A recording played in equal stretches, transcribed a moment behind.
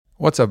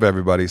What's up,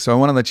 everybody? So I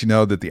want to let you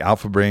know that the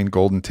Alpha Brain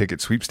Golden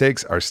Ticket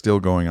Sweepstakes are still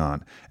going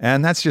on.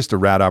 And that's just a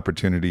rad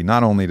opportunity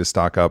not only to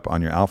stock up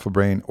on your Alpha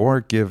Brain or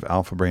give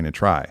Alpha Brain a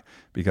try.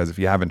 Because if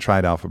you haven't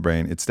tried Alpha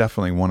Brain, it's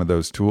definitely one of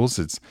those tools.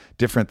 It's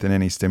different than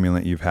any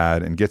stimulant you've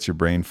had and gets your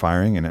brain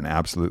firing in an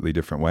absolutely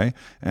different way.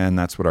 And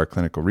that's what our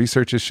clinical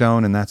research has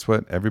shown. And that's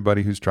what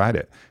everybody who's tried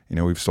it. You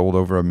know, we've sold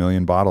over 1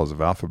 million bottles of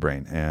Alpha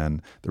Brain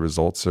and the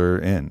results are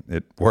in.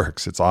 It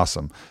works. It's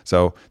awesome.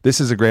 So this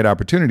is a great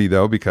opportunity,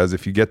 though, because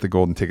if you get the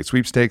Golden Ticket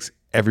Sweepstakes,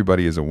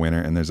 everybody is a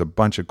winner. And there's a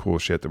bunch of cool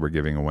shit that we're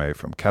giving away,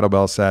 from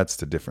kettlebell sets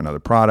to different other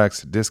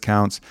products, to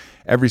discounts.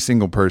 Every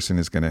single person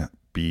is going to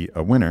be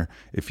a winner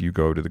if you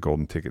go to the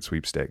Golden Ticket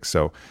Sweepstakes.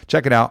 So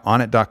check it out,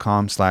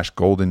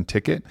 onnit.com/golden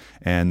ticket,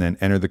 and then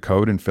enter the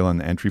code and fill in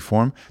the entry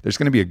form. There's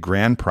going to be a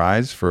grand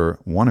prize for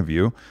one of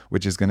you,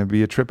 which is going to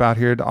be a trip out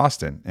here to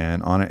Austin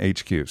and Onnit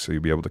HQ. So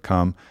you'll be able to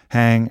come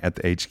hang at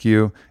the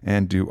HQ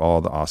and do all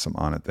the awesome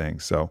Onnit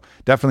things. So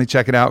definitely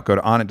check it out. Go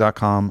to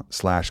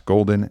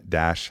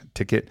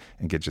onnit.com/golden-ticket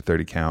and get your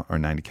 30 count or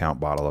 90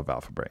 count bottle of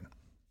Alpha Brain.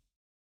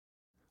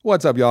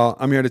 What's up, y'all?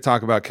 I'm here to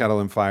talk about Kettle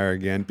and Fire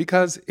again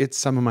because it's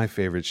some of my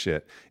favorite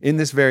shit. In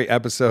this very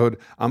episode,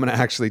 I'm going to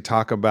actually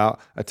talk about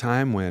a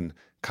time when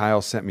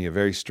Kyle sent me a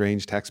very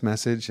strange text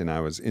message and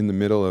I was in the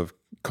middle of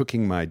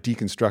cooking my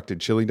deconstructed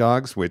chili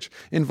dogs, which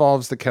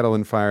involves the Kettle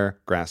and Fire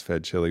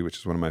grass-fed chili, which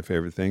is one of my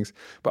favorite things.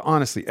 But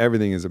honestly,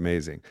 everything is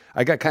amazing.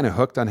 I got kind of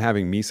hooked on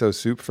having miso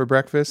soup for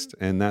breakfast,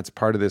 and that's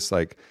part of this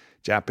like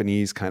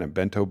Japanese kind of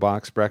bento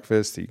box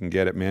breakfast that you can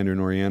get at Mandarin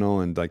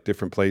Oriental and like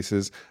different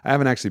places. I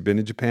haven't actually been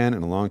to Japan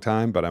in a long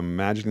time, but I'm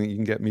imagining you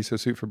can get miso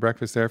soup for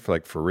breakfast there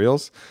for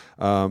reals.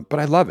 But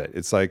I love it.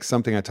 It's like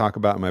something I talk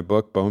about in my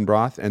book, Bone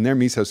Broth, and their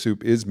miso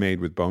soup is made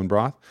with bone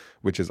broth,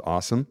 which is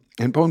awesome.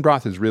 And bone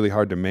broth is really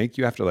hard to make.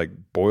 You have to like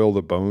boil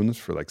the bones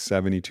for like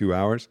 72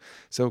 hours.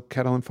 So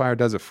Kettle and Fire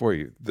does it for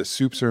you. The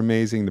soups are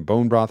amazing. The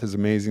bone broth is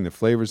amazing. The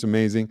flavor's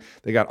amazing.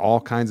 They got all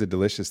kinds of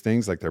delicious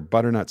things. Like their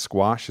butternut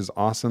squash is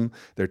awesome.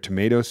 Their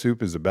tomato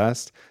soup is the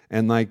best.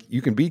 And like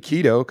you can be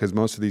keto because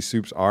most of these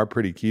soups are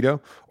pretty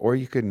keto, or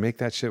you could make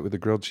that shit with a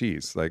grilled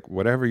cheese. Like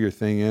whatever your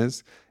thing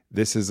is,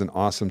 this is an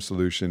awesome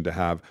solution to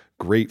have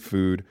great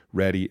food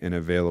ready and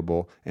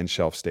available and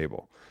shelf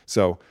stable.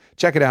 So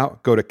check it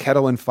out. Go to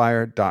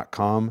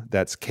kettleandfire.com.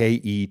 That's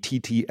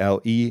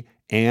KETTLE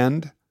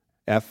and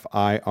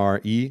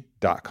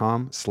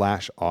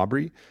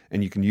FIRE.com/Aubrey.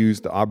 And you can use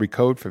the Aubrey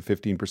code for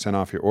 15%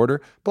 off your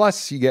order.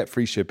 Plus, you get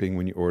free shipping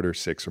when you order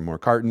 6 or more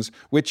cartons,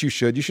 which you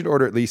should. You should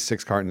order at least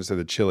 6 cartons of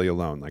the chili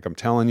alone. Like I'm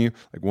telling you,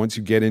 like once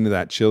you get into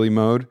that chili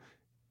mode,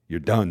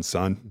 you're done,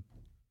 son.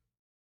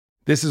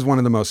 This is one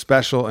of the most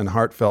special and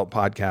heartfelt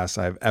podcasts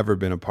I've ever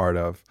been a part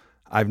of.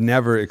 I've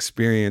never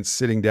experienced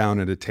sitting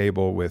down at a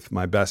table with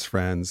my best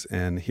friends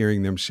and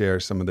hearing them share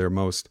some of their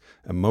most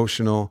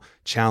emotional,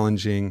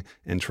 challenging,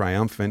 and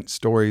triumphant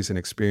stories and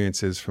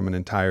experiences from an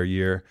entire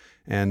year.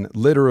 And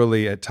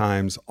literally at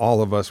times,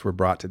 all of us were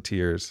brought to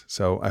tears.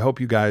 So I hope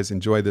you guys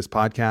enjoy this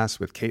podcast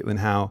with Caitlyn,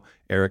 Howe,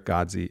 Erick,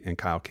 Godsey, and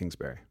Kyle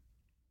Kingsbury.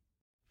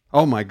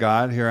 Oh my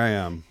God, here I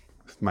am.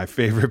 My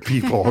favorite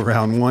people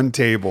around one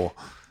table.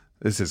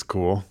 This is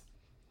cool.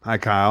 Hi,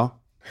 Kyle.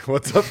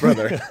 What's up,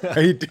 brother? How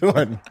you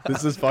doing?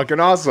 This is fucking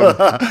awesome.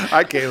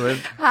 Hi, Caitlyn.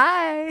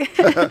 Hi.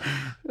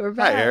 We're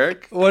back. Hi,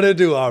 Erick. What to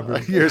do,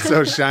 Aubrey? You're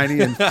so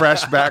shiny and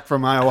fresh back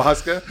from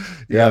ayahuasca.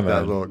 You Yeah, got man.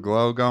 that little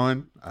glow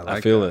going.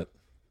 I feel it.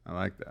 I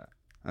like that.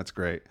 That's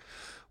great.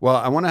 Well,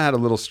 I want to add a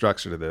little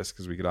structure to this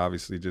because we could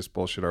obviously just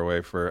bullshit our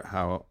way for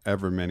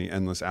however many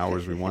endless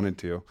hours we wanted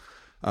to.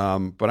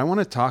 But I want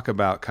to talk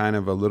about kind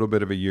of a little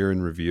bit of a year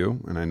in review.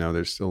 And I know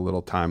there's still a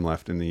little time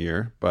left in the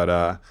year,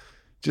 but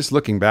just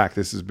looking back,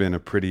 this has been a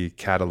pretty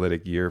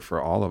catalytic year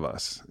for all of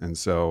us. And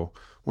so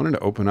wanted to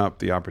open up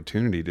the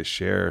opportunity to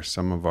share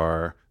some of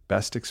our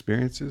best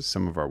experiences,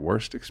 some of our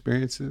worst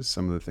experiences,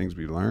 some of the things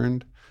we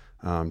learned,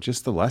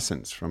 just the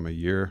lessons from a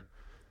year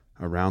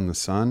around the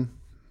sun,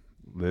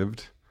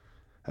 lived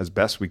as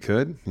best we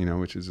could, you know,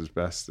 which is as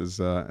best as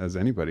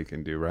anybody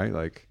can do, right?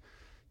 Like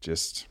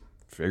just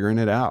figuring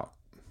it out,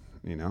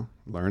 you know,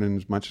 learning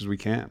as much as we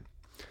can.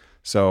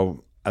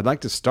 So I'd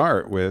like to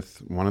start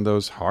with one of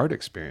those hard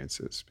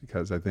experiences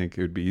because I think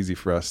it would be easy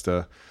for us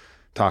to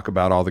talk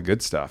about all the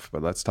good stuff,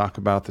 but let's talk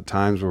about the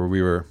times where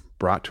we were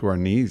brought to our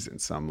knees in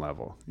some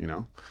level, you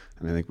know?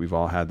 And I think we've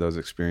all had those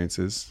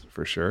experiences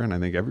for sure. And I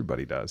think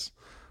everybody does.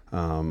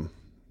 So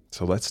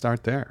let's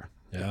start there.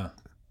 Yeah.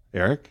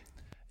 Erick?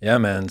 Yeah,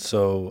 man.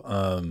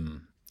 So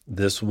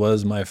this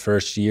was my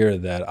first year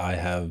that I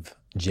have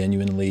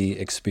genuinely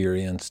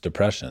experienced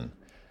depression.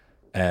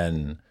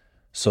 And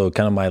so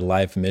kind of my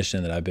life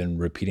mission that I've been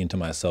repeating to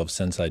myself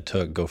since I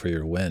took Go For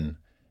Your Win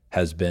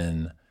has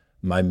been,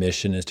 my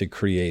mission is to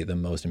create the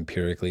most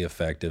empirically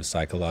effective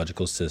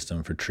psychological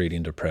system for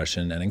treating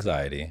depression and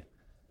anxiety.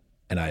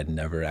 And I had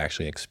never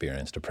actually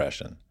experienced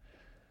depression.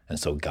 And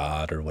so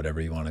God, or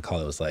whatever you want to call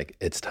it, was like,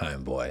 it's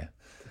time, boy.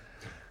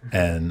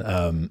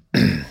 And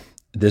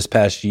this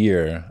past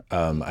year,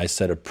 I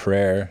said a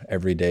prayer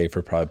every day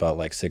for probably about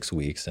like 6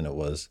 weeks. And it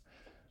was,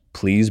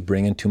 please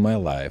bring into my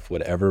life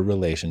whatever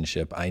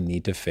relationship I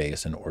need to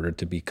face in order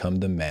to become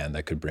the man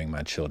that could bring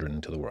my children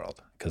into the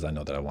world, because I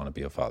know that I want to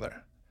be a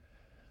father.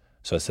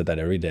 So I said that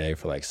every day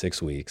for like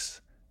 6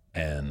 weeks.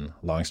 And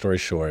long story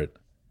short,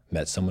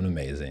 met someone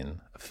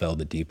amazing, fell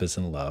the deepest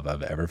in love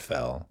I've ever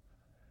felt,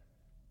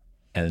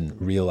 and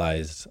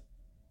realized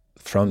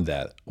from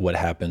that what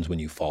happens when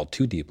you fall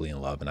too deeply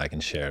in love. And I can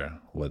share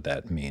what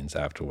that means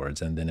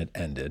afterwards. And then it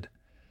ended.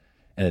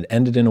 And it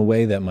ended in a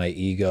way that my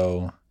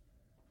ego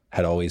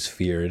had always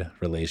feared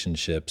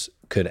relationships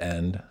could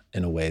end,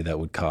 in a way that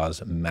would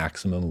cause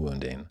maximum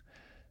wounding.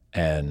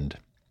 And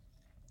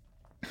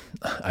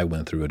I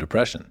went through a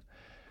depression.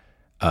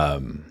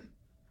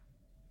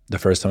 The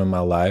first time in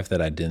my life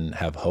that I didn't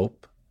have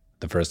hope,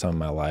 the first time in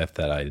my life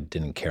that I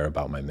didn't care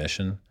about my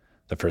mission,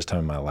 the first time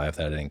in my life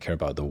that I didn't care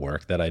about the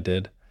work that I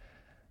did.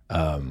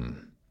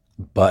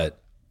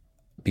 But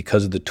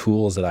because of the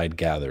tools that I'd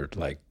gathered,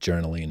 like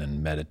journaling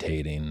and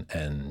meditating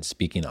and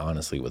speaking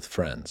honestly with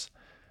friends,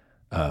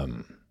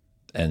 and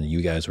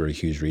you guys were a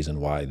huge reason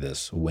why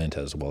this went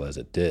as well as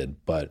it did.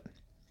 But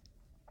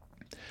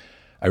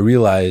I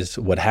realized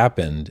what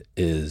happened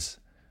is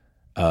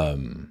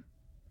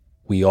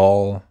we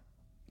all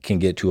can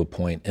get to a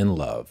point in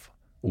love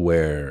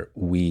where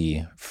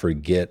we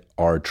forget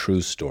our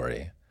true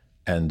story.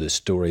 And the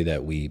story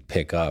that we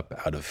pick up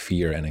out of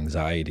fear and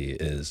anxiety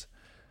is,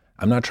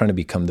 I'm not trying to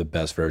become the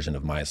best version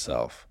of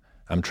myself.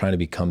 I'm trying to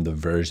become the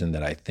version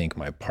that I think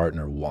my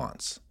partner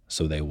wants.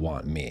 So they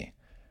want me.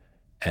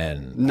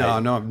 And no,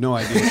 I have no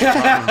idea what you're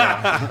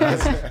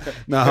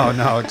talking about.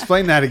 No,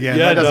 explain that again.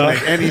 That doesn't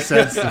make any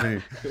sense to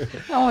me.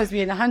 I'm always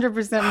being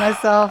 100%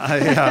 myself.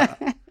 Yeah.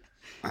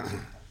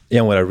 Yeah,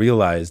 and what I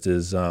realized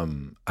is I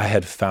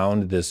had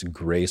found this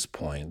grace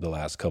point the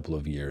last couple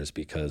of years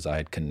because I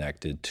had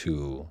connected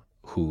to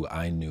who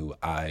I knew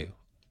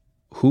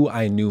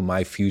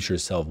my future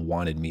self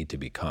wanted me to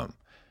become.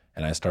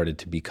 And I started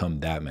to become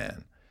that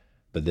man.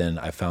 But then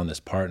I found this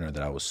partner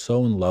that I was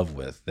so in love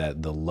with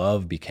that the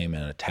love became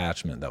an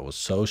attachment that was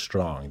so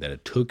strong that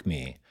it took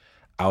me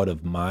out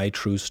of my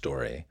true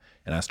story,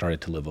 and I started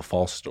to live a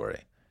false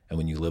story. And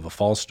when you live a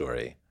false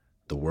story,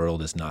 the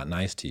world is not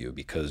nice to you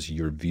because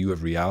your view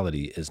of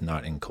reality is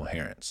not in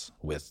coherence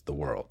with the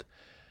world.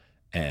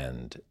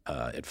 And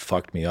it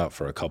fucked me up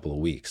for a couple of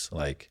weeks.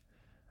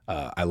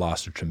 I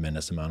lost a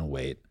tremendous amount of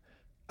weight.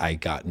 I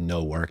got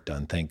no work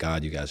done. Thank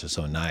God you guys are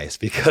so nice,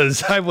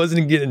 because I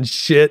wasn't getting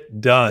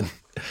shit done.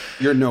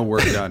 Your no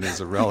work done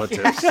is a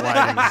relative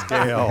sliding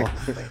scale,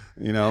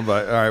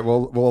 but all right,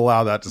 we'll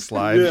allow that to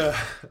slide.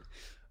 Yeah.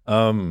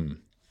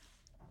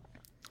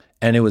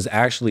 And it was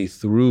actually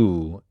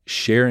through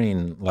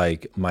sharing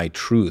my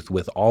truth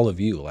with all of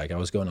you. I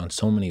was going on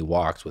so many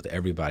walks with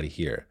everybody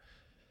here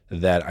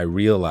that I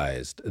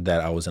realized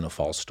that I was in a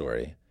false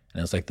story.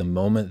 And it's the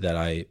moment that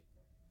I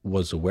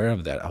was aware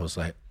of that, I was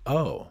like,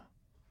 oh.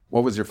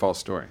 What was your false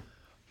story?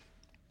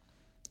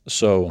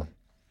 So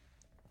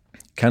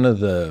kind of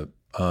the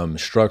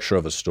structure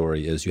of a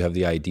story is you have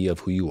the idea of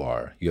who you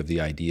are, you have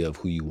the idea of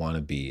who you want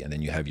to be, and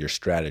then you have your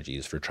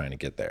strategies for trying to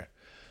get there.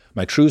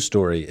 My true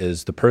story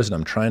is the person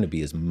I'm trying to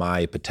be is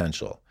my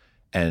potential.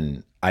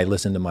 And I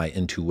listen to my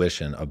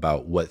intuition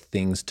about what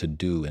things to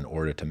do in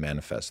order to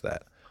manifest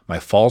that. My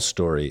false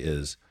story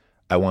is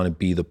I want to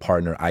be the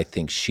partner I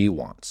think she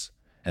wants.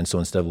 And so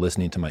instead of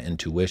listening to my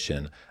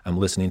intuition, I'm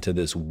listening to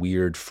this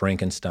weird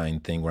Frankenstein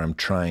thing where I'm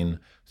trying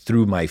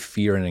through my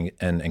fear and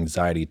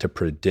anxiety to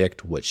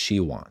predict what she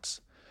wants.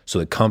 So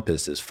the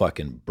compass is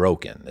fucking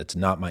broken. It's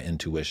not my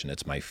intuition,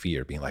 it's my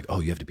fear being like,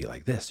 oh, you have to be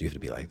like this, you have to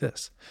be like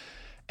this.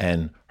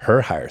 And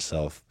her higher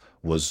self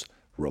was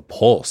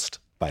repulsed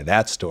by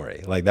that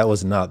story. That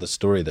was not the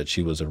story that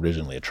she was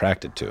originally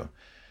attracted to.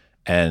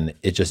 And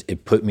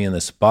it put me in the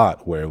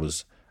spot where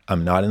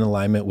I'm not in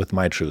alignment with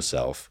my true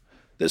self.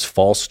 This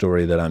false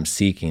story that I'm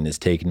seeking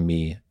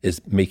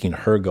is making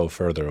her go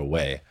further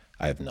away.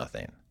 I have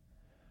nothing.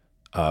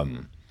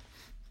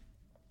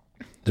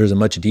 There's a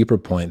much deeper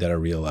point that I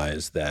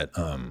realized that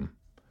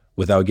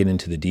without getting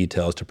into the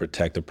details to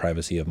protect the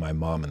privacy of my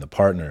mom and the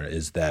partner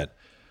is that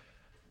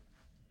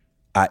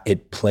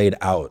it played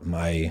out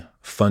my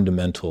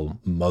fundamental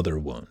mother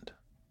wound.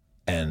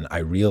 And I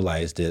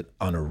realized it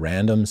on a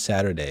random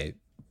Saturday,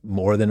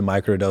 more than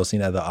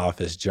microdosing at the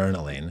office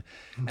journaling.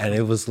 And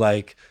it was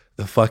like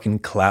the fucking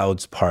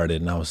clouds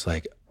parted. And I was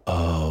like,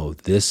 oh,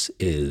 this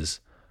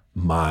is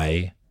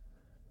my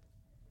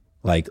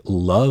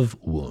love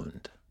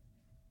wound.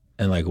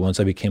 And once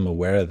I became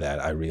aware of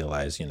that, I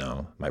realized,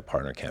 my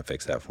partner can't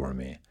fix that for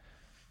me.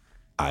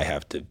 I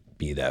have to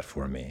be that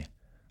for me.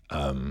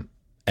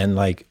 And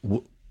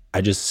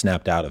I just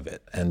snapped out of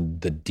it.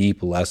 And the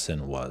deep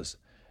lesson was,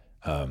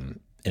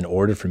 in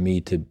order for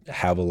me to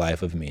have a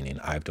life of meaning,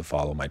 I have to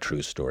follow my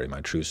true story.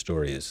 My true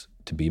story is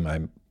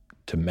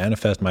to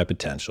manifest my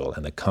potential,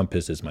 and the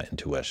compass is my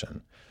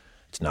intuition.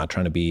 It's not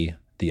trying to be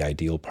the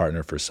ideal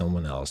partner for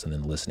someone else and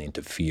then listening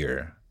to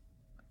fear.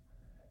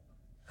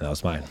 And that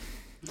was mine.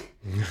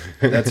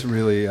 That's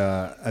really,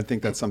 I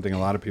think that's something a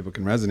lot of people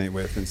can resonate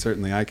with, and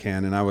certainly I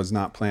can. And I was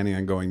not planning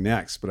on going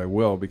next, but I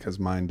will, because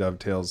mine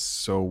dovetails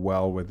so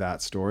well with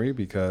that story,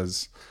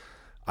 because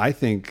I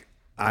think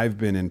I've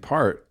been in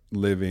part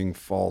living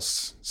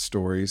false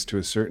stories to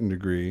a certain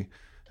degree.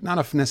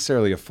 Not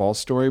necessarily a false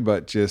story,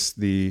 but just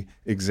the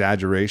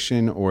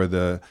exaggeration or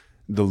the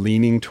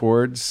leaning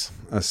towards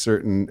a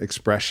certain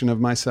expression of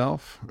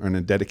myself, or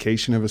a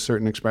dedication of a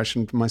certain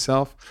expression of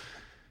myself,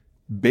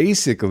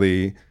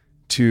 basically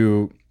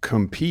to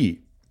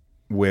compete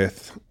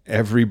with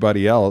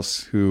everybody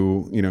else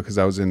who, because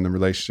I was in the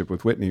relationship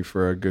with Whitney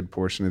for a good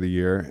portion of the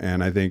year.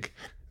 And I think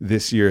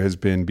this year has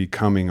been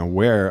becoming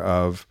aware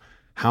of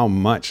how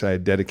much I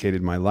had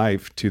dedicated my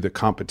life to the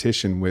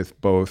competition with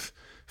both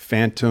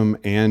phantom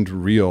and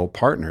real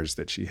partners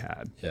that she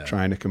had,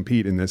 trying to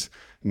compete in this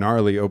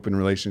gnarly open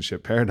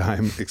relationship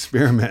paradigm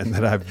experiment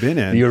that I've been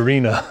in. The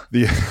arena.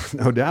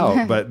 No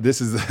doubt. But this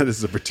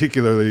is a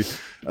particularly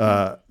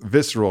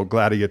visceral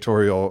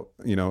gladiatorial,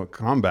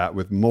 combat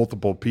with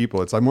multiple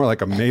people. It's like more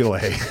like a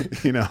melee,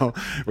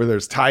 where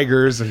there's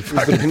tigers and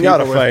fucking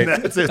pinata fight.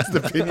 It's the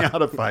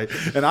pinata fight.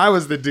 And I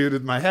was the dude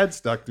with my head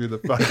stuck through the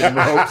fucking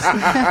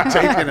ropes,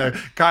 taking a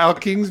Kyle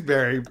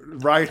Kingsbury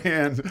right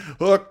hand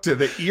hook to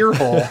the ear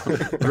hole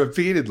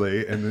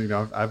repeatedly. And,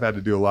 I've had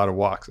to do a lot of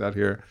walks out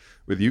here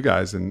with you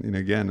guys, and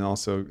again,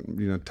 also,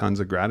 tons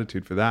of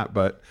gratitude for that.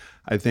 But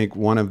I think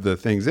one of the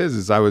things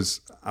is I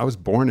was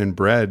born and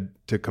bred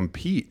to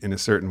compete in a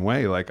certain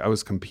way. Like, I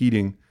was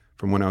competing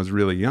from when I was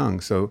really young.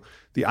 So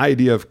the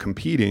idea of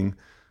competing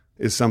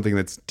is something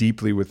that's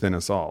deeply within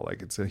us all.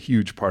 Like, it's a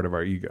huge part of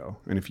our ego.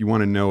 And if you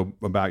want to know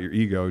about your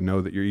ego,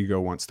 know that your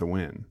ego wants to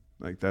win.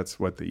 Like, that's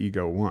what the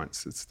ego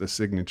wants. It's the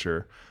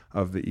signature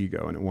of the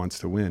ego, and it wants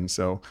to win.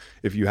 So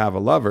if you have a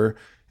lover,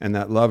 and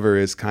that lover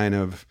is kind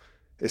of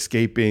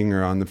escaping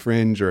or on the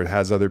fringe, or it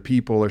has other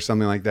people or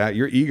something like that,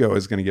 your ego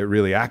is going to get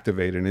really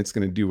activated, and it's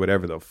going to do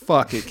whatever the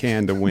fuck it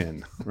can to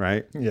win,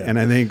 right? Yeah. And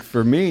I think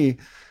for me,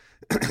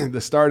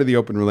 the start of the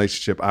open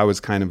relationship, I was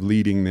kind of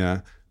leading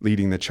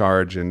the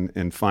charge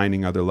and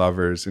finding other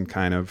lovers and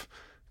kind of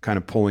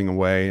pulling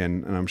away,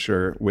 and I'm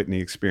sure Whitney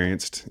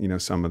experienced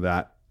some of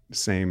that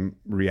same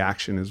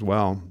reaction as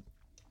well.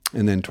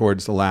 And then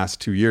towards the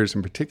last 2 years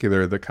in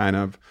particular, the kind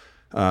of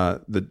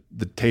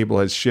the table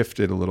has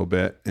shifted a little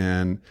bit,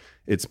 and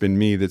it's been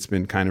me that's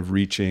been kind of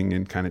reaching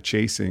and kind of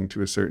chasing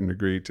to a certain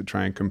degree to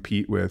try and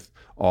compete with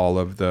all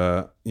of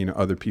the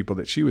other people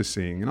that she was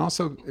seeing, and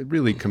also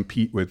really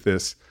compete with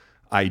this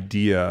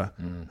idea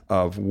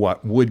of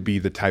what would be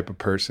the type of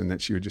person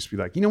that she would just be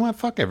like, you know what,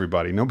 fuck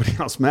everybody, nobody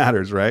else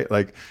matters, right?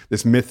 Like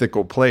this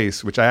mythical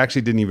place, which I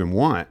actually didn't even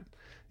want,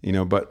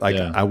 but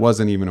I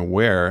wasn't even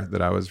aware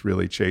that I was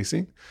really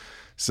chasing.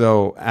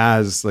 So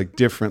as like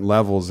different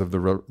levels of the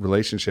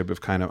relationship have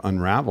kind of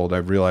unraveled,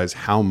 I've realized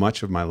how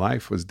much of my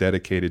life was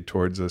dedicated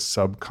towards a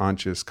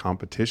subconscious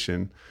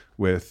competition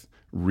with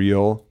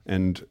real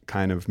and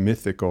kind of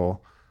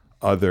mythical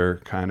other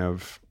kind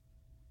of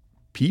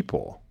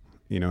people,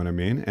 you know what I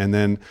mean? And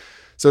then,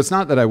 so it's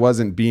not that I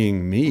wasn't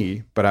being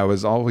me, but I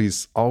was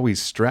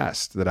always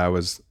stressed that I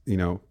was,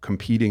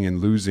 competing and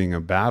losing a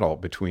battle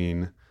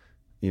between,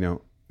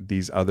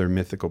 these other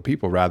mythical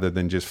people, rather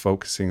than just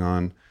focusing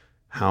on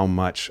how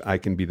much I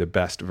can be the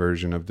best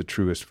version of the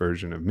truest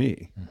version of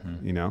me,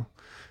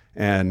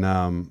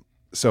 And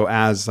so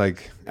as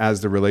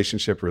the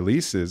relationship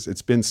releases,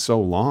 it's been so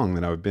long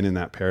that I've been in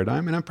that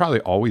paradigm, and I've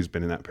probably always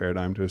been in that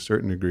paradigm to a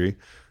certain degree.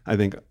 I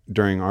think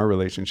during our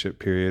relationship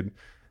period,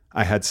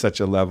 I had such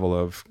a level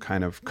of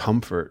kind of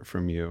comfort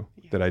from you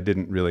that I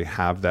didn't really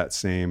have that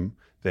same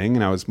thing.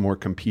 And I was more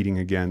competing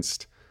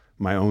against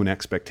my own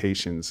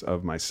expectations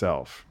of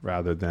myself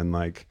rather than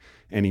like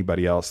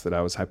anybody else that I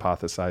was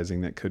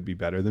hypothesizing that could be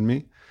better than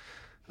me.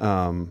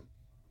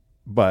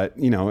 But,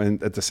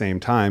 and at the same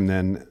time,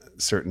 then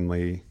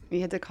certainly we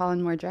had to call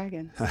in more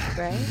dragons,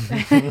 right?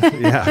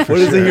 Yeah. What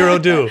does the hero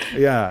do?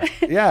 Yeah.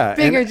 Yeah.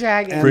 Bigger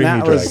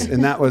dragons.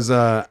 And that was,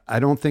 I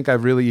don't think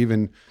I've really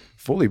even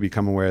fully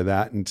become aware of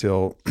that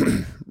until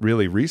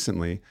really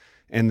recently.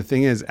 And the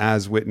thing is,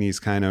 as Whitney's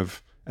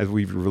as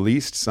we've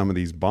released some of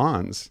these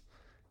bonds,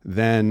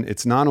 then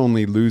it's not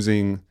only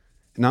realizing,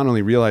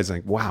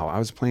 wow, I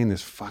was playing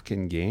this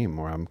fucking game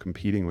where I'm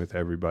competing with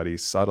everybody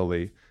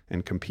subtly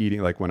and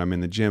competing. Like when I'm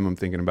in the gym, I'm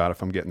thinking about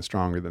if I'm getting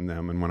stronger than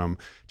them. And when I'm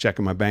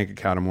checking my bank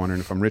account, I'm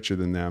wondering if I'm richer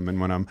than them. And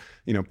when I'm,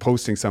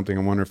 posting something,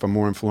 I'm wondering if I'm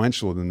more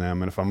influential than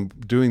them. And if I'm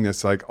doing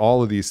this, like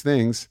all of these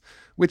things,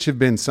 which have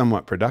been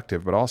somewhat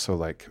productive, but also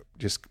like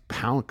just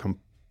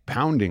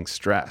compounding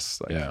stress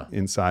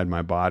inside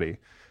my body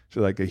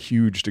to like a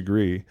huge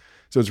degree.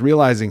 So it's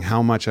realizing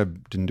how much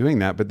I've been doing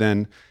that. But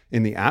then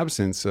in the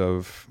absence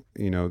of,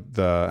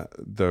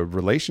 the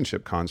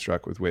relationship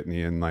construct with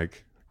Whitney and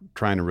like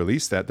trying to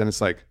release that, then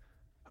it's like,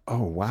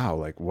 oh, wow.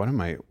 Like, what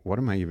am I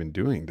even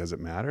doing? Does it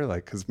matter?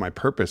 Like, cause my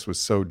purpose was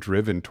so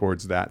driven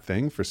towards that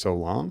thing for so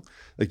long.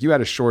 Like you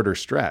had a shorter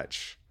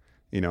stretch,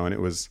 and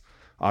it was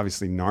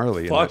obviously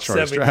gnarly. Fuck, in that short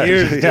 7 stretch.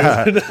 years,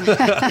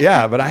 Yeah.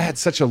 Yeah. But I had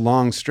such a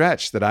long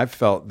stretch that I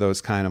felt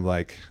those kind of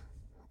like,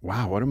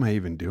 wow, what am I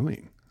even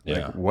doing?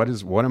 Yeah. Like, what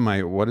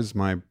is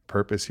my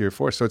purpose here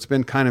for? So it's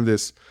been kind of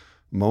this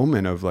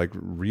moment of like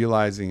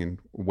realizing and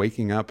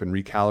waking up and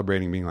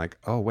recalibrating, being like,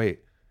 oh wait,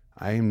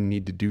 I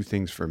need to do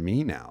things for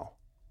me now.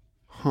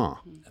 Huh.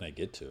 And I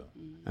get to.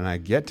 And I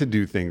get to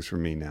do things for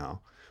me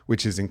now,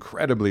 which is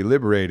incredibly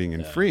liberating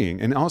and freeing.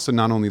 And also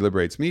not only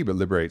liberates me, but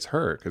liberates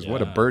her. Because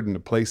what a burden to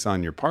place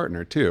on your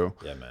partner too.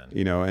 Yeah, man.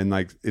 You know, and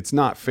like, it's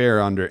not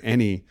fair under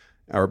any,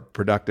 or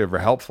productive or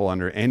helpful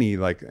under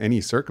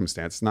any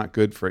circumstance. It's not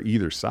good for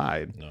either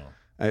side. No.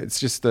 It's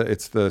just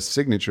it's the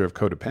signature of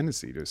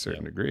codependency to a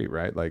certain degree,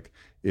 right? Like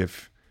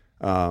if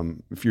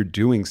you're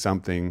doing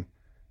something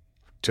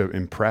to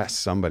impress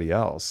somebody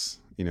else,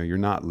 you know, you're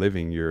not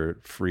living your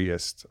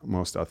freest,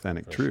 most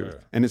authentic truth. Sure.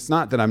 And it's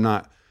not that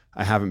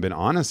I haven't been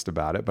honest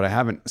about it, but I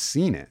haven't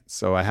seen it.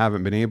 So I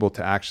haven't been able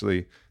to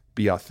actually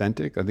be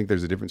authentic. I think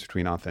there's a difference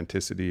between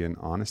authenticity and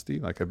honesty.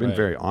 Like I've been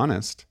very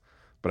honest,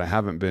 but I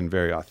haven't been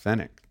very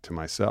authentic to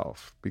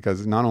myself,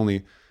 because not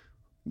only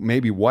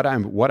maybe what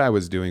I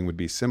was doing would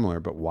be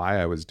similar, but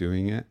why I was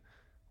doing it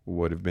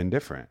would have been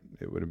different.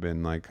 It would have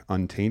been like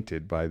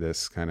untainted by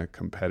this kind of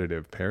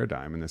competitive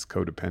paradigm and this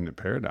codependent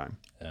paradigm.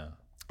 Yeah.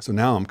 So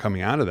now I'm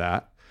coming out of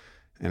that,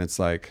 and it's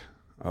like,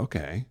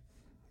 okay,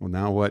 well,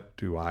 now what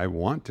do I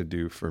want to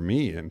do for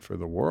me and for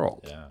the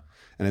world? Yeah.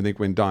 And I think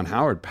when Don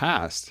Howard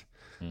passed,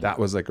 that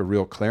was like a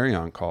real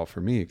clarion call for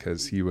me,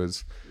 because he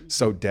was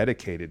so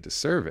dedicated to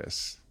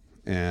service,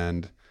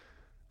 and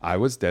I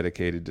was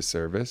dedicated to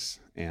service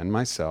and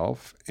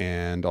myself,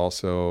 and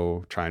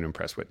also trying to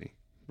impress Whitney.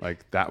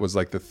 Like that was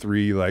like the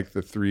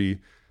three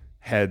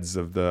heads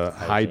of the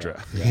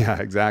Hydra.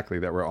 Yeah, exactly.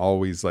 That were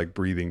always like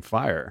breathing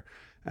fire.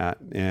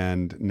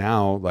 And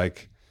now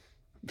like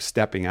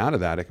stepping out of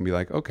that, it can be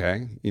like,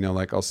 okay, you know,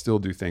 like I'll still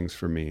do things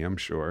for me, I'm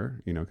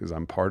sure, you know, because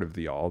I'm part of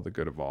the all, the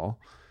good of all.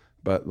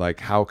 But like,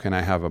 how can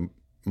I have a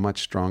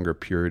much stronger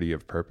purity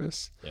of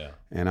purpose? Yeah.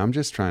 And I'm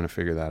just trying to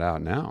figure that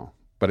out now.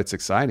 But it's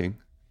exciting.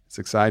 It's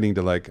exciting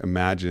to like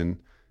imagine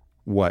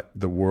what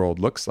the world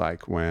looks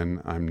like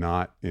when I'm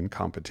not in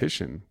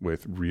competition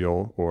with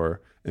real or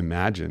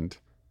imagined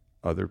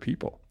other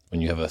people.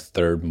 When you have a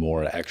third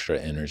more extra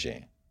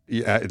energy.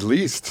 Yeah, at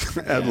least.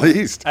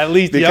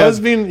 Because,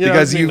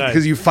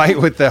 because you fight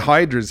with the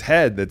Hydra's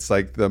head that's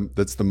like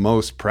that's the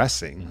most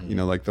pressing, you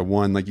know, like the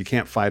one, like you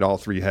can't fight all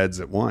three heads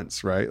at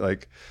once, right?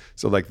 Like,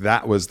 so like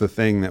that was the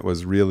thing that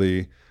was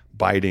really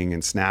biting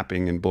and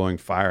snapping and blowing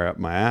fire up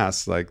my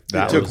ass. Like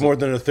that took more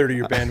than a third of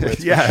your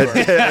bandwidth. Yeah, it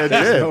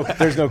did.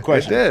 There's no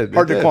question. It did.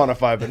 Hard to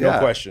quantify, but no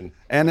question.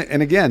 And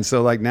again,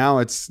 so like now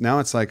it's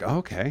like,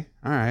 okay,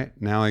 all right,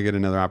 now I get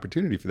another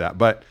opportunity for that.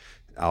 But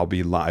I'd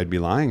be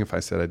lying if I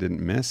said I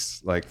didn't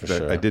miss I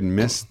didn't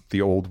miss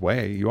the old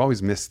way. You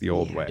always miss the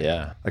old way.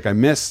 Yeah. Like I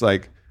miss,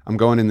 like I'm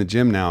going in the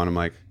gym now and I'm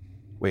like,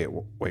 wait,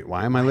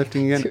 why am I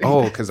lifting again?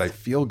 Oh, because I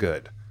feel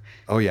good.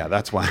 Oh yeah,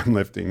 that's why I'm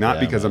lifting. Not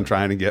because I'm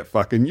trying to get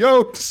fucking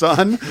yoked,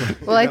 son.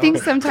 Well, I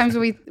think sometimes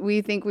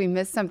we think we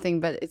miss something,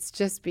 but it's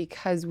just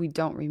because we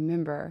don't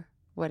remember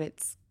what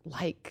it's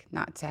like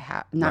not to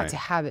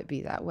have it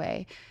be that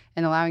way,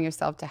 and allowing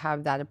yourself to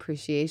have that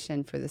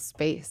appreciation for the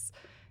space.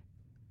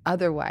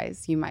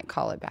 Otherwise, you might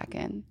call it back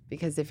in,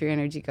 because if your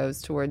energy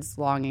goes towards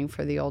longing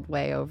for the old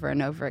way over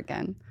and over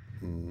again,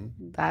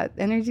 that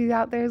energy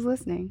out there is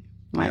listening.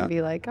 Might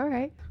be like, all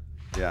right.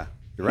 Yeah,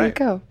 you're right.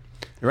 Here you go.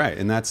 Right,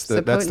 and that's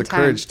the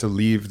courage to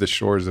leave the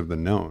shores of the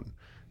known.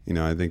 You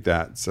know, I think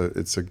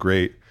it's a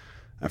great.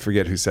 I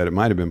forget who said it.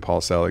 Might have been Paul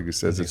Selig who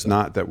says it's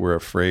not that we're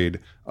afraid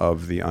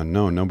of the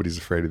unknown. Nobody's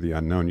afraid of the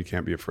unknown. You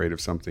can't be afraid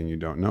of something you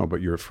don't know,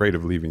 but you're afraid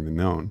of leaving the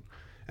known.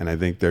 And I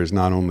think there's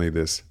not only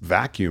this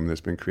vacuum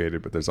that's been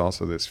created, but there's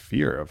also this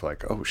fear of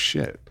like, oh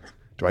shit,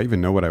 do I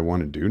even know what I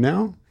want to do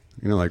now?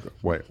 You know, like,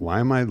 why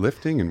am I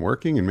lifting and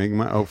working and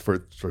making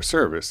for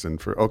service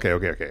and for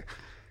okay.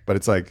 But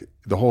it's like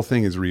the whole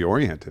thing is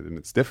reoriented and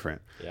it's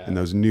different. Yeah. And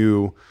those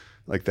new,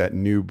 like that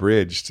new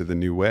bridge to the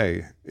new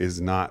way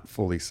is not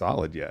fully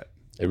solid yet.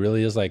 It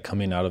really is like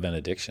coming out of an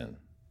addiction.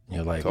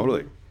 You're like,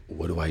 totally.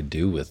 What do I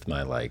do with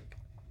my like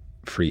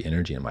free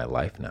energy in my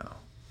life now?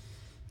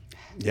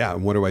 Yeah,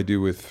 and what do I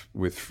do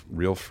with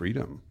real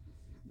freedom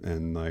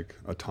and like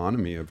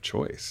autonomy of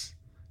choice,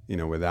 you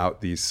know,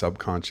 without these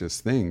subconscious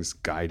things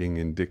guiding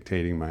and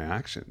dictating my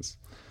actions?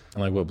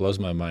 And like what blows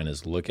my mind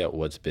is look at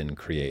what's been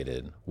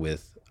created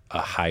with a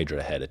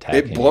Hydra head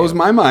attacking. It blows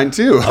my mind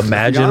too.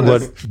 Imagine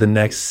what the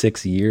next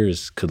 6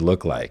 years could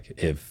look like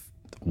if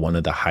one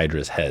of the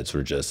Hydra's heads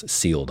were just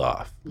sealed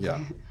off. Yeah.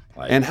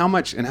 Like, and how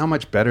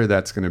much better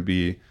that's going to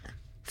be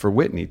for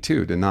Whitney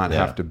too, to not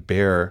have to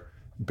bear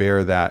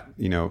that,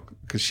 you know,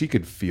 because she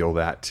could feel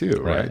that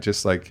too, right?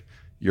 Just like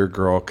your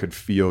girl could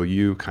feel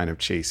you kind of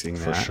chasing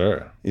that. For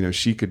sure. You know,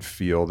 she could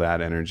feel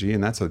that energy,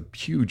 and that's a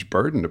huge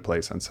burden to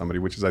place on somebody,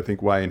 which is I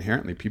think why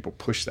inherently people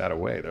push that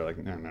away. They're like,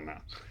 no.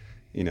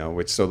 You know,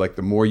 which so like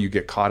the more you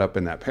get caught up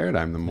in that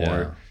paradigm, the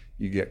more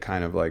you get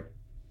kind of like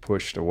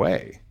pushed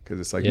away, because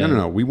it's like,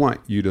 no, we want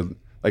you to,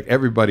 like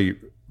everybody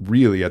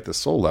really at the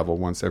soul level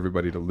wants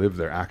everybody to live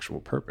their actual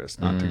purpose,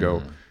 not to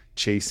go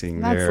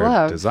chasing That's their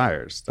love.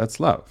 desires. That's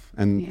love.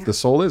 And the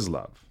soul is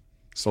love.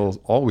 Soul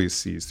always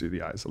sees through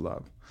the eyes of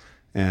love.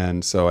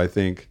 And so I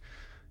think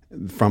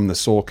from the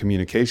soul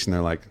communication,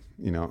 they're like,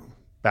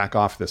 back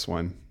off this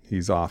one.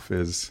 He's off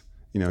his,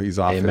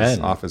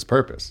 off his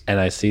purpose. And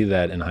I see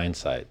that in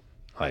hindsight.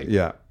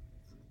 Yeah.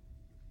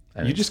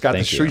 You just got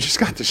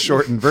the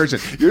shortened version.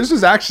 Yours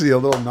was actually a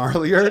little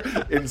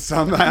gnarlier in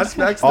some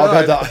aspects.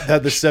 I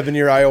had the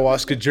 7-year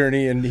ayahuasca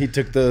journey, and he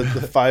took the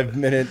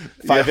 5-minute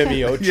 5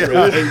 MEO trip.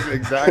 Yeah,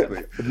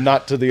 exactly.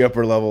 Not to the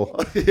upper level.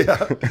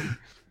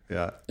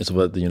 Yeah. It's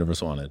what the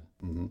universe wanted.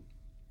 Mm-hmm.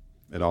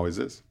 It always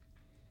is.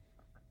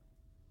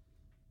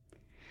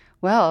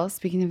 Well,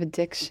 speaking of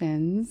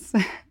addictions,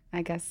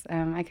 I guess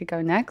I could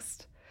go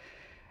next.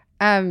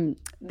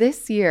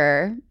 This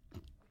year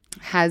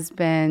has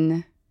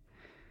been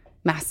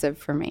massive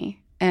for me,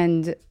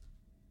 and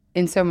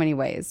in so many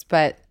ways.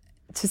 But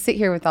to sit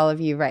here with all of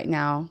you right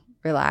now,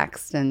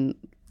 relaxed and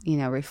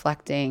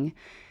reflecting,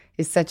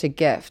 is such a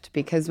gift,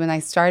 because when I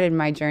started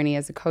my journey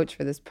as a coach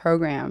for this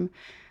program,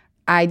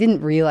 I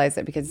didn't realize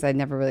it because I'd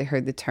never really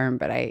heard the term,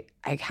 but I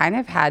kind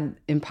of had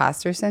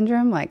imposter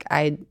syndrome. Like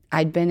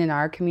I'd been in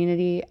our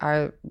community,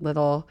 our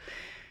little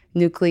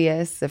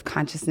nucleus of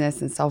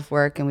consciousness and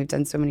self-work, and we've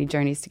done so many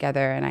journeys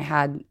together. And I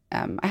had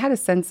a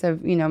sense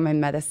of my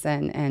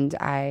medicine, and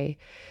I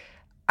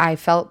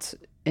felt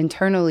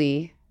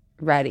internally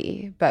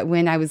ready. But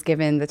when I was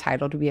given the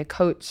title to be a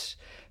coach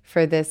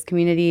for this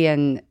community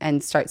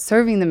and start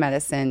serving the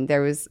medicine,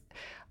 there was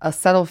a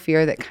subtle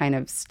fear that kind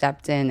of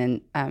stepped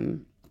in,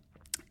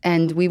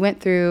 and we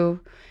went through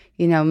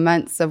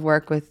months of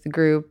work with the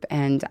group,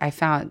 and I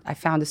found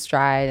a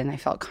stride, and I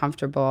felt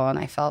comfortable, and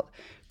I felt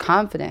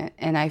confident,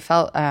 and I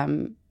felt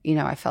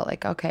I felt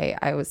like, okay,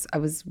 I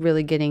was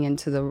really getting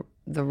into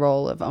the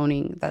role of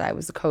owning that I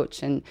was a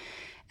coach and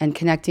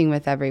connecting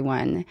with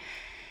everyone.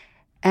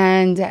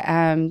 And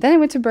then I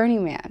went to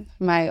Burning Man,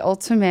 my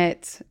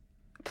ultimate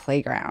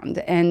playground,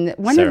 and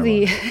one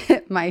ceremony.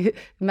 Of my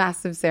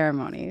massive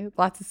ceremony,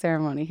 lots of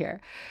ceremony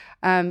here.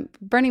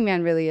 Burning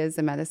Man really is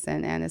a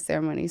medicine and a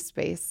ceremony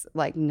space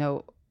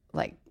not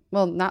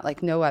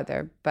like no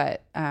other,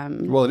 but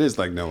it is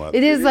like no other.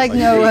 It is like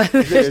no other.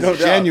 It's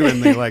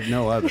genuinely like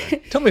no other.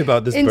 Tell me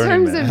about this. In Burning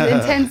terms Man. of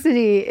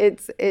intensity,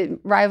 it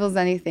rivals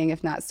anything,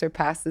 if not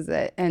surpasses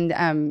it.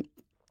 And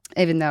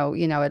even though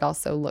it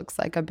also looks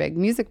like a big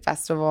music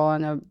festival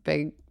and a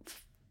big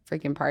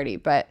freaking party,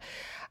 but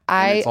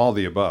it's all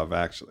the above,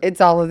 actually.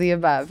 It's all of the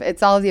above.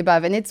 It's all of the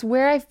above, and it's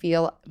where I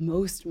feel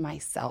most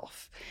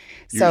myself.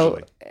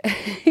 Usually.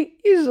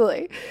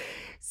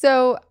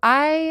 So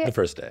the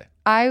first day.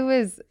 I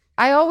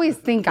always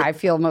think I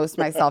feel most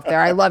myself there.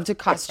 I love to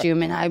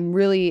costume, and I'm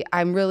really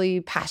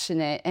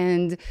passionate,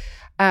 and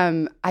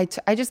I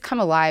just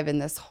come alive in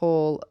this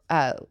whole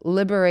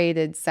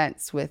liberated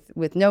sense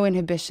with no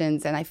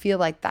inhibitions, and I feel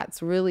like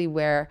that's really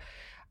where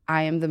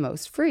I am the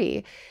most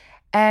free.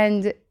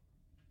 And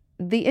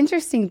the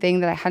interesting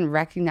thing that I hadn't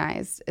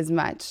recognized as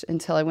much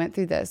until I went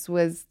through this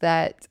was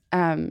that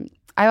I've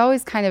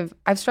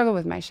struggled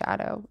with my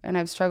shadow, and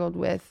I've struggled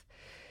with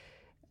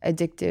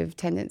addictive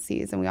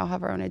tendencies, and we all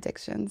have our own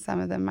addictions. Some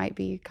of them might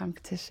be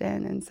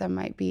competition, and some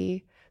might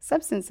be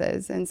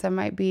substances, and some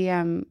might be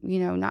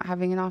not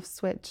having an off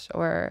switch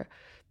or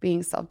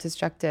being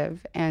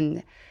self-destructive.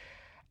 And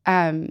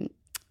I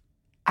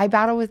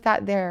battle with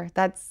that there.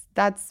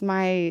 That's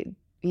my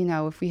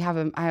if we have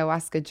an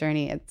ayahuasca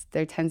journey,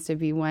 there tends to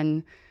be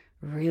one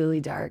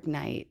really dark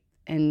night,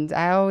 and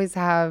I always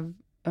have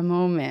a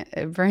moment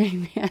at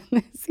Burning Man.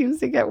 It seems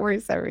to get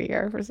worse every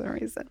year for some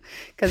reason,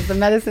 because the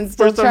medicine's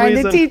still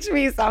trying to teach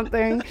me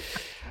something.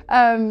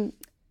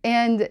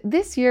 And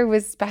this year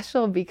was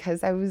special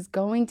because I was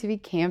going to be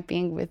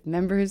camping with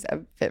members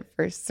of Fit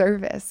for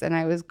Service, and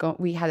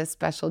we had a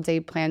special day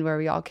planned where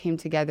we all came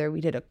together.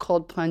 We did a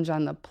cold plunge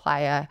on the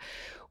playa.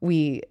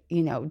 We,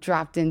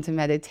 dropped into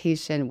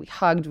meditation. We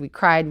hugged, we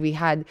cried. We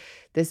had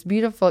this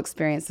beautiful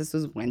experience. This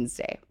was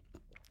Wednesday.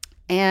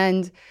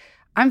 And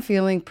I'm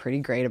feeling pretty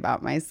great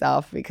about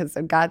myself because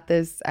I've got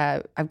this,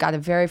 I've got a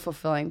very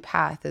fulfilling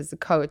path as a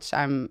coach.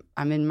 I'm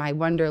in my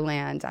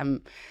wonderland.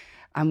 I'm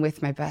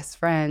with my best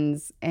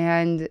friends.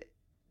 And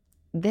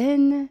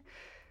then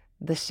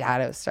the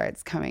shadow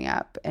starts coming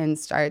up and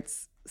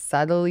starts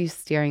subtly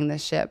steering the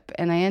ship.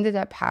 And I ended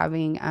up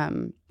having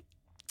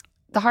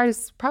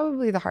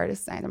probably the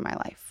hardest night of my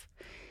life.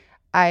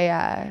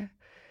 I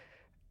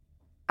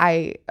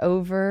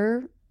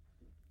overindulged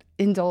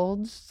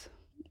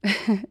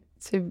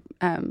to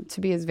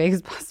be as vague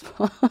as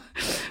possible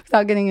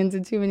without getting into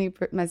too many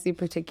messy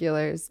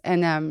particulars.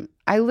 And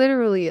I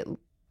literally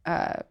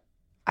I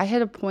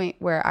hit a point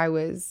where I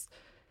was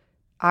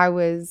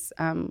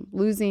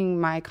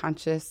losing my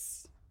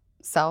conscious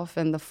self,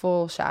 and the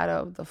full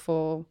shadow, the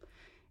full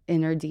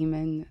inner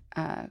demon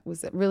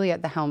was really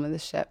at the helm of the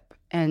ship.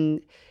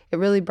 And it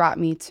really brought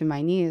me to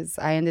my knees.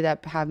 I ended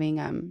up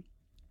having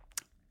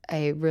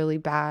a really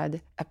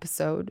bad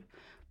episode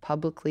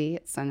publicly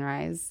at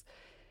sunrise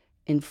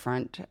in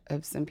front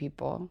of some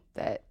people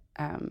that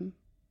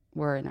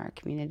were in our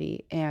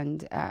community.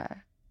 And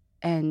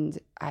and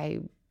I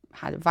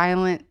had a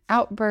violent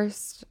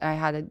outburst. I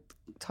had a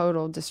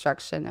total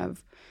destruction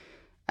of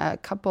a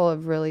couple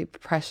of really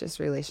precious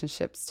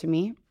relationships to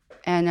me.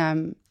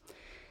 And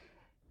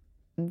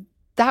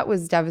that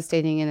was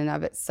devastating in and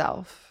of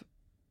itself.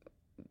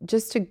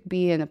 Just to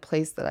be in a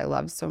place that I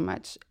love so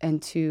much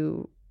and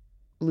to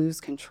lose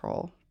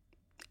control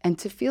and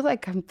to feel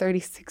like I'm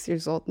 36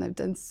 years old and I've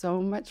done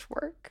so much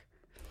work.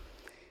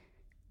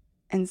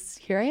 And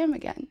here I am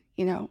again,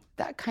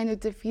 that kind of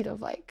defeat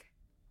of like,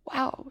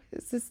 wow,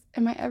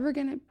 am I ever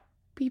going to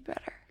be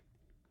better?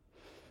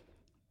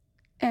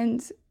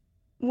 And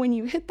when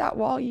you hit that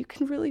wall, you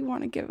can really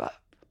want to give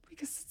up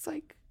because it's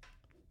like,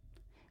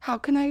 how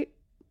can I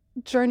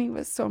journey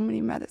with so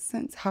many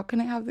medicines? How can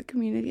I have the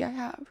community I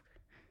have?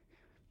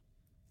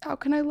 How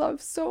can I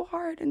love so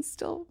hard and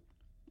still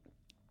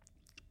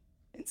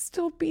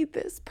be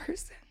this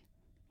person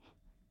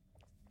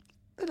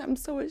that I'm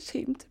so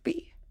ashamed to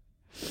be?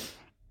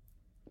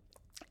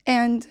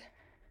 And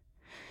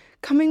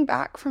coming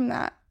back from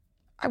that,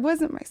 I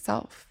wasn't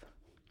myself.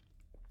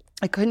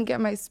 I couldn't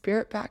get my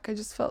spirit back. I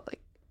just felt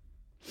like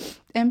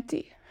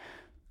empty.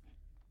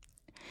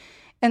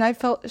 And I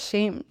felt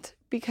ashamed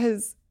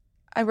because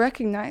I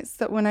recognized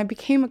that when I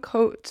became a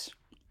coach,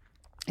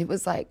 it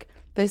was like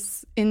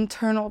this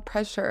internal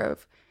pressure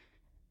of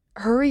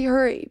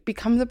hurry,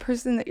 become the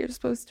person that you're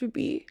supposed to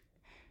be.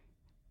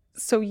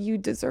 So you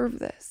deserve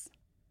this.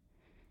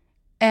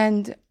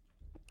 And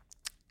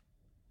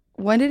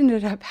what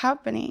ended up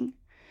happening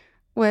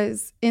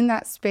was in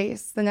that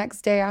space, the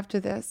next day after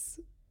this,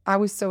 I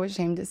was so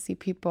ashamed to see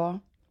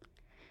people.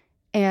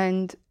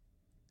 And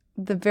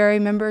the very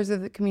members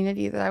of the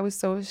community that I was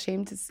so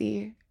ashamed to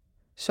see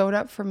showed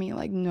up for me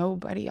like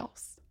nobody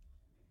else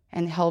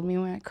and held me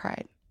when I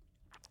cried.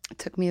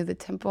 Took me to the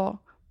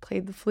temple,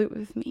 played the flute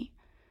with me,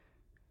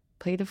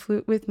 played a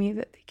flute with me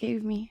that they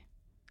gave me.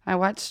 I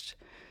watched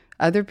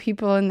other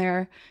people in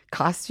their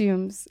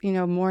costumes,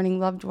 mourning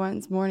loved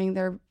ones, mourning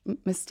their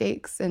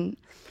mistakes, and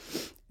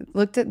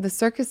looked at the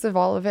circus of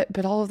all of it,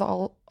 but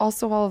also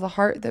all of the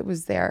heart that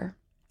was there.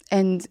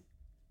 And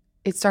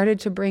it started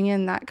to bring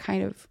in that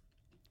kind of,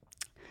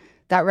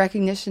 that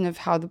recognition of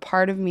how the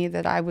part of me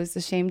that I was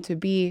ashamed to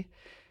be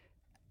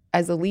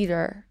as a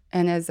leader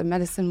and as a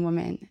medicine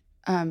woman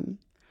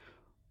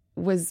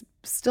was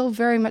still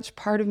very much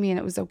part of me, and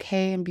it was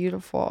okay and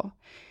beautiful.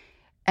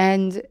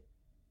 And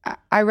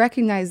I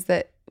recognized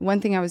that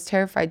one thing I was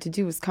terrified to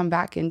do was come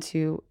back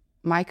into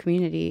my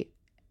community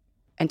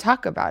and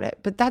talk about it.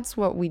 But that's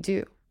what we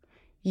do.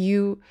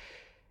 The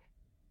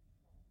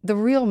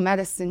real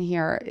medicine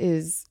here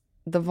is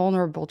the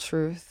vulnerable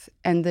truth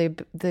and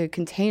the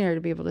container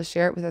to be able to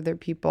share it with other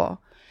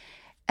people.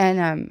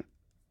 And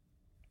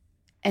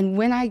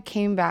when I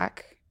came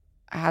back,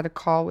 I had a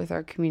call with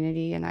our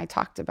community and I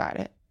talked about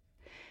it.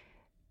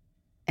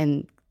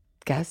 And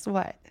guess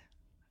what?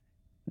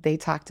 They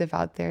talked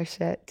about their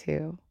shit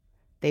too.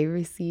 They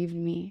received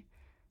me.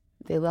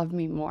 They loved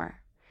me more.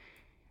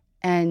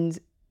 And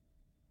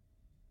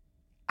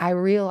I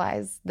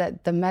realized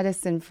that the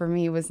medicine for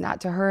me was not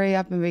to hurry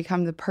up and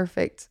become the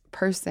perfect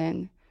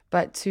person,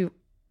 but to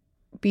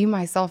be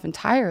myself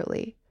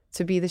entirely,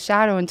 to be the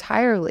shadow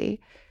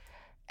entirely,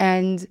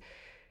 and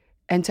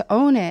to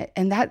own it,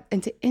 and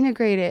to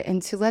integrate it,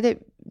 and to let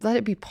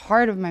it be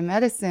part of my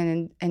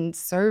medicine and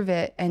serve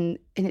it, and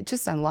it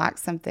just unlocked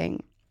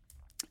something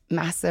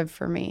massive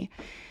for me.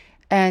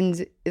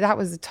 And that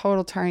was a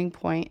total turning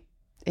point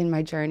in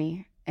my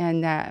journey,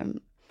 and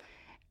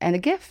a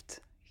gift,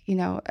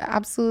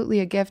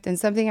 absolutely a gift, and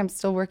something I'm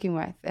still working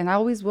with, and I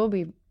always will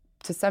be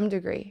to some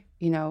degree,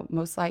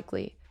 most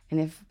likely. And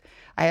if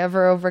I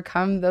ever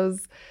overcome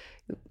those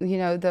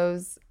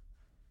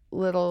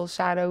little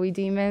shadowy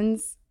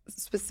demons,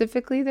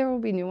 specifically, there will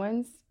be new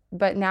ones.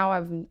 But now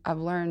I've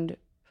learned,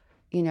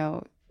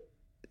 in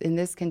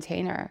this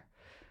container,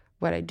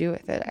 what I do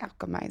with it, I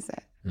alchemize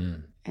it.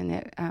 And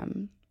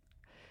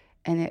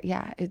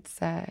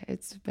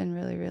it's been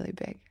really, really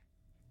big.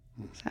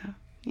 So,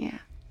 yeah.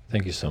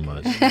 Thank you so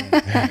much.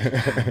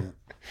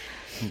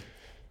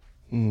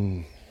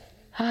 Whew.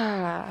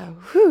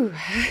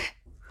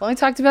 Only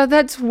talked about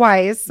that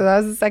twice, so that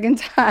was the second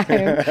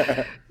time.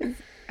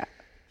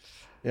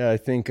 Yeah, I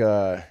think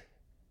for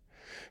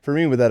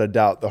me, without a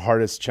doubt, the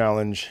hardest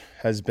challenge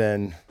has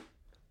been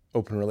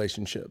open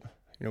relationship.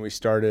 We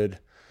started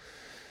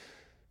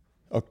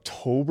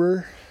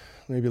October,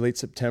 maybe late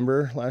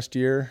September last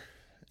year,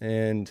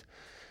 and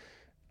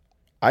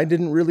I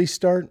didn't really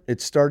start. It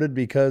started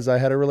because I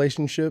had a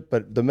relationship,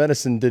 but the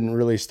medicine didn't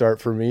really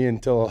start for me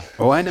until...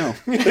 Oh, I know.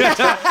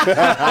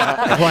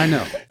 I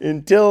know.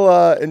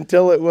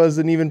 Until it was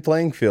an even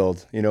playing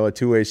field, a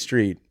two-way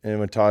street. And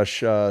when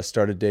Tosh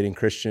started dating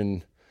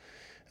Christian,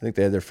 I think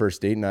they had their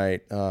first date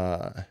night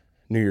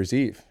New Year's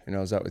Eve. I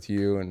was out with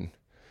you and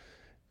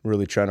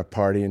really trying to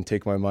party and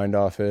take my mind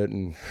off it,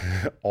 and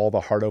all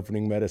the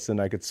heart-opening medicine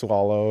I could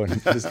swallow,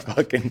 and just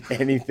fucking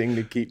anything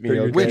to keep me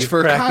okay. Which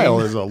for Kyle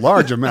is a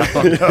large amount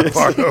of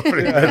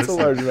heart-opening medicine. That's a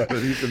large amount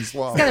that he can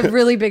swallow. He's got a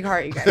really big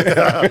heart, you guys.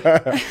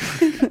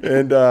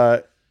 And,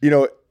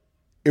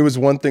 it was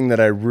one thing that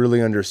I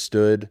really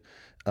understood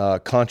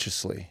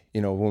consciously,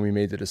 when we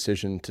made the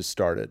decision to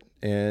start it.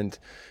 And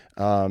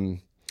I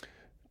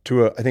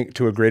think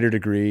to a greater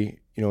degree,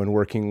 in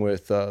working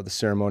with the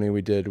ceremony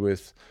we did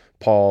with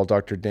Paul,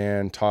 Dr.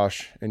 Dan,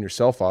 Tosh, and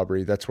yourself,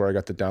 Aubrey, that's where I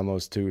got the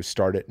downloads to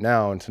start it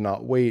now and to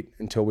not wait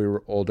until we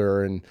were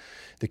older and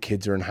the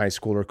kids are in high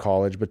school or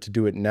college, but to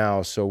do it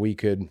now so we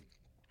could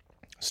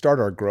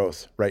start our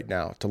growth right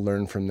now, to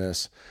learn from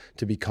this,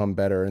 to become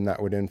better. And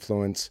that would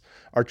influence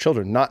our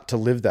children, not to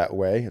live that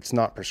way. It's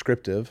not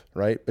prescriptive,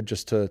 right? But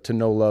just to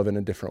know love in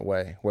a different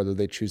way, whether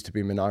they choose to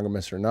be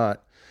monogamous or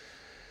not,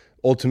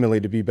 ultimately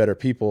to be better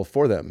people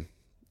for them.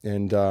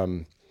 And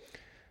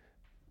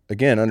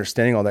again,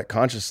 understanding all that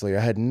consciously, I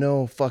had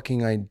no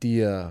fucking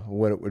idea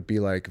what it would be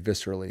like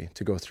viscerally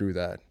to go through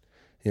that,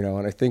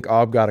 and I think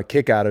Ob got a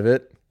kick out of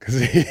it because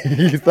he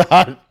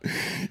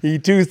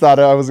too thought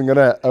I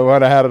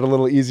would have had it a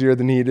little easier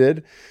than he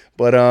did.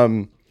 But,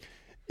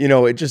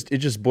 it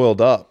just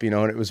boiled up,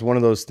 and it was one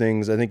of those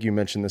things, I think you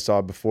mentioned this,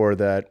 Ob, before,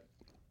 that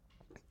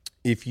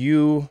if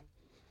you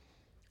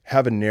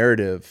have a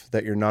narrative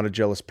that you're not a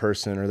jealous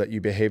person or that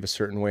you behave a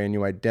certain way and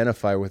you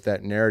identify with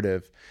that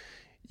narrative,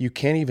 you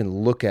can't even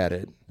look at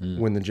it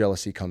when the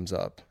jealousy comes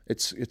up.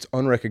 It's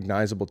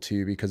unrecognizable to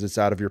you because it's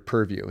out of your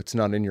purview. It's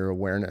not in your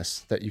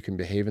awareness that you can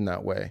behave in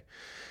that way.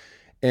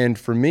 And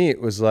for me, it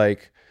was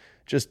like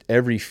just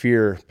every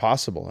fear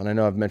possible. And I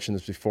know I've mentioned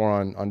this before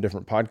on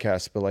different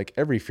podcasts, but like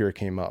every fear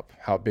came up.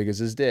 How big is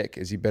his dick?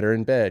 Is he better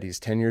in bed? He's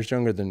 10 years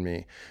younger than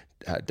me.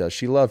 Does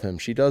she love him?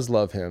 She does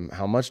love him.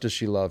 How much does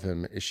she love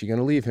him? Is she going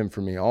to leave him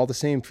for me? All the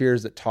same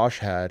fears that Tosh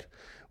had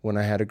when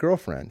I had a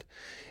girlfriend.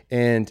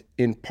 And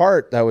in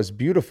part, that was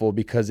beautiful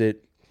because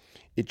it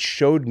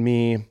showed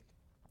me,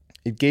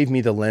 it gave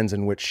me the lens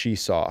in which she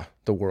saw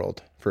the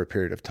world for a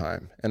period of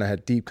time. And I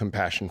had deep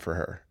compassion for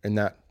her. And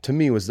that, to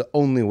me, was the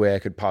only way I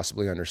could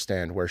possibly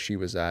understand where she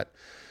was at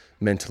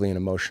mentally and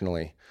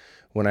emotionally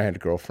when I had a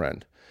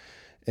girlfriend.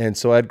 And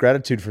so I had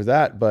gratitude for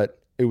that, but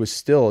it was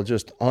still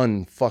just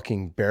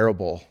unfucking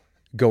bearable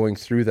going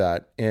through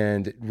that.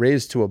 And it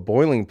raised to a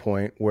boiling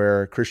point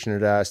where Christian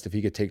had asked if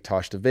he could take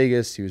Tosh to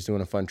Vegas. He was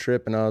doing a fun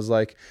trip. And I was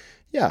like,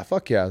 yeah,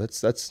 fuck yeah.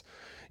 That's,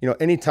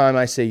 anytime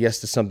I say yes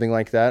to something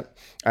like that,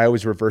 I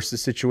always reverse the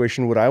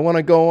situation. Would I want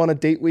to go on a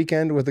date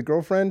weekend with a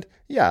girlfriend?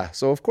 Yeah.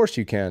 So of course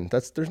you can.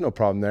 There's no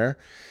problem there.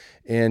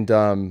 And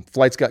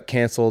flights got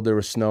canceled. There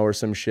was snow or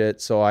some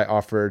shit. So I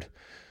offered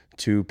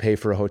to pay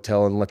for a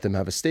hotel and let them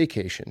have a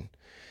staycation.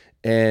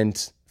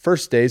 And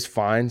first day's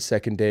fine.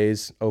 Second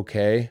day's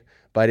okay.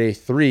 By day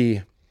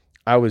 3,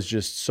 I was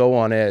just so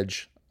on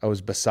edge. I was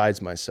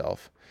besides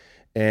myself.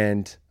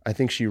 And I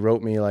think she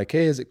wrote me like,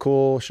 hey, is it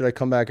cool? Should I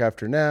come back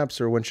after naps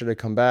or when should I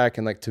come back?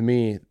 And like, to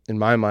me, in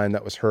my mind,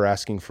 that was her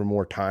asking for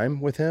more time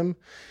with him.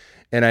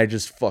 And I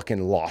just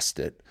fucking lost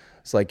it.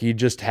 It's like, you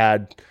just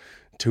had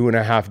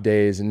 2.5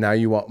 days and now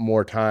you want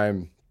more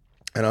time.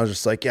 And I was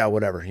just like, yeah,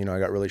 whatever. I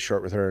got really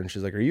short with her and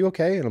she's like, are you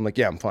okay? And I'm like,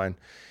 yeah, I'm fine.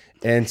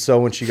 And so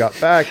when she got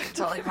back,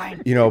 Totally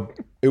fine.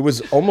 It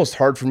was almost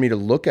hard for me to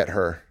look at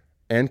her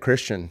and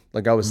Christian.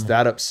 Like I was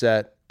that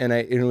upset. And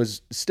it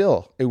was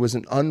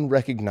an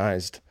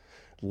unrecognized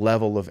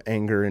level of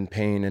anger and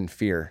pain and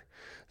fear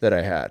that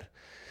I had.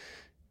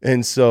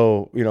 And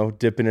so,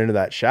 dipping into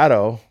that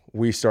shadow,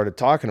 we started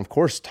talking. Of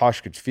course, Tosh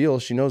could feel,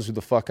 she knows who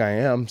the fuck I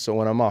am. So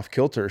when I'm off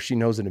kilter, she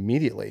knows it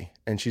immediately.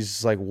 And she's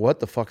just like,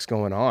 what the fuck's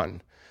going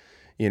on?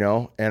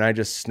 And I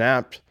just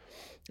snapped.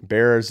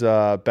 Bear's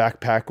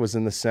backpack was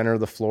in the center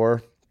of the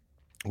floor.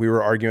 We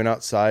were arguing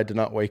outside to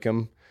not wake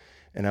him.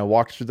 And I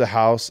walked through the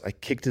house. I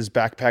kicked his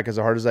backpack as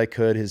hard as I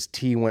could. His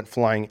tea went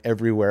flying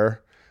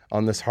everywhere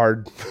on this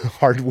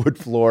hardwood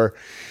floor.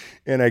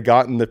 And I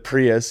got in the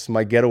Prius,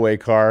 my getaway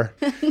car,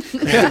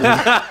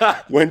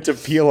 and went to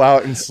peel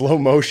out in slow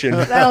motion.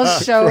 That'll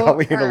show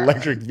probably in her.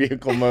 electric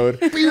vehicle mode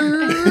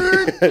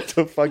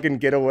to fucking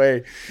get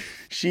away.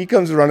 She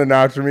comes running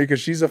after me because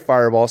she's a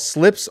fireball,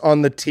 slips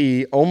on the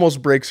tee,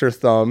 almost breaks her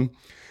thumb,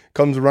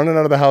 comes running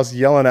out of the house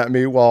yelling at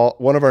me while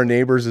one of our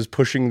neighbors is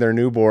pushing their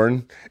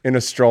newborn in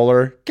a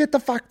stroller. Get the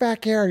fuck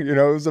back here.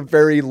 It was a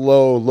very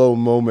low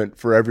moment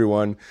for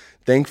everyone.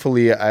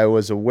 Thankfully, I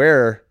was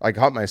aware. I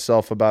got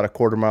myself about a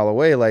quarter mile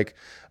away, like,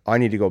 I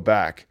need to go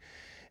back.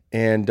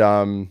 And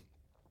I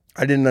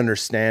didn't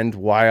understand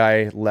why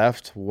I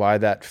left, why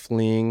that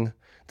fleeing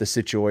the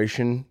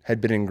situation had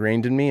been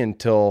ingrained in me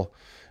until,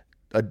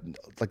 I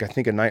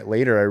think a night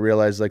later, I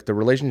realized, like, the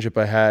relationship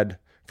I had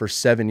for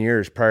 7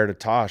 years prior to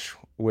Tosh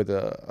with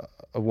a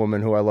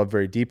woman who I love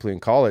very deeply in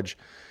college,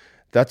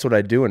 that's what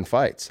I'd do in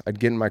fights. I'd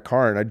get in my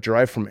car and I'd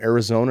drive from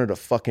Arizona to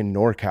fucking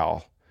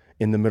NorCal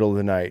in the middle of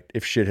the night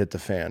if shit hit the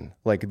fan.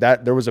 Like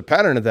that, there was a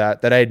pattern of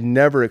that I had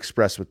never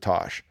expressed with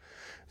Tosh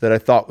that I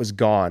thought was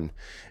gone.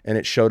 And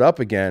it showed up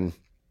again.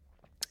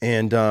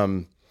 And,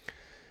 I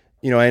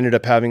ended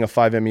up having a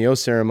 5-MEO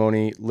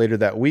ceremony later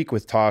that week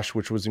with Tosh,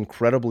 which was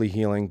incredibly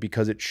healing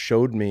because it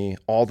showed me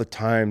all the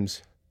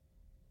times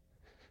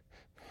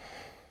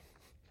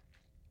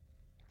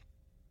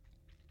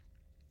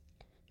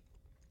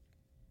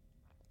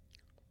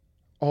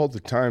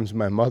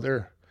my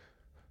mother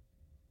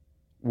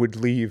would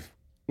leave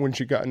when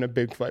she got in a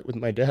big fight with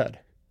my dad.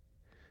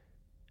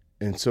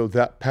 And so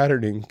that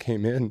patterning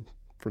came in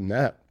from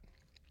that.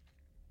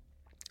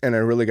 And I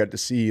really got to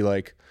see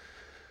like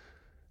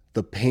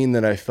the pain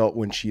that I felt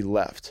when she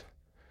left.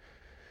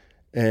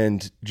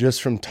 And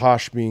just from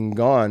Tosh being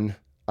gone,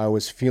 I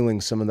was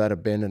feeling some of that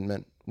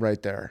abandonment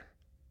right there.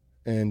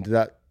 And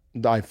that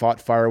I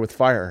fought fire with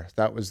fire.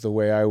 That was the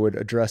way I would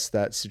address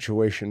that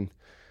situation.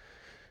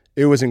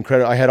 It was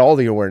incredible. I had all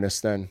the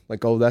awareness then,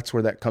 like, oh, that's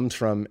where that comes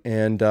from.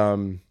 And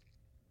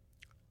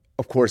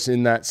of course,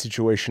 in that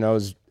situation, I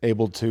was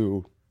able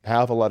to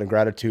have a lot of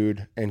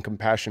gratitude and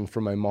compassion for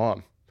my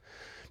mom,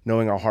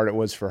 knowing how hard it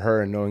was for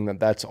her and knowing that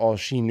that's all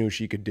she knew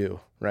she could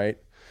do, right?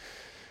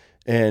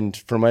 And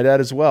for my dad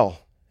as well,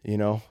 you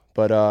know.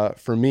 But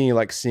for me,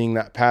 like seeing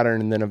that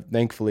pattern and then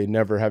thankfully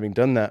never having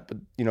done that. But,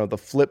 you know, the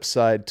flip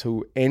side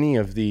to any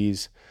of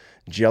these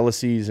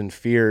jealousies and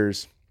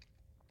fears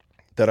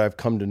that I've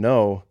come to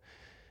know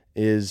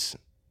is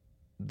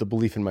the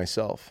belief in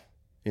myself,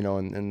 you know,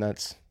 and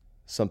that's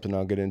something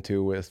I'll get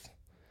into with,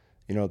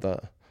 you know, the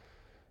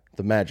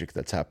magic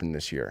that's happened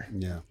this year.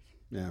 Yeah.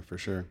 Yeah, for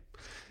sure.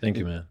 Thank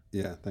you, man.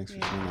 Yeah. Thanks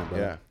for sharing that,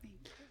 brother. Yeah.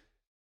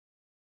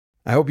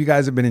 I hope you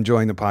guys have been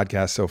enjoying the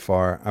podcast so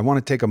far. I want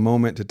to take a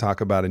moment to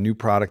talk about a new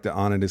product that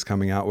Onnit is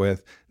coming out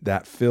with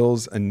that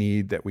fills a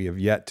need that we have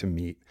yet to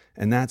meet,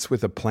 and that's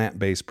with a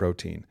plant-based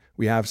protein.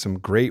 We have some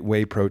great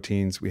whey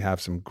proteins. We have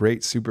some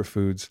great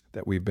superfoods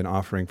that we've been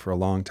offering for a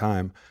long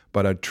time,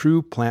 but a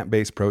true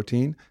plant-based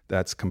protein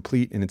that's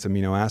complete in its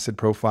amino acid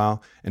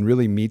profile and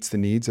really meets the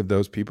needs of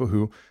those people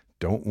who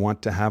don't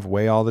want to have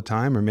whey all the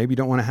time or maybe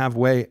don't want to have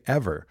whey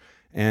ever.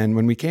 And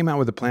when we came out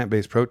with a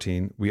plant-based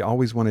protein, we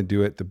always want to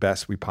do it the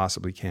best we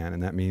possibly can.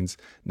 And that means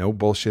no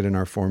bullshit in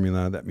our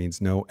formula. That means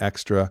no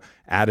extra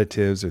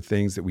additives or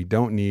things that we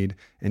don't need,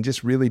 and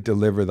just really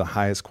deliver the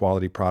highest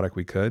quality product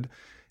we could.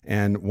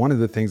 And one of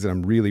the things that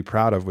I'm really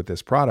proud of with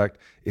this product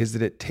is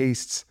that it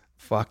tastes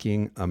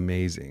fucking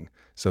amazing.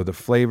 So the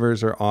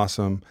flavors are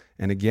awesome.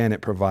 And again,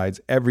 it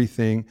provides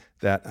everything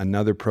that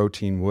another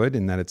protein would,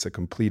 in that it's a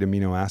complete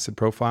amino acid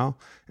profile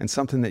and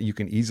something that you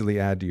can easily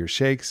add to your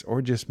shakes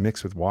or just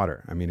mix with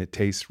water. I mean, it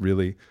tastes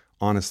really,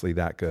 honestly,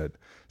 that good.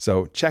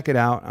 So check it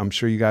out. I'm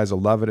sure you guys will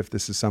love it if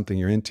this is something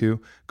you're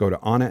into. Go to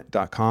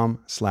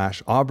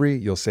onnit.com/Aubrey.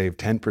 You'll save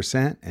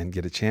 10% and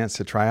get a chance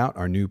to try out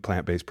our new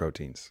plant-based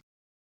proteins.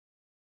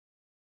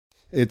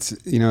 It's,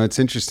 you know, it's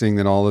interesting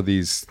that all of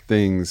these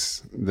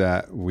things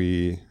that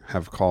we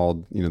have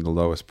called, you know, the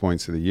lowest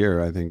points of the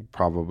year, I think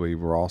probably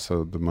we're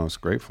also the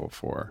most grateful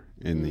for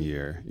in the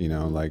year. You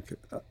know, like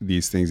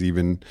these things,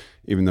 even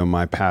though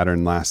my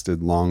pattern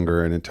lasted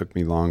longer and it took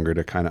me longer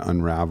to kind of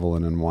unravel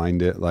and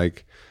unwind it,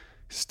 like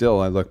still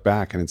I look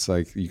back and it's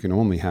like you can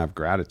only have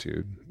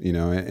gratitude, you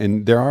know,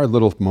 and there are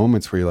little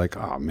moments where you're like,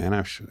 oh man,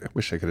 I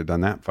wish I could have done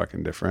that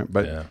fucking different.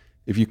 But yeah.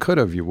 If you could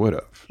have, you would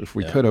have. If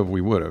we could have,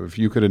 we would have. If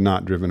you could have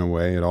not driven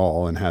away at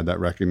all and had that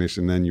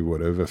recognition, then you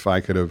would have. If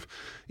I could have,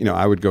 you know,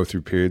 I would go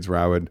through periods where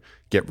I would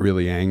get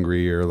really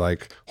angry or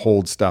like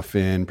hold stuff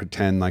in,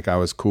 pretend like I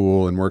was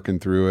cool and working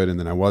through it, and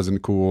then I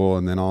wasn't cool,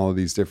 and then all of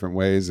these different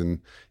ways.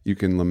 And you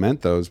can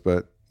lament those,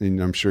 but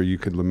I'm sure you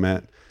could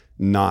lament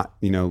not,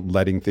 you know,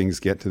 letting things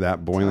get to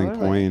that boiling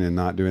point and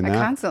not doing that.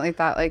 I constantly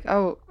thought like,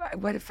 oh,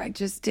 what if I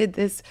just did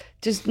this,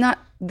 just not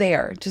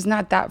there, just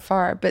not that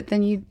far. But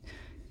then you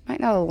might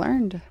not have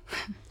learned,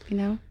 you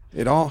know?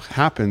 It all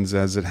happens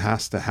as it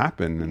has to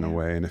happen in a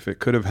way. And if it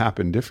could have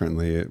happened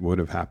differently, it would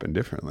have happened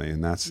differently.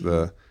 And that's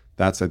I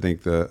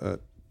think the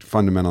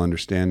fundamental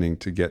understanding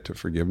to get to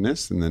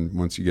forgiveness. And then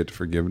once you get to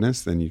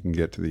forgiveness, then you can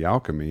get to the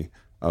alchemy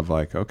of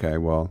like, okay,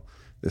 well,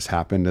 this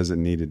happened as it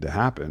needed to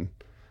happen.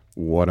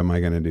 What am I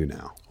going to do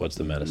now? What's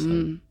the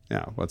medicine?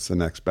 Yeah. What's the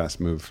next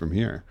best move from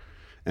here?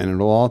 And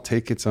it'll all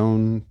take its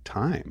own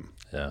time.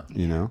 Yeah.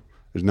 You know,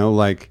 there's no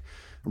like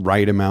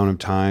right amount of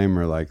time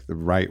or like the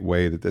right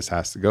way that this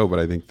has to go. But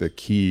I think the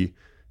key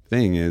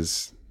thing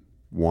is,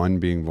 one,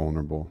 being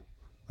vulnerable,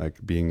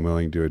 like being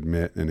willing to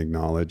admit and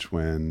acknowledge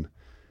when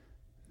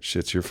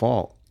shit's your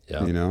fault,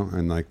 you know,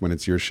 and like when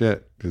it's your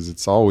shit, because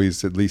it's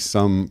always at least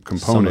some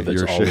component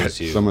your shit.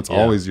 Some it's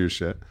always your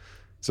shit.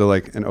 So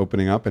like, and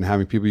opening up and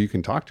having people you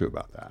can talk to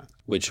about that.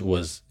 Which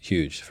was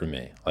huge for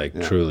me. Like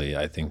truly,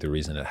 I think the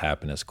reason it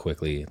happened as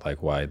quickly,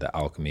 like why the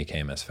alchemy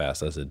came as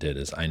fast as it did,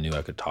 is I knew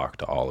I could talk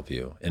to all of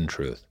you in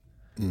truth,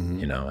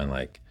 you know, and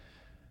like,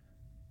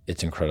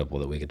 it's incredible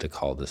that we get to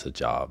call this a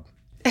job.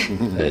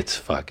 It's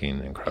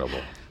fucking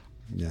incredible.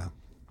 Yeah.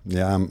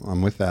 Yeah,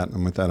 I'm with that.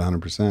 I'm with that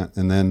 100%.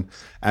 And then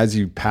as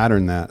you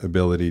pattern that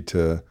ability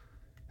to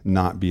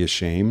not be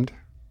ashamed,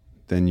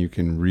 then you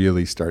can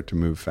really start to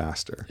move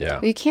faster. Yeah.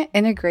 You can't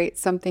integrate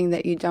something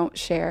that you don't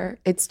share.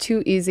 It's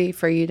too easy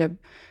for you to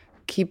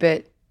keep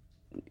it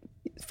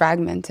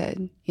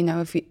fragmented. You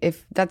know,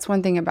 if that's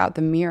one thing about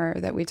the mirror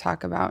that we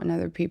talk about in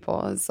other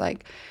people, is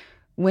like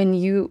when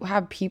you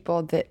have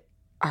people that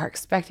are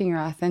expecting your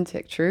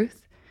authentic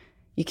truth,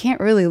 you can't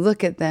really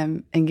look at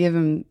them and give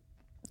them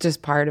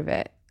just part of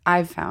it.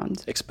 I've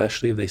found.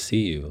 Especially if they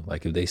see you.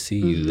 Like if they see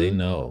you, they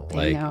know. They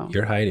like know.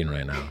 you're hiding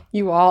right now.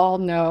 You all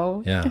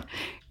know Yeah.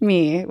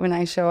 me when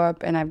I show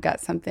up and I've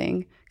got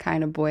something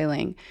kind of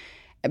boiling.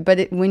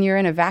 But when you're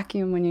in a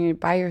vacuum, when you're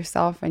by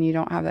yourself and you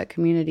don't have that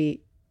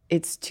community,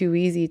 it's too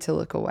easy to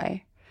look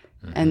away.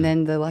 And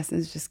then the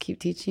lessons just keep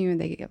teaching you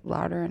and they get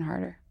louder and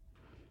harder.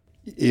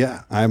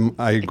 Yeah,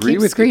 I agree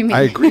keep with screaming. you.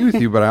 I agree with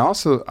you, but I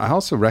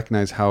also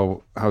recognize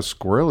how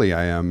squirrely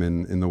I am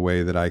in the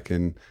way that I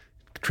can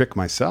trick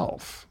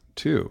myself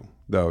too.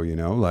 Though,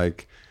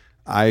 like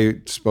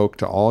I spoke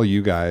to all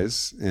you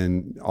guys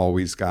and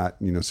always got,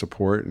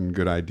 support and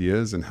good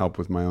ideas and help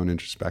with my own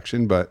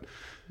introspection, but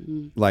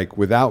like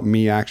without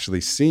me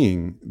actually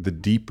seeing the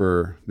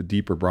deeper,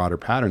 broader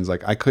patterns,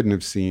 like I couldn't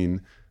have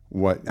seen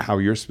how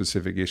your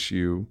specific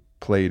issue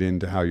played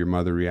into how your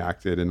mother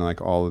reacted and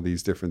like all of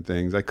these different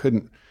things.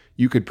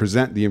 You could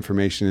present the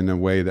information in a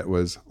way that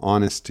was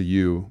honest to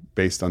you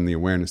based on the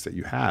awareness that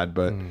you had,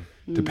 but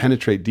to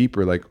penetrate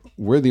deeper, like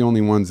we're the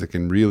only ones that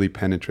can really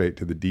penetrate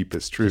to the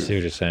deepest truth. I see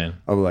what you're saying.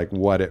 Of like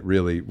what it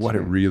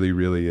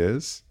really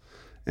is.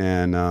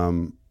 And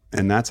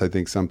that's, I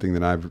think, something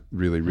that I've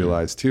really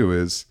realized too,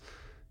 is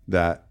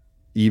that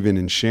even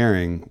in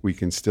sharing, we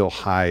can still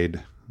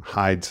hide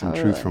some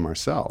truth from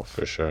ourselves.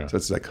 For sure. So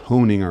it's like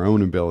honing our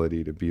own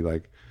ability to be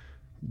like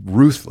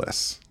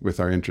ruthless with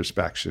our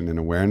introspection and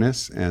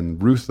awareness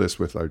and ruthless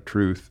with our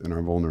truth and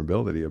our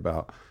vulnerability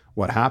about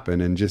what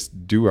happened and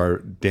just do our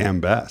damn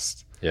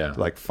best. Yeah. To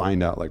like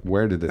find out like,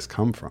 where did this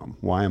come from?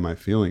 Why am I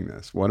feeling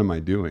this? What am I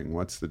doing?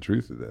 What's the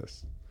truth of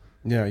this?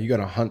 Yeah, you got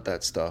to hunt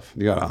that stuff.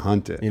 You got to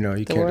hunt it. You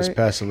can't just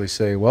passively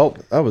say, well,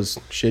 that was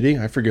shitty.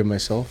 I forgive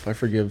myself. I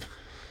forgive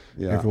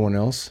everyone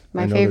else.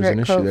 My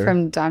favorite quote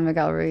from Don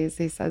Miguel Ruiz,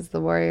 he says,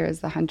 the warrior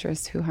is the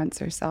huntress who hunts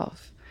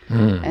herself.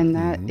 And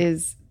that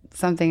is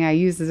something I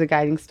use as a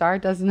guiding star.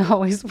 It doesn't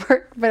always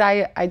work, but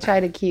I try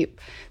to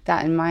keep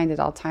that in mind at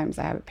all times.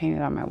 I have it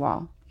painted on my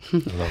wall. I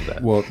love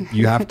that. Well,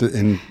 you have to,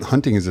 and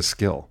hunting is a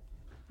skill,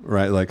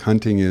 right? Like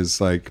hunting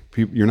is like,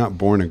 you're not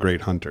born a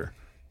great hunter.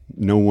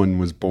 No one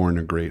was born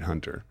a great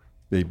hunter.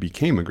 They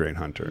became a great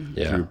hunter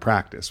through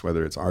practice,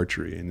 whether it's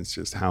archery and it's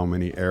just how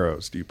many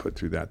arrows do you put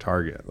through that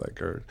target,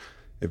 like, or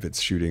if it's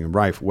shooting a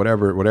rifle,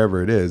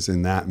 whatever it is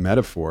in that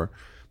metaphor.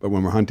 But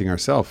when we're hunting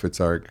ourselves,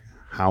 it's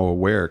how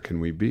aware can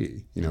we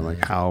be?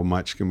 Like how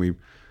much can we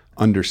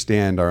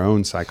understand our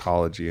own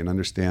psychology and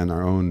understand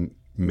our own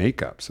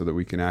makeup so that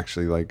we can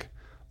actually like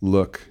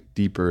look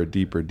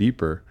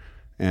deeper.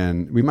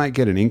 And we might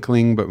get an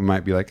inkling, but we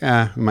might be like,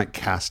 we might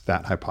cast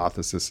that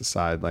hypothesis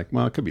aside. Like,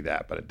 well, it could be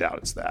that, but I doubt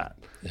it's that.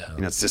 Yeah.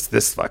 It's just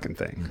this fucking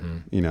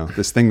thing,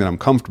 this thing that I'm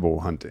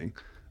comfortable hunting.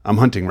 I'm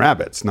hunting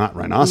rabbits, not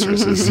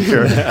rhinoceroses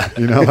here.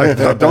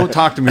 Like don't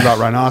talk to me about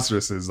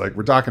rhinoceroses. Like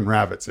we're talking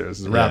rabbits here. This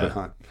is a rabbit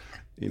hunt,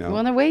 Well,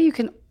 in a way you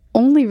can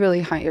only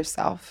really hunt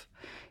yourself.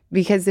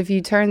 Because if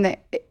you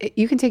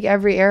you can take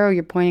every arrow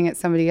you're pointing at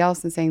somebody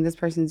else and saying, this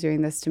person's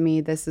doing this to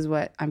me, this is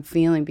what I'm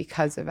feeling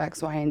because of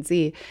X, Y, and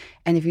Z.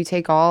 And if you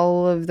take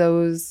all of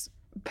those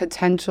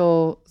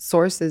potential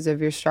sources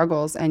of your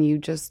struggles and you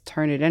just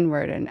turn it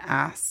inward and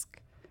ask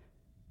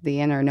the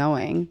inner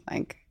knowing,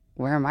 like,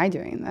 where am I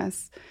doing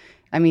this?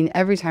 I mean,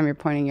 every time you're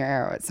pointing your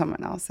arrow at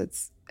someone else,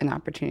 it's an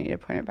opportunity to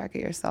point it back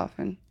at yourself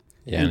and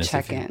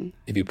check in.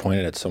 If you point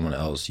it at someone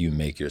else, you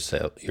make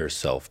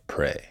yourself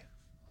prey.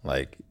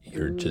 Like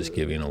you're just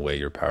giving away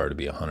your power to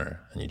be a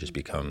hunter, and you just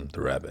become the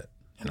rabbit.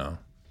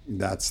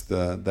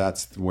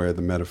 That's where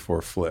the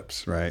metaphor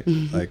flips, right?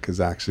 Like,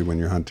 because actually, when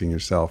you're hunting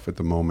yourself, at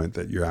the moment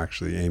that you're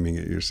actually aiming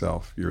at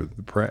yourself, you're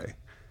the prey.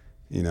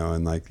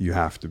 And like you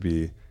have to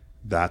be.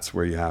 That's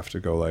where you have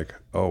to go. Like,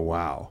 oh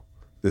wow,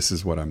 this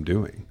is what I'm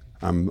doing.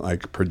 I'm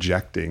like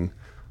projecting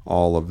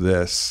all of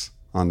this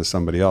onto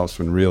somebody else,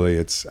 when really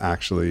it's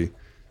actually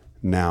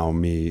now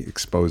me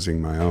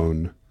exposing my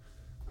own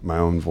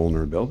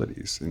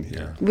vulnerabilities in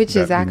here, which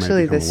is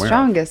actually the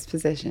strongest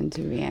position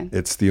to be in.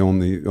 It's the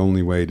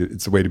only way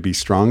it's the way to be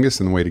strongest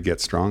and the way to get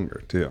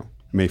stronger too.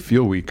 It may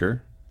feel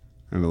weaker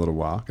in a little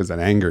while because that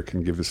anger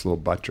can give us a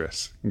little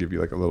buttress and give you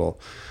like a little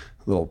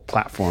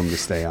platform to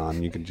stay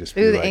on. You can just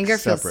be the like anger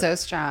separate. feels so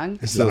strong.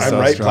 It's so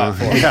right strong.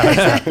 Platform.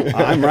 Yeah,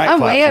 I'm right. I'm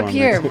way up platform.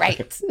 here,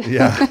 right?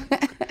 Yeah.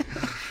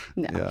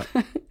 No.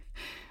 Yeah.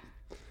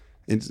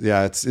 It's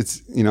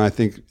I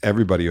think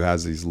everybody who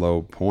has these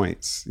low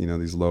points,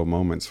 these low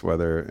moments,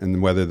 whether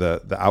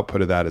the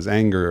output of that is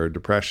anger or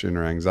depression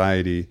or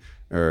anxiety,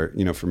 or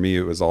for me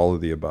it was all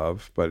of the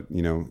above, but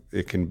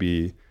it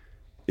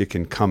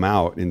can come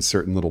out in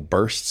certain little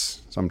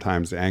bursts.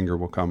 Sometimes the anger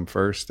will come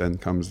first, then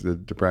comes the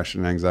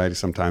depression and anxiety.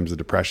 Sometimes the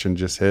depression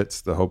just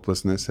hits, the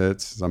hopelessness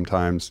hits.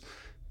 Sometimes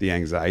the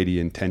anxiety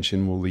and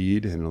tension will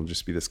lead, and it'll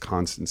just be this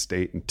constant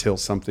state until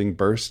something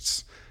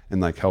bursts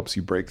and like helps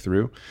you break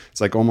through.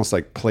 It's like almost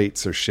like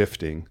plates are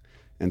shifting,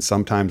 and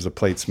sometimes the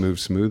plates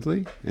move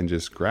smoothly, and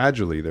just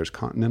gradually there's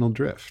continental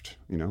drift,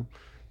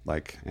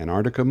 like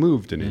Antarctica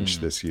moved an inch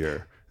this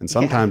year. And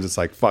sometimes it's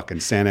like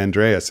fucking San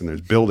Andreas and there's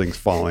buildings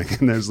falling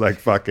and there's like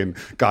fucking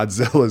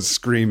Godzilla's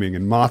screaming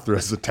and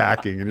Mothra's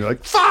attacking and you're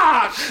like,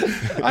 fuck!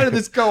 How did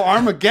this go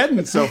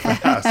Armageddon so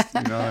fast?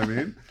 You know what I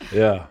mean?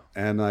 Yeah.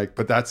 And like,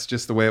 but that's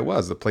just the way it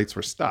was. The plates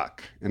were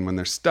stuck. And when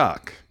they're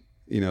stuck,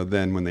 you know,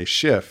 then when they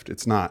shift,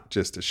 it's not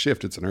just a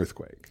shift, it's an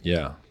earthquake.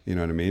 Yeah. You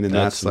know what I mean? And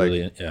that's like,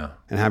 really, yeah.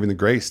 And having the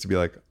grace to be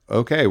like,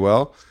 okay,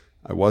 well,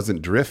 I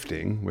wasn't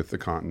drifting with the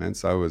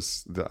continents. I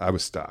was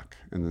stuck.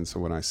 And then so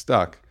when I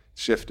stuck,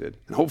 shifted.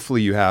 And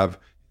hopefully you have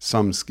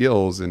some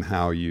skills in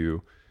how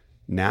you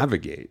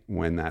navigate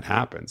when that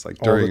happens. Like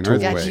during an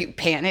earthquake. Yeah, do you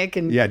panic?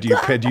 And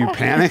do you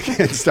panic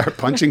and start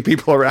punching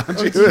people around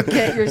you? Do you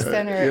get your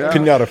center? Yeah.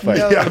 Pinata fight.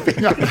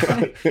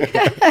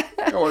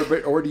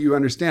 No. Or do you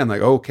understand,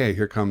 like, okay,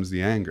 here comes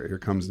the anger. Here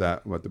comes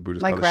that, what the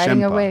Buddhists Like call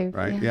riding a Shenpa, wave,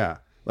 right? yeah.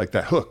 Like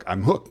that hook.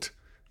 I'm hooked.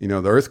 You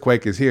know, the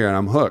earthquake is here and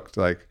I'm hooked.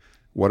 Like,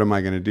 what am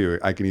I going to do?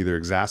 I can either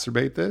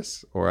exacerbate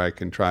this or I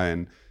can try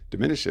and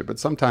diminish it. But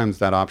sometimes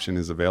that option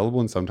is available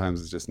and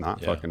sometimes it's just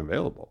not fucking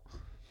available.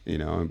 You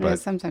know, but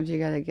sometimes you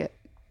got to get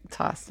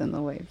tossed in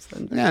the waves.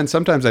 Yeah, and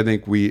sometimes I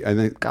think we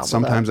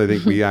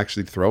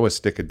actually throw a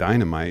stick of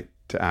dynamite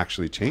to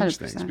actually change 100%.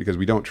 things because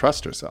we don't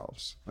trust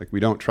ourselves. Like we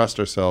don't trust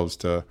ourselves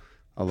to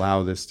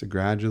allow this to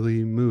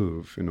gradually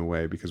move in a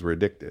way because we're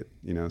addicted.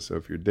 You know, so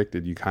if you're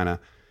addicted, you kind of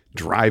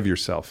drive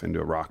yourself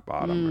into a rock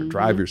bottom or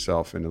drive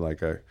yourself into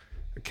like a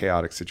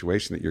chaotic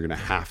situation that you're going to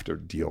have to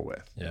deal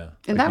with. Yeah.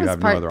 And like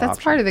that's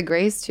part of the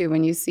grace too,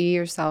 when you see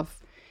yourself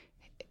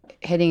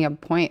hitting a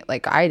point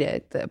like I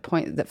did, the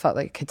point that felt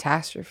like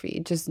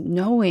catastrophe, just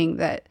knowing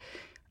that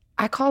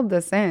I called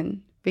this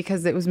in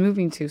because it was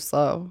moving too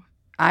slow.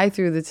 I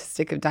threw the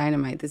stick of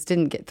dynamite. This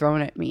didn't get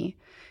thrown at me,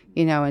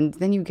 you know, and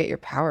then you get your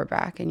power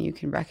back and you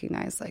can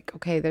recognize like,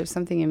 okay, there's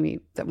something in me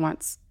that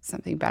wants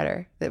something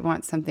better, that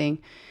wants something,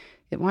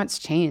 it wants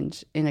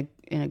change in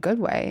a good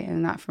way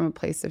and not from a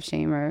place of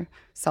shame or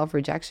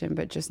self-rejection,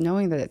 but just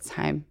knowing that it's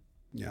time.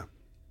 Yeah.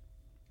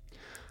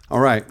 All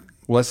right.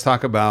 Well, let's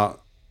talk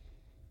about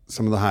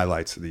some of the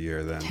highlights of the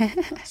year then.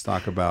 Let's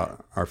talk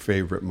about our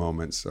favorite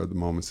moments or the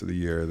moments of the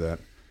year that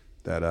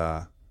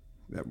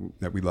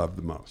we love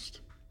the most.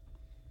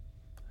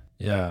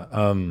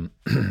 Yeah.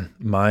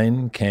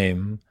 Mine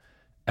came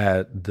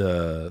at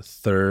the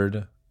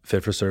third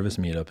Fit for Service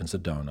meetup in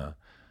Sedona.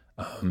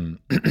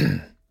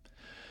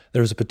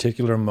 There was a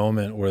particular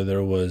moment where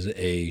there was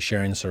a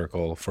sharing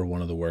circle for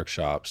one of the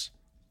workshops.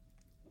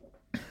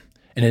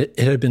 And it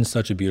had been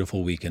such a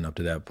beautiful weekend up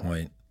to that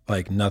point,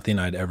 like nothing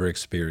I'd ever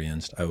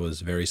experienced. I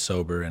was very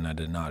sober and I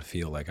did not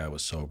feel like I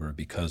was sober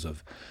because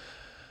of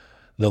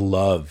the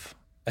love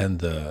and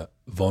the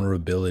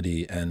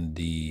vulnerability and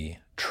the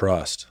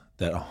trust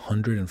that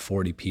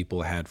 140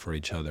 people had for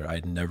each other.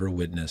 I'd never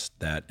witnessed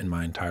that in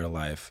my entire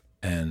life.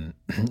 And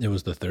it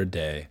was the third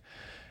day.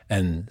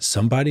 And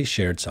somebody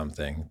shared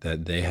something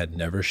that they had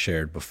never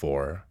shared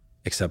before,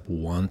 except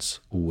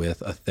once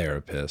with a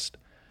therapist.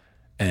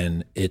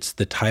 And it's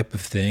the type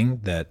of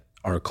thing that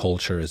our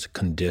culture is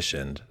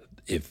conditioned.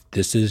 If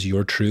this is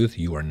your truth,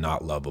 you are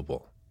not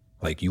lovable.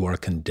 Like you are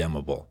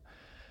condemnable.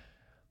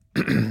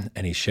 And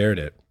he shared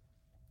it.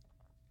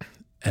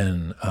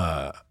 And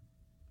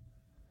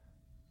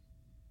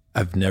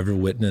I've never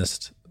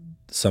witnessed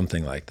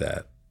something like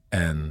that.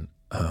 And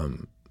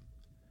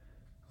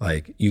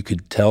like you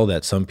could tell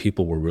that some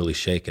people were really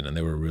shaken and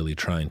they were really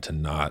trying to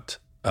not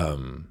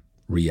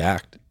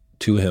react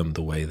to him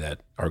the way that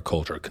our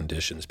culture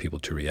conditions people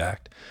to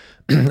react.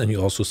 And you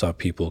also saw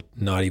people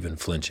not even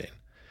flinching.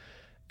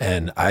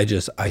 And I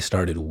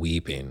started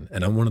weeping,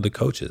 and I'm one of the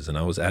coaches, and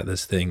I was at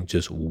this thing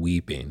just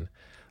weeping,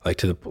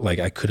 like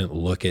I couldn't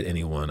look at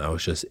anyone. I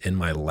was just in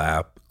my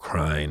lap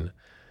crying.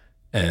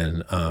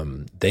 And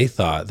they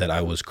thought that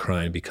I was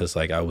crying because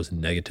like I was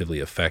negatively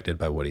affected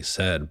by what he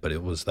said, but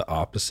it was the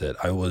opposite.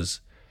 I was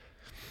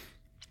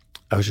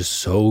just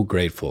so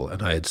grateful,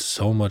 and I had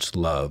so much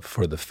love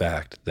for the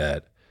fact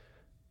that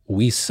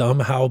we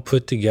somehow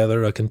put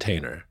together a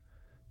container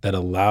that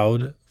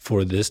allowed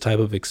for this type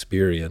of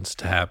experience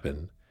to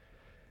happen.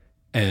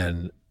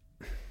 And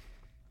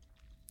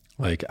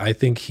like I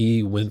think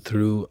he went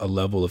through a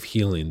level of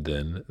healing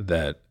then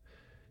that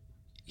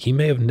he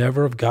may have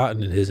never have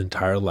gotten in his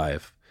entire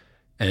life.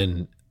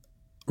 And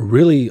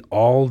really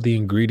all the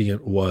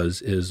ingredient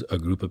is a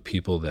group of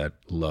people that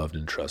loved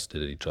and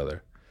trusted each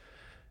other.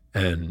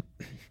 And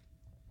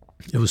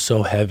it was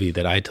so heavy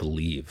that I had to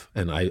leave.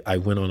 And I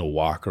went on a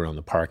walk around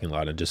the parking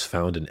lot and just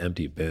found an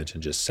empty bench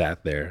and just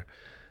sat there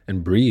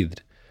and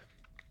breathed.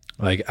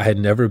 Like I had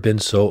never been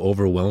so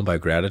overwhelmed by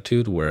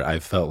gratitude where I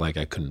felt like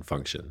I couldn't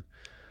function.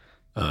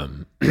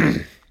 And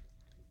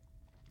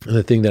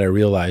the thing that I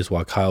realized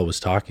while Kyle was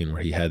talking,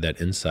 where he had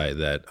that insight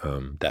that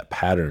that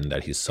pattern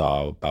that he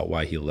saw about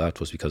why he left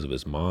was because of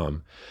his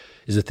mom,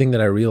 is the thing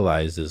that I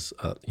realized is,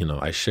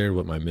 I shared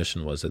what my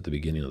mission was at the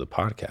beginning of the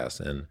podcast.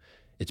 And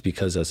it's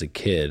because as a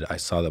kid, I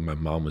saw that my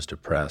mom was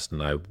depressed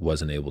and I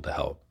wasn't able to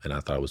help. And I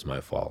thought it was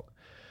my fault.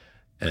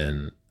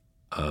 And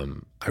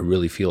I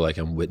really feel like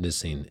I'm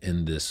witnessing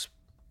in this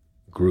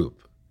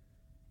group,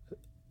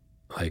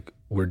 like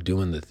we're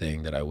doing the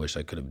thing that I wish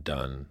I could have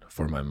done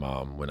for my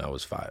mom when I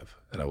was 5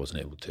 that I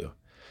wasn't able to.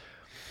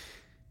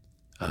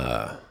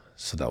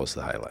 So that was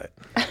the highlight.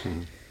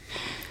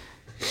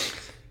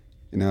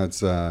 You know,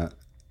 it's a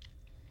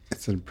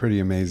pretty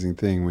amazing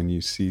thing when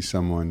you see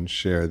someone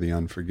share the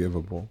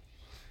unforgivable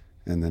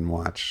and then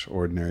watch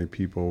ordinary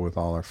people with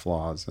all our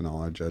flaws and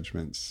all our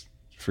judgments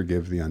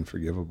forgive the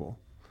unforgivable.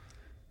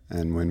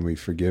 And when we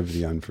forgive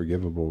the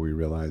unforgivable, we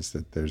realize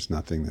that there's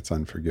nothing that's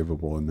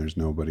unforgivable, and there's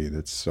nobody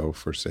that's so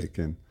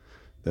forsaken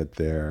that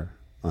they're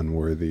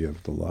unworthy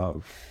of the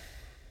love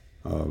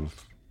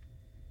of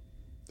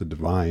the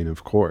divine,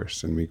 of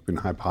course. And we can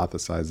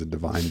hypothesize the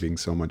divine being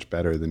so much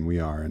better than we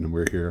are, and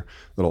we're here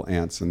little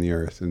ants on the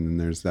earth, and then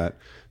there's that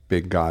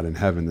big God in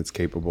heaven that's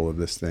capable of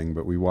this thing.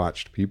 But we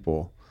watched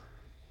people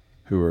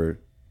who are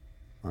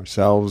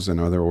ourselves and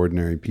other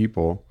ordinary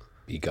people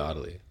Be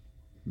godly.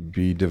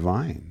 Be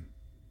divine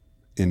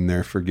in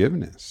their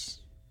forgiveness,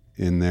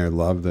 in their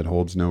love that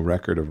holds no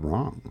record of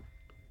wrong,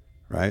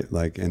 right?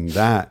 Like, and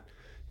that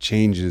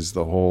changes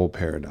the whole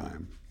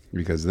paradigm,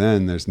 because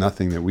then there's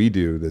nothing that we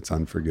do that's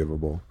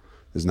unforgivable.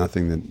 There's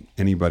nothing that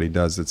anybody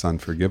does that's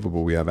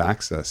unforgivable. We have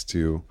access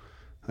to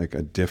like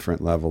a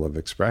different level of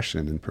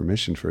expression and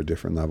permission for a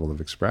different level of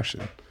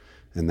expression.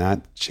 And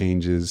that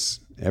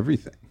changes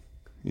everything,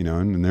 you know,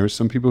 and there were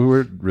some people who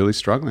were really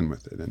struggling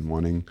with it and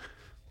wanting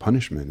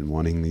punishment and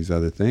wanting these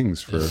other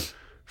things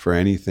for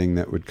anything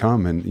that would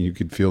come. And you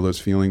could feel those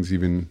feelings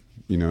even,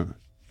 you know,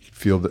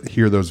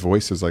 hear those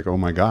voices like, oh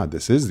my God,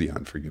 this is the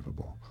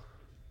unforgivable.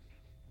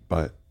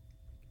 But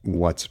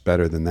what's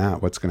better than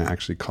that? What's going to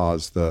actually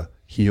cause the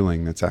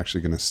healing that's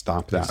actually going to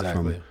stop that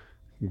from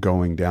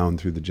going down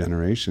through the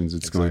generations?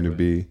 It's going to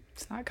be...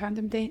 It's not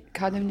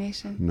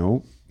condemnation.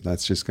 Nope.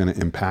 That's just going to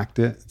impact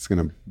it. It's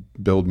going to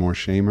build more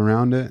shame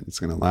around it. It's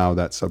going to allow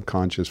that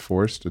subconscious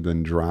force to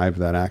then drive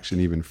that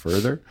action even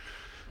further.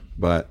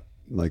 But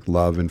like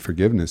love and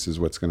forgiveness is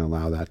what's going to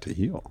allow that to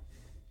heal.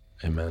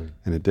 Amen.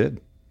 And it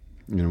did.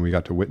 You know, we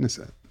got to witness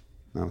it.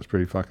 That was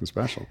pretty fucking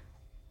special.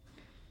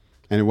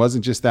 And it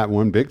wasn't just that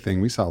one big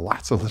thing. We saw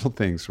lots of little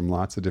things from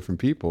lots of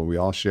different people. We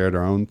all shared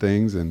our own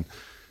things, and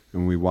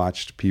we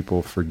watched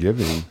people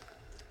forgiving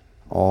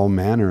all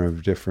manner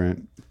of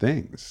different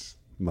things.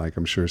 Like,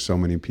 I'm sure so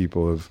many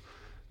people have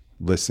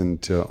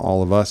listened to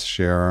all of us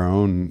share our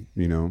own,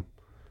 you know,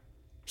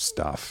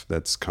 stuff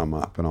that's come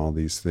up and all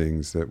these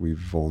things that we've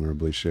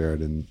vulnerably shared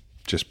and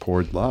just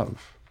poured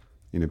love.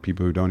 You know,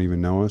 people who don't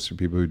even know us or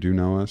people who do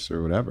know us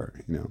or whatever,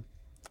 you know.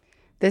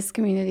 This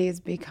community has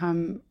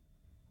become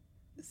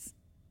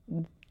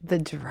the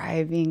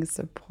driving,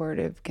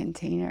 supportive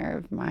container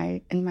of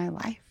in my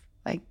life.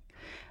 Like,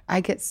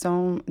 I get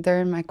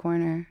they're in my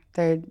corner.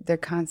 They're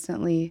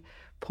constantly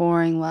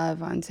pouring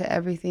love onto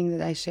everything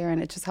that I share,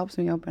 and it just helps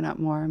me open up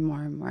more and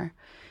more and more.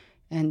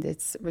 And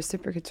it's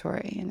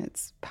reciprocatory and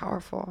it's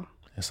powerful.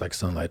 It's like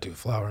sunlight to a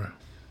flower.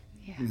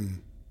 Yeah.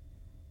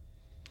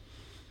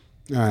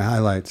 All right,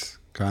 highlights.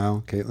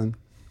 Kyle, Caitlyn.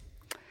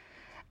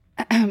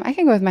 I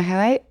can go with my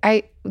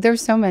highlight.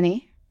 There's so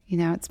many. You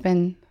know, it's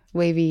been a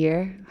wavy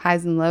year,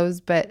 highs and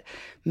lows, but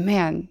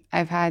man,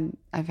 I've had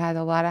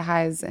a lot of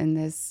highs in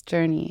this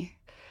journey.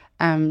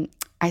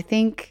 I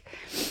think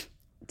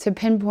to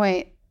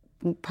pinpoint,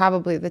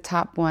 probably the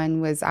top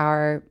one was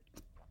our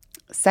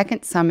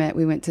second summit.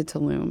 We went to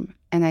Tulum,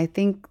 and I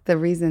think the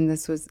reason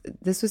this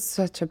was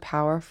such a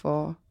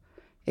powerful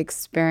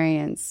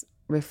experience,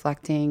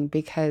 reflecting,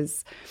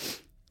 because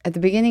at the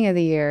beginning of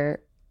the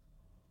year,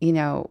 you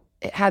know,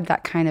 it had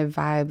that kind of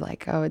vibe,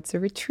 like, oh, it's a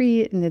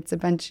retreat and it's a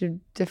bunch of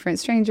different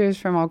strangers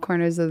from all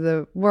corners of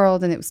the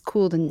world, and it was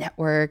cool to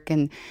network,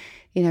 and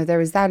you know, there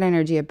was that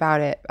energy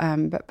about it.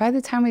 But by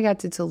the time we got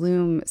to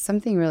Tulum,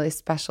 something really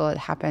special had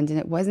happened, and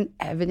it wasn't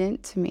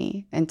evident to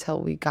me until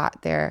we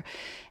got there.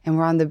 And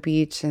we're on the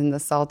beach in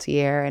the salty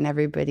air, and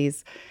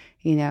everybody's,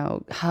 you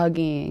know,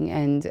 hugging,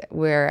 and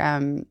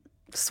we're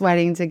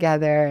sweating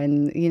together,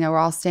 and, you know, we're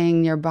all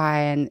staying nearby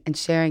and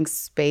sharing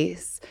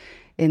space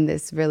in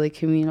this really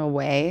communal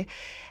way.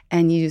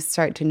 And you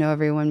start to know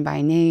everyone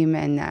by name.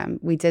 And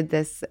we did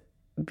this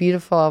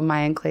beautiful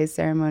Mayan clay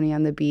ceremony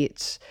on the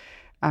beach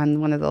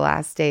on one of the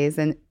last days,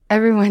 and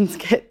everyone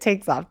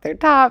takes off their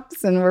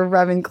tops, and we're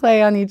rubbing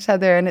clay on each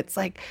other, and it's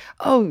like,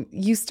 oh,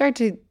 you start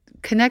to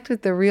connect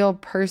with the real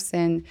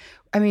person.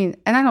 I mean,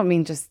 and I don't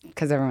mean just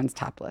because everyone's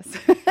topless.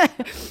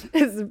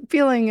 As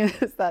appealing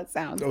as that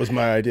sounds. That was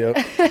my idea.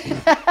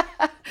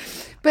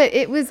 But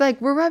it was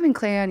like we're rubbing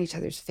clay on each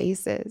other's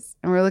faces,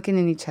 and we're looking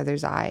in each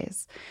other's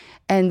eyes.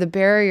 And the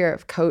barrier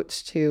of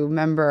coach to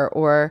member,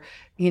 or,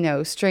 you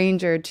know,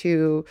 stranger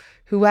to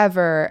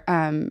whoever,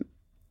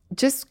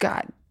 just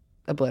got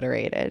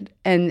obliterated.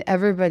 And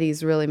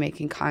everybody's really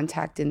making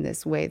contact in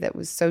this way that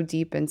was so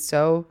deep and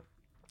so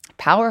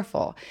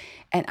powerful.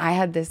 And I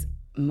had this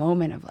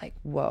moment of like,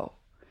 whoa,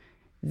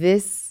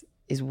 this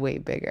is way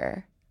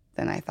bigger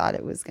than I thought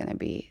it was going to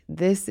be.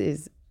 This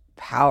is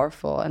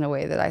powerful in a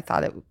way that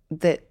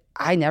that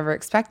I never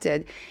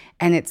expected.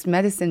 And it's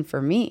medicine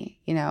for me.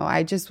 You know,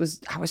 I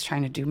was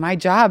trying to do my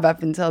job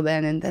up until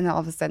then. And then all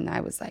of a sudden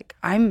I was like,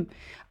 I'm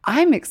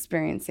I'm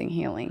experiencing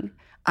healing.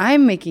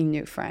 I'm making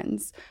new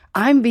friends.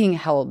 I'm being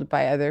held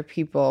by other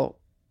people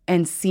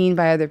and seen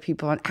by other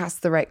people and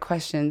asked the right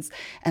questions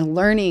and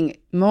learning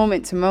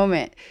moment to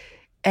moment.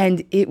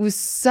 And it was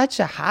such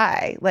a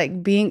high, like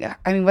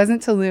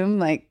wasn't Tulum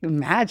like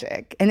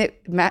magic? And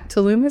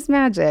Tulum is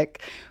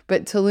magic,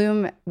 but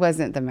Tulum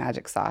wasn't the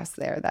magic sauce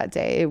there that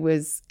day. It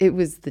was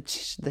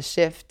the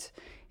shift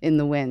in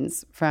the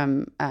winds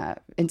from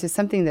into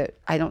something that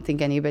I don't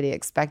think anybody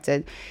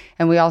expected.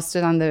 And we all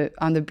stood on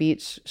the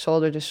beach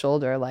shoulder to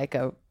shoulder like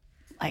a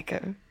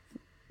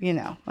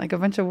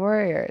bunch of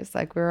warriors.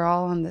 Like we were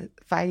all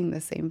fighting the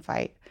same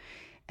fight.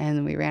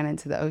 And we ran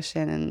into the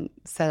ocean and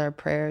said our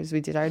prayers.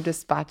 We did our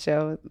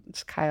despacho,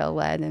 which Kyle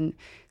led, and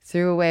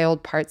threw away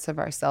old parts of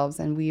ourselves.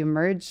 And we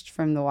emerged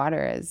from the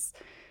water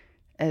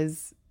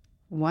as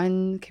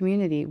one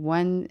community,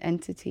 one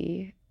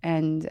entity.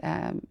 And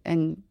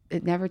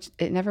it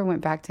never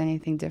went back to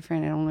anything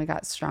different. It only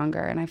got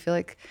stronger. And I feel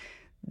like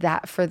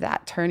that for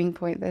that turning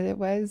point that it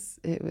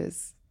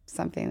was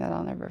something that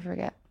I'll never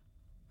forget.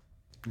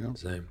 Yeah.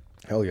 Same.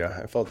 Hell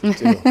yeah, I felt it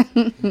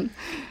too.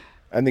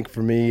 I think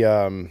for me,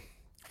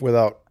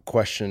 without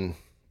question,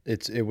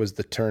 it was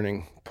the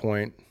turning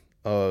point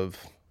of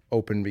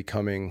open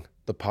becoming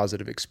the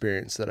positive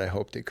experience that I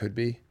hoped it could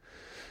be,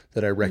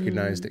 that I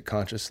recognized it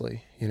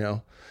consciously,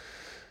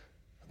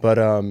 But,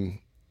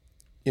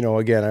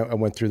 again, I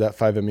went through that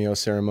 5-MeO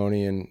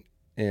ceremony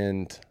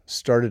and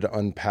started to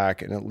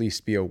unpack and at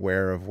least be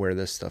aware of where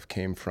this stuff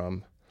came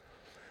from.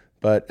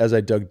 But as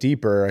I dug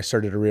deeper, I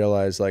started to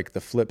realize like the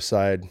flip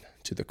side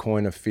to the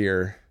coin of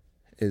fear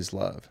is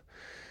love.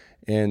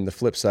 And the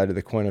flip side of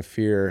the coin of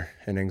fear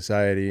and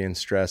anxiety and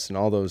stress and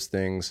all those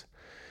things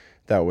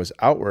that was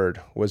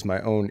outward was my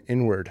own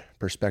inward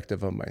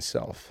perspective of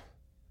myself.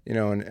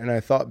 And I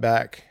thought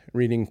back,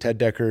 reading Ted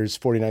Decker's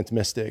 49th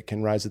Mystic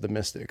and Rise of the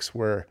Mystics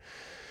were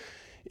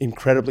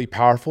incredibly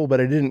powerful, but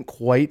I didn't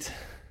quite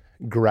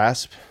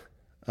grasp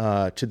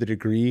to the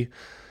degree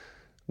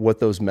what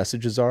those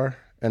messages are.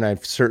 And I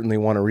certainly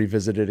want to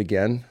revisit it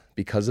again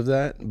because of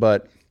that.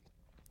 But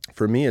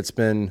for me, it's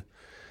been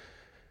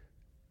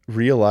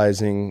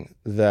realizing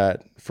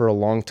that for a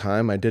long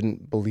time, I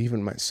didn't believe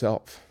in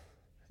myself,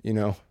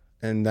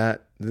 and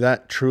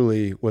that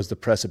truly was the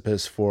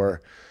precipice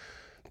for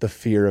the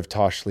fear of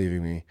Tosh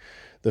leaving me,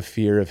 the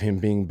fear of him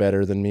being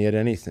better than me at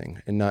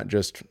anything, and not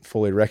just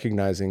fully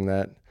recognizing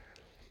that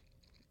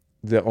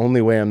the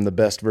only way I'm the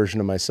best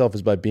version of myself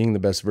is by being the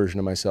best version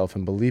of myself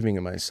and believing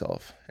in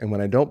myself. And when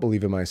I don't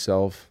believe in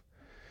myself,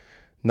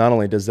 not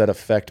only does that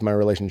affect my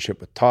relationship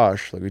with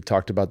Tosh, like we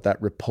talked about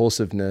that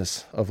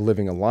repulsiveness of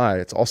living a lie,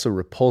 it's also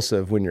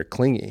repulsive when you're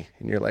clingy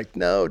and you're like,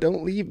 no,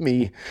 don't leave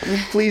me.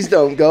 Please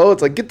don't go.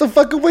 It's like, get the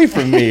fuck away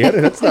from me.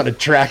 That's not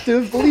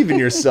attractive. Believe in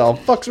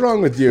yourself. Fuck's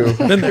wrong with you?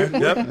 Been there.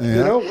 Yep.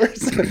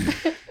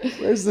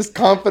 Where's this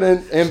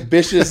confident,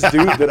 ambitious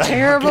dude that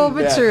terrible I'm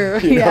but true.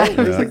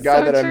 Where's the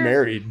guy that I'm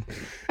married?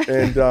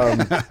 And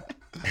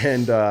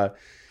and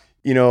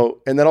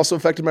that also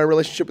affected my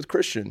relationship with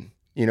Christian.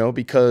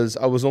 Because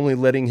I was only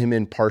letting him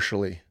in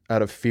partially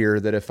out of fear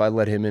that if I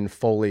let him in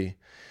fully,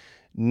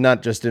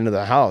 not just into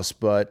the house,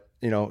 but,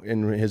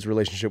 in his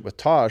relationship with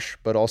Tosh,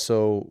 but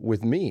also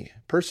with me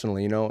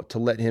personally, to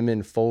let him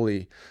in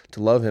fully,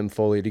 to love him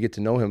fully, to get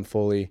to know him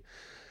fully,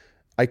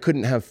 I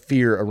couldn't have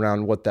fear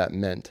around what that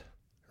meant,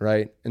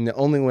 right? And the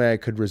only way I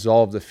could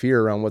resolve the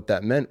fear around what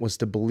that meant was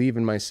to believe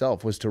in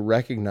myself, was to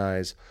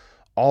recognize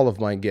all of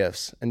my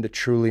gifts and to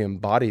truly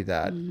embody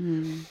that.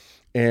 Mm-hmm.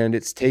 And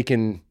it's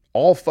taken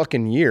all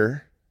fucking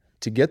year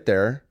to get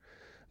there,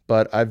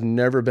 but I've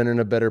never been in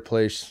a better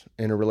place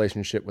in a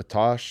relationship with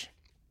Tosh.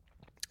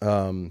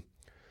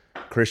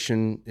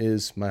 Christian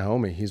is my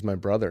homie. He's my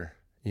brother,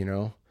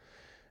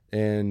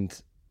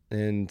 and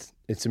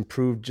it's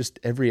improved just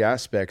every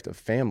aspect of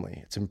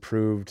family. It's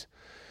improved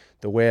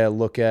the way I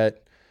look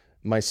at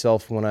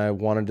myself when I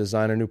want to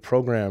design a new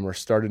program or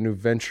start a new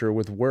venture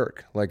with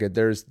work. Like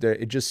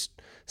it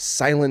just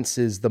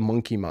silences the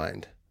monkey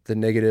mind, the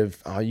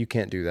negative, oh, you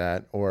can't do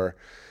that, or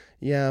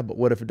yeah, but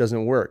what if it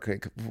doesn't work?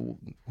 Like,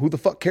 who the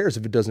fuck cares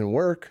if it doesn't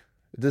work?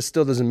 This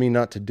still doesn't mean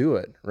not to do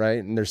it,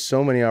 right? And there's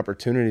so many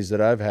opportunities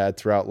that I've had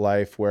throughout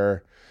life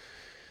where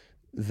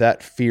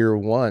that fear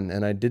won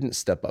and I didn't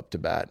step up to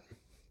bat,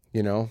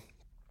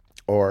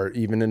 or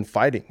even in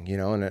fighting,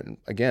 and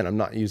again, I'm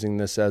not using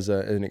this as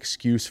an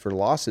excuse for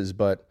losses,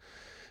 but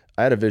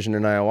I had a vision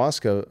in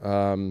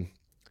ayahuasca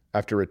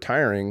after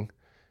retiring.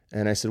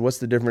 And I said, what's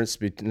the difference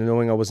between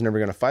knowing I was never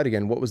going to fight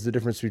again? What was the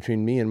difference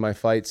between me and my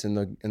fights and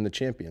the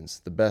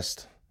champions, the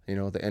best,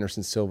 the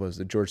Anderson Silvas,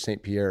 the George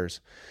St.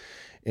 Pierres?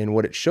 And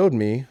what it showed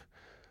me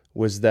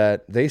was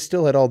that they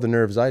still had all the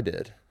nerves I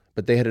did,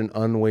 but they had an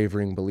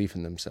unwavering belief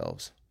in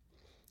themselves.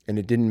 And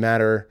it didn't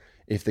matter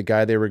if the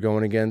guy they were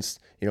going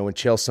against, when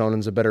Chael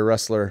Sonnen's a better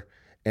wrestler,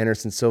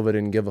 Anderson Silva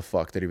didn't give a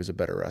fuck that he was a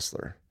better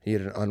wrestler. He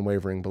had an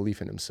unwavering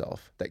belief in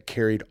himself that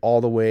carried all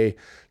the way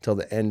till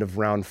the end of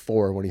round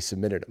 4 when he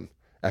submitted him,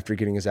 after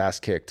getting his ass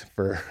kicked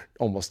for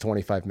almost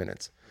 25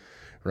 minutes,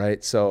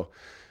 right? So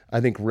I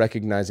think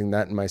recognizing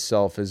that in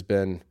myself has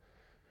been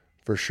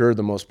for sure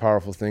the most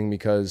powerful thing,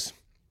 because,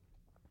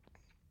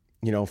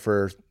 you know,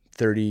 for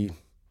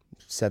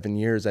 37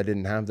 years, I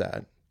didn't have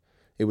that.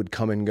 It would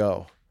come and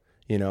go.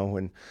 You know,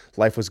 when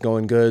life was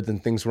going good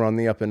and things were on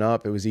the up and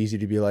up, it was easy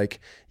to be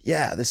like,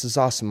 yeah, this is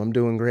awesome, I'm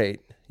doing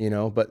great, you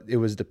know, but it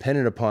was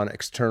dependent upon the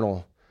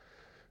external.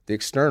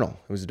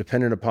 It was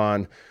dependent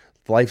upon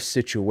life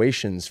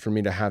situations for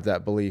me to have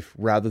that belief,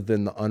 rather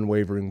than the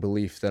unwavering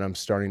belief that I'm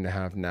starting to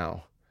have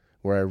now,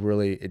 where I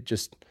really,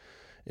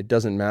 it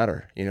doesn't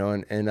matter, you know,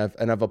 and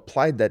I've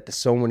applied that to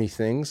so many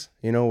things.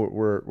 You know,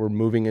 we're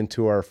moving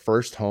into our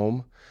first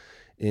home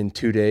in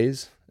 2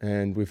 days,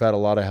 and we've had a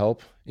lot of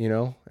help, you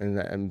know,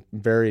 and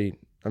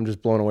I'm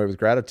just blown away with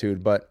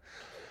gratitude. But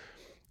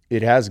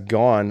it has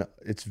gone,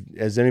 it's,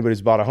 as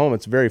anybody's bought a home,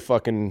 it's very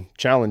fucking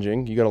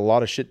challenging. You got a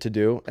lot of shit to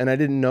do, and I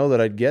didn't know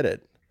that I'd get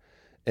it.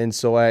 And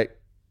so I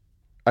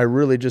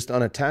really just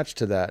unattached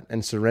to that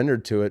and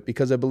surrendered to it,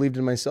 because I believed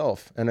in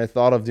myself. And I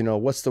thought of, you know,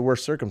 what's the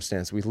worst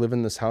circumstance? We live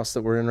in this house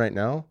that we're in right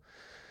now,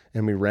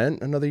 and we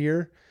rent another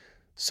year.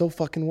 So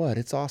fucking what?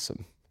 It's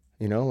awesome.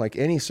 You know, like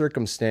any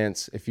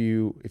circumstance, if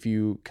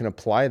you can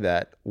apply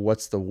that,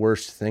 what's the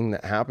worst thing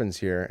that happens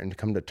here, and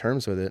come to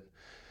terms with it,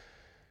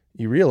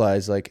 you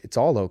realize like it's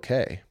all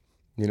okay,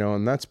 you know.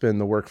 And that's been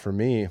the work for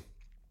me.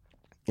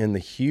 And the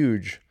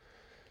huge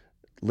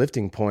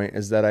lifting point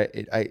is that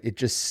it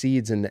just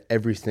seeds into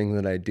everything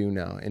that I do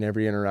now, in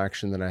every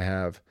interaction that I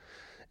have.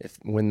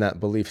 When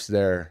that belief's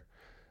there,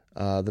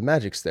 the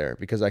magic's there,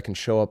 because I can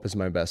show up as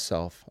my best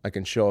self. I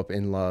can show up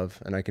in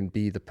love, and I can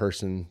be the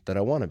person that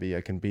I want to be.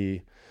 I can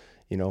be,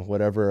 you know,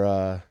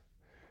 whatever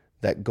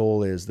that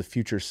goal is, the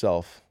future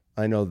self.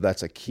 I know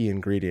that's a key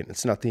ingredient.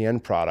 It's not the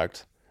end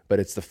product, but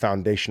it's the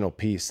foundational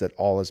piece that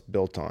all is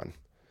built on.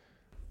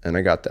 And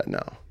I got that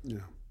now. Yeah.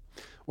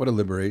 What a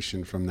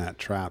liberation from that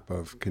trap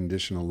of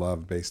conditional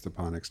love based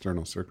upon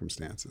external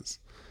circumstances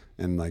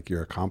and like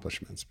your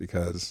accomplishments,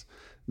 because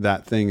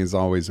that thing is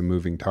always a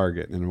moving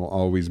target and will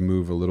always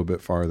move a little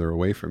bit farther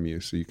away from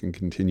you. So you can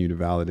continue to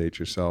validate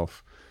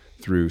yourself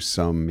through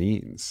some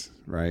means,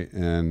 right?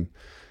 And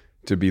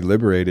to be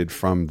liberated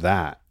from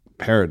that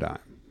paradigm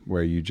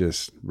where you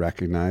just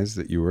recognize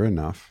that you are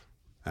enough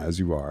as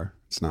you are.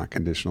 It's not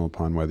conditional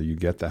upon whether you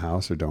get the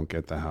house or don't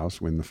get the house,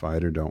 win the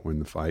fight or don't win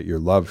the fight. Your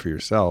love for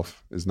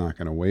yourself is not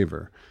going to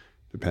waver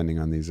depending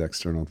on these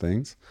external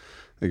things.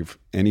 Like if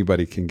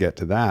anybody can get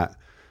to that,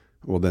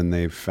 well, then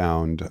they've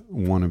found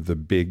one of the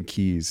big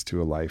keys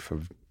to a life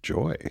of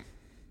joy,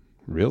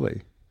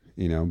 really.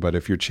 You know, but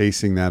if you're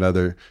chasing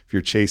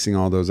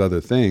all those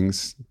other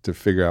things to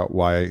figure out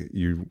why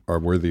you are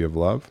worthy of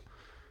love,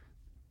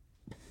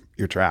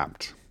 you're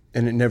trapped.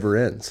 And it never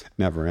ends.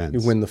 Never ends.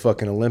 You win the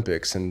fucking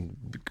Olympics and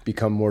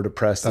become more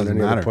depressed than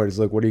any other part. It's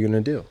like, what are you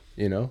going to do?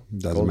 You know?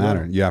 Doesn't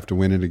matter. You have to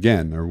win it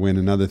again or win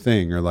another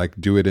thing or like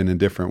do it in a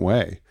different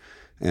way.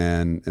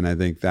 And I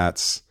think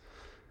that's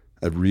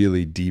a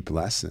really deep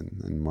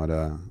lesson, and what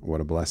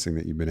a blessing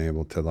that you've been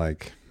able to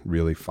like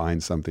really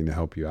find something to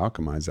help you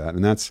alchemize that.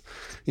 And that's,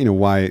 you know,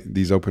 why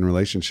these open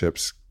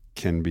relationships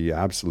can be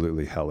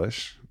absolutely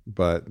hellish,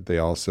 but they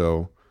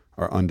also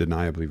are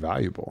undeniably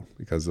valuable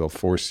because they'll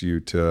force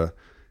you to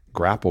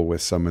grapple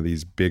with some of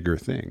these bigger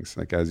things.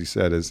 Like, as you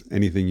said, as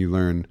anything you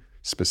learn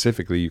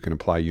specifically, you can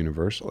apply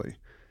universally.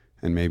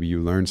 And maybe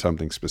you learn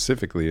something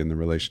specifically in the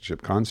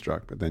relationship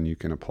construct, but then you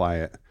can apply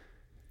it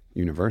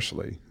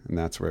universally. And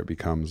that's where it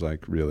becomes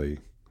like really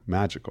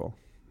magical.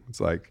 It's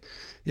like,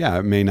 yeah,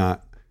 it may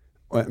not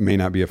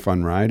be a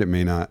fun ride. It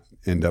may not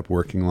end up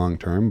working long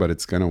term, but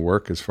it's going to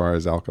work as far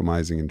as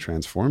alchemizing and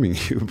transforming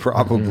you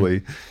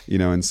probably. You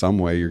know, in some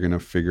way you're going to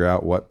figure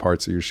out what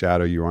parts of your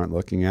shadow you aren't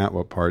looking at,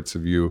 what parts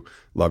of you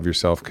love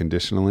yourself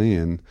conditionally,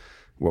 and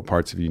what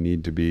parts of you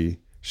need to be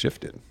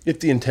shifted. If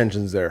the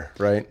intention's there,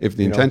 right? If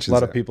the intention's there.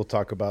 A lot of people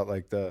talk about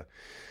like the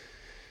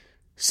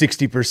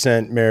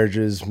 60%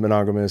 marriages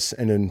monogamous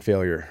and in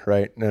failure,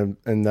 right?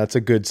 And that's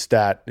a good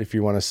stat if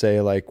you want to say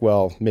like,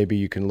 well, maybe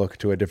you can look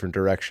to a different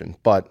direction.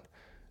 But,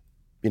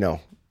 you know,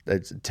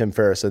 Tim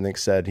Ferriss, I think,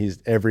 said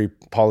every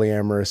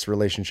polyamorous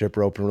relationship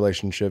or open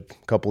relationship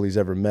couple he's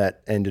ever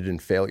met ended in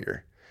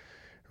failure,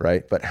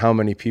 right? But how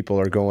many people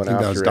are going after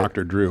it? That was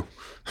Dr. Drew.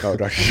 Oh,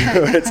 Dr.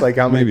 Drew. It's like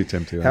maybe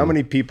Tim too. How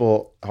many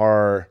people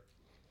are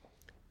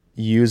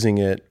using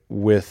it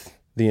with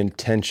the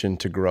intention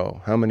to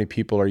grow? How many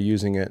people are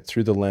using it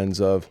through the lens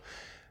of,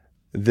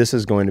 this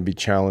is going to be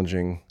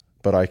challenging,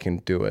 but I can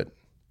do it,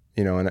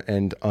 you know?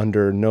 And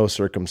under no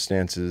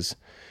circumstances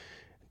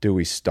do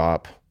we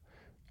stop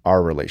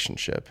our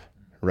relationship,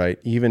 right?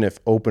 Even if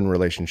open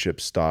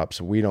relationship stops,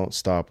 we don't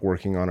stop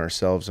working on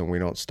ourselves and we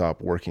don't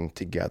stop working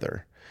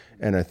together.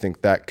 And I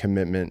think that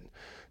commitment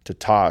to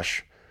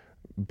Tosh,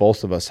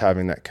 both of us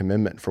having that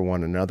commitment for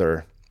one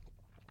another,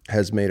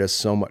 has made us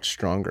so much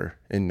stronger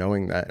in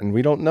knowing that. And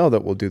we don't know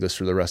that we'll do this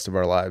for the rest of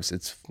our lives.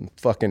 It's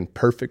fucking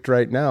perfect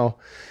right now,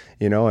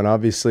 you know, and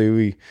obviously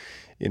we,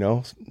 you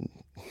know,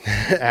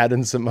 add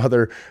in some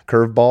other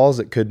curveballs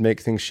that could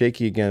make things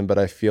shaky again. But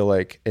I feel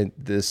like at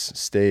this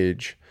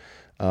stage,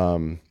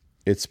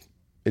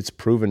 it's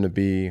proven to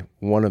be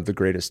one of the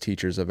greatest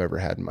teachers I've ever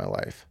had in my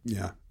life.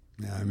 Yeah,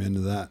 Yeah, I'm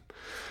into that.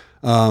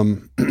 All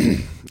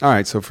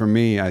right. So for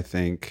me, I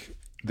think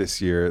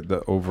this year,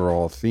 the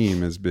overall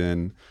theme has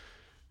been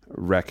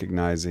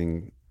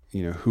recognizing,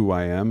 who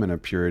I am and a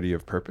purity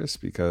of purpose,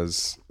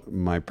 because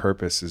my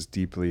purpose is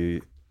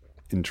deeply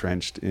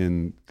entrenched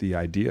in the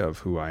idea of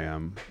who I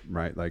am,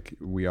 right? Like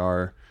we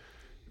are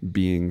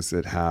beings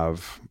that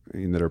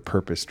are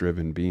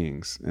purpose-driven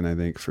beings. And I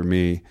think for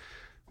me,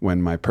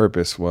 when my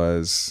purpose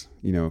was,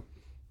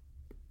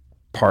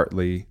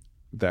 partly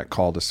that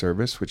call to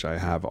service, which I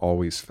have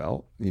always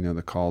felt,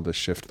 the call to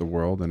shift the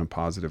world in a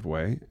positive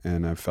way.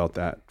 And I felt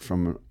that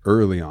from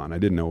early on. I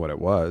didn't know what it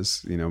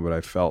was, but I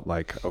felt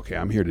like, okay,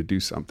 I'm here to do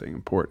something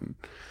important.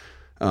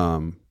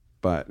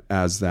 But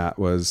as that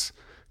was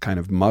kind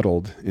of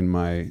muddled in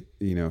my,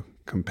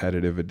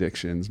 competitive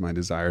addictions, my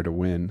desire to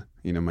win,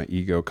 my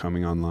ego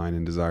coming online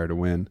and desire to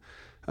win,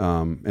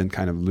 and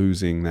kind of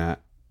losing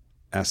that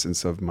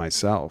essence of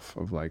myself,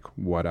 of like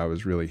what I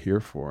was really here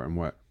for and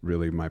what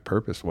really my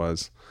purpose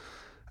was.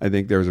 I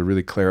think there was a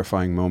really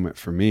clarifying moment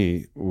for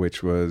me,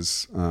 which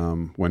was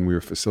when we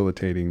were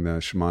facilitating the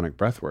shamanic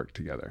breathwork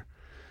together.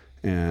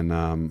 And,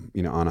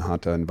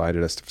 Anahata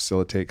invited us to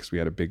facilitate because we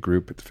had a big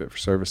group at the Fit for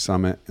Service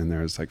Summit, and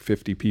there was like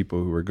 50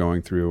 people who were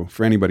going through.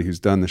 For anybody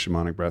who's done the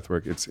shamanic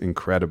breathwork, it's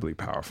incredibly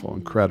powerful,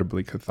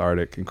 incredibly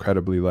cathartic,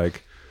 incredibly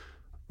like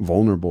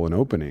vulnerable and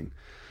opening.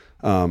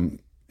 And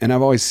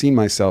I've always seen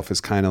myself as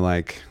kind of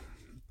like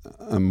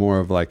more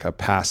of like a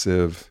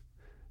passive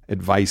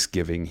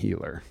advice-giving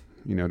healer,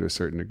 to a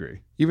certain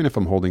degree. Even if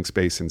I'm holding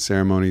space in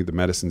ceremony, the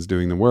medicine's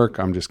doing the work,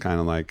 I'm just kind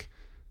of like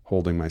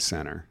holding my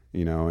center,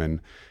 and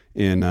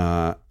in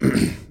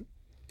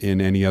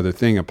any other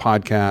thing, a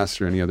podcast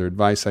or any other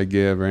advice I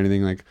give or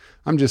anything, like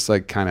I'm just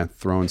like kind of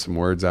throwing some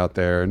words out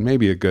there and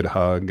maybe a good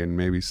hug and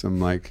maybe some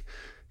like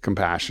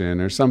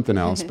compassion or something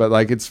else. But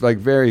like, it's like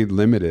very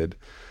limited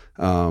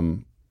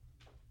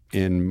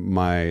in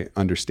my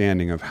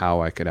understanding of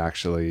how I could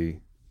actually,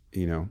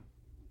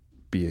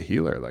 be a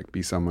healer, like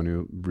be someone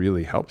who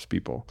really helps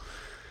people.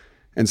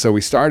 And so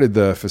we started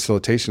the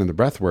facilitation of the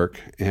breath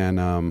work,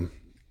 and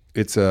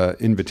it's a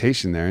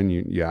invitation there, and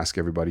you ask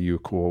everybody, you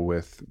cool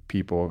with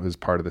people as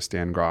part of the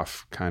Stan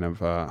Groff kind of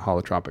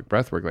holotropic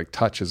breath work, like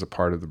touch is a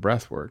part of the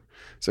breath work.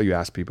 So you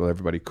ask people,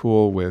 everybody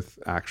cool with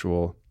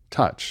actual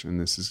touch, and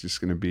this is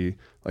just going to be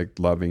like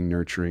loving,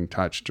 nurturing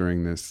touch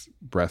during this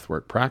breath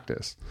work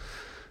practice.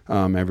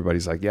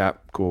 Everybody's like, yeah,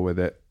 cool with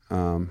it.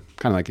 Kind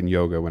of like in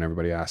yoga when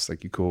everybody asks,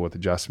 like, you cool with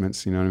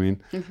adjustments, you know what I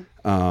mean?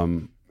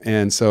 Mm-hmm.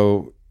 And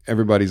so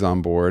everybody's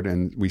on board,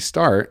 and we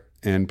start,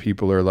 and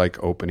people are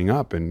like opening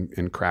up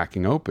and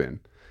cracking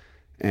open.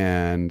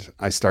 And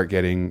I start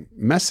getting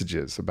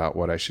messages about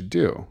what I should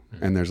do.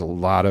 Mm-hmm. And there's a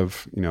lot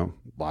of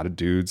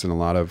dudes and a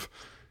lot of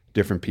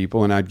different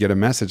people. And I'd get a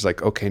message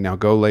like, okay, now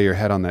go lay your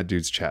head on that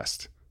dude's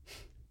chest.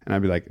 And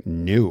I'd be like,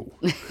 no,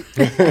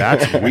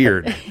 that's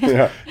weird.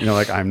 Yeah.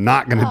 Like I'm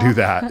not going to do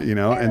that,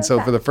 And so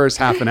for the first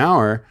half an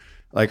hour,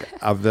 like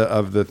of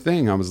the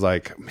thing, I was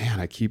like, man,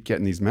 I keep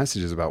getting these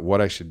messages about what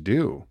I should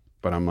do.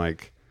 But I'm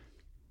like,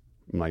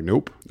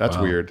 nope, that's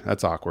weird.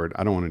 That's awkward.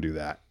 I don't want to do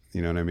that.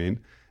 You know what I mean?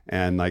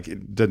 And like,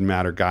 it didn't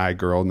matter, guy,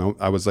 girl. No,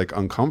 I was like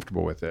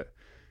uncomfortable with it.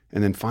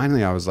 And then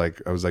finally I was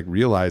like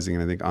realizing,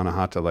 and I think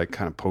Anahata like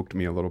kind of poked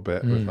me a little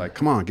bit with like,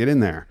 come on, get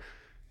in there.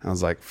 And I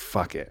was like,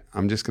 fuck it.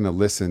 I'm just going to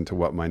listen to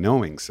what my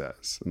knowing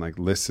says, and like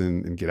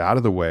listen and get out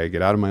of the way,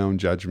 get out of my own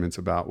judgments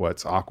about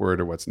what's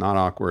awkward or what's not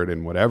awkward.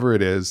 And whatever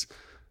it is,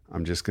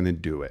 I'm just going to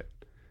do it.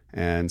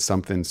 And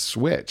something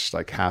switched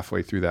like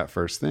halfway through that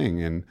first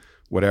thing. And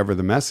whatever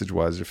the message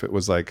was, if it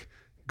was like,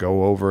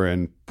 go over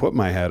and put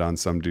my head on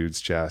some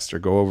dude's chest, or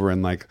go over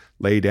and like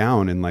lay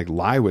down and like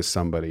lie with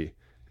somebody,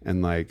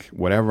 and like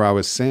whatever I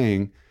was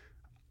saying,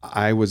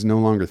 I was no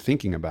longer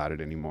thinking about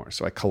it anymore.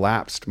 So I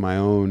collapsed my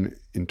own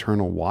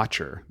internal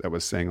watcher that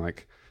was saying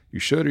like, you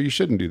should or you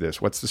shouldn't do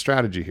this. What's the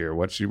strategy here?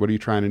 What are you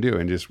trying to do?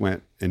 And just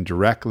went and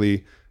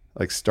directly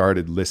like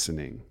started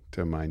listening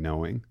to my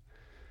knowing.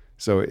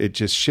 So it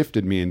just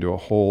shifted me into a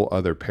whole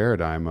other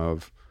paradigm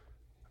of,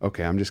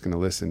 okay, I'm just going to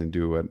listen and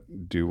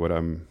do what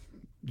I'm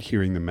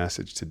hearing the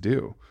message to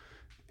do.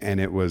 And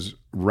it was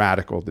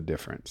radical, the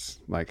difference.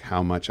 Like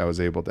how much I was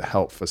able to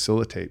help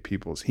facilitate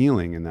people's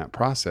healing in that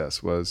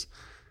process was,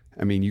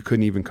 I mean, you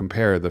couldn't even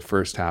compare the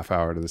first half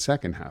hour to the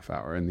second half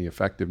hour and the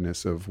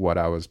effectiveness of what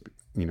I was,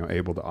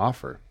 able to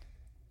offer.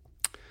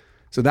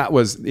 So that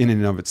was in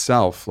and of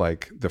itself,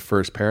 like the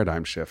first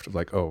paradigm shift of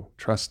like, oh,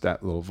 trust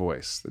that little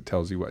voice that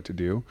tells you what to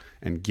do,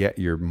 and get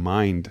your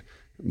mind,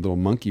 little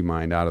monkey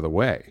mind, out of the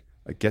way.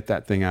 Like get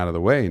that thing out of the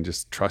way and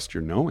just trust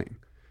your knowing,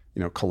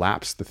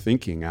 collapse the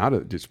thinking out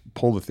of, just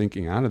pull the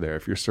thinking out of there.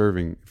 If you're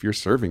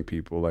serving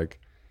people, like,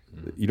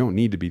 you don't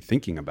need to be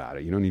thinking about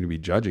it. You don't need to be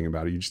judging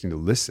about it. You just need to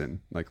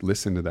listen, like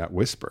listen to that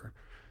whisper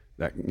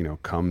that,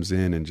 comes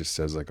in and just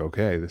says like,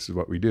 okay, this is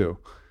what we do.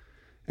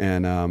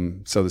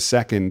 And so the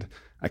second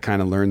I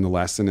kind of learned the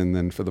lesson, and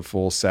then for the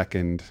full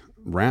second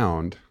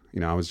round,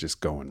 I was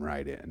just going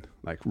right in,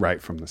 like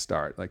right from the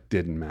start, like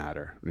didn't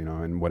matter,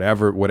 and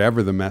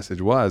whatever the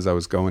message was, I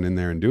was going in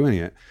there and doing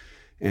it.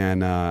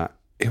 And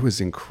it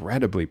was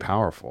incredibly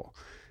powerful.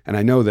 And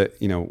I know that,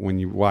 when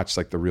you watch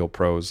like the real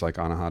pros, like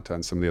Anahata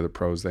and some of the other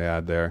pros they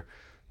had there,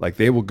 like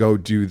they will go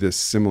do this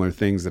similar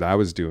things that I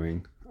was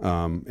doing.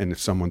 And if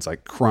someone's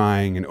like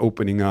crying and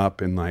opening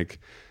up and like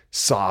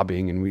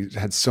sobbing, and we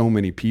had so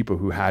many people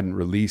who hadn't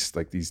released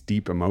like these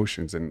deep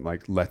emotions and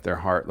like let their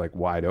heart like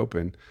wide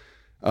open,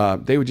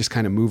 they would just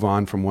kind of move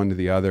on from one to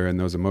the other, and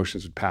those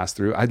emotions would pass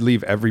through. I'd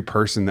leave every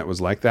person that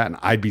was like that, and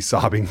I'd be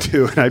sobbing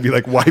too, and I'd be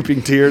like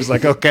wiping tears,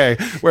 like, okay,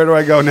 where do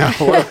I go now?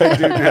 What do I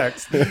do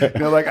next?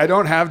 Like I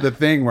don't have the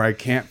thing where I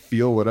can't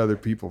feel what other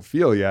people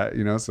feel yet,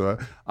 so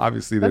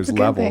obviously there's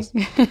levels.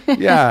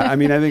 Yeah, I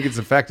mean, I think it's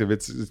effective.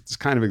 It's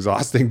kind of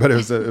exhausting, but it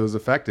was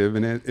effective,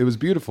 and it was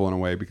beautiful in a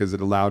way because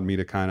it allowed me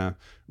to kind of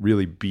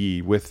really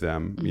be with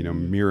them.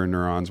 Mirror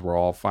neurons were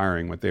all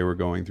firing what they were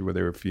going through, what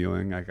they were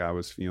feeling, like I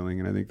was feeling.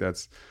 And I think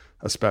that's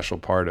a special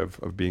part of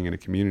being in a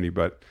community.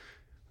 But,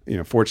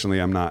 fortunately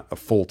I'm not a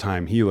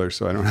full-time healer,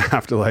 so I don't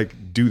have to like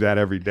do that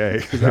every day,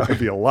 because that would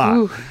be a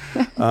lot.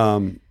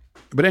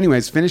 But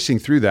anyways, finishing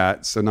through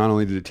that. So not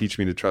only did it teach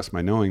me to trust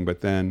my knowing, but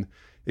then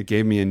it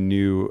gave me a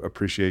new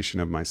appreciation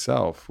of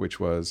myself, which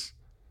was,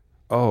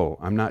 oh,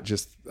 I'm not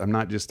just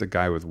a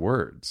guy with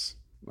words.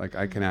 Like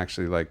I can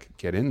actually like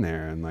get in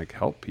there and like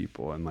help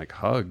people, and like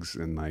hugs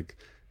and like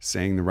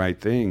saying the right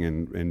thing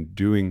and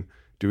doing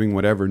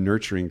whatever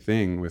nurturing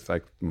thing with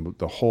like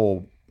the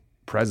whole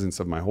presence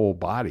of my whole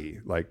body,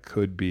 like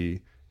could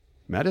be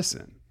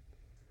medicine,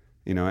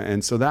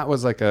 And so that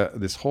was like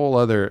this whole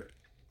other,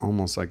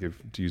 almost like,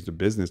 if to use the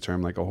business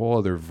term, like a whole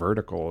other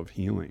vertical of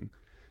healing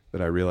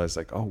that I realized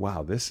like, oh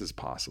wow, this is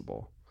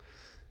possible.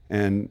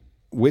 And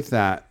with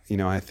that,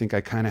 I think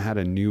I kind of had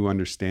a new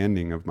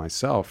understanding of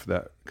myself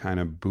that kind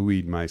of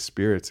buoyed my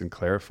spirits and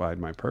clarified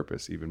my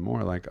purpose even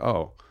more. Like,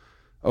 oh,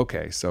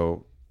 okay,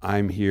 so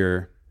I'm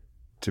here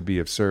to be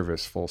of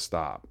service, full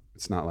stop.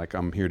 It's not like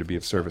I'm here to be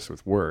of service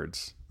with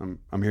words.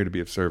 I'm here to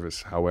be of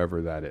service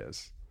however that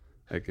is.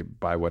 Like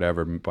by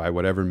whatever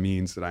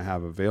means that I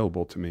have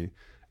available to me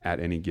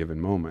at any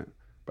given moment.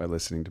 By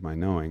listening to my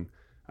knowing,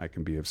 I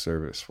can be of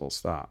service, full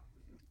stop.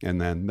 And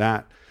then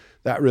that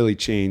really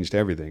changed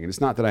everything. And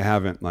it's not that I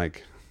haven't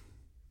like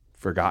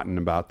forgotten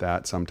about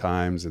that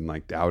sometimes and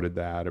like doubted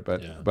that,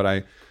 but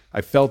I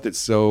felt it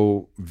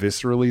so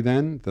viscerally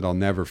then that I'll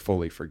never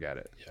fully forget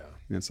it. Yeah.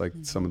 And it's like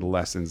some of the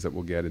lessons that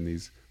we'll get in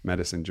these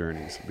medicine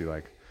journeys. It'll be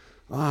like,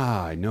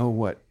 I know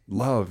what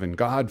love and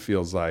God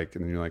feels like.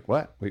 And then you're like,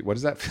 what? Wait, what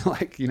does that feel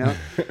like?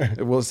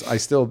 I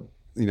still,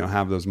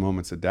 have those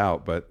moments of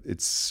doubt, but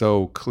it's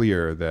so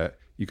clear that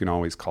you can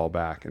always call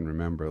back and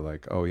remember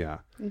like, oh yeah.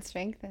 And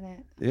strengthen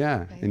it.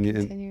 Yeah. And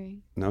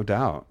continuing. No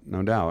doubt.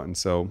 And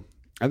so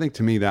I think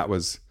to me that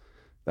was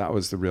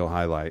the real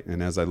highlight.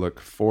 And as I look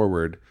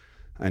forward,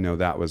 I know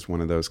that was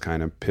one of those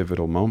kind of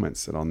pivotal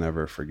moments that I'll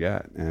never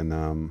forget. And,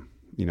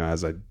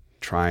 as I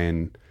try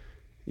and,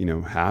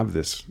 have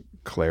this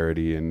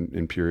clarity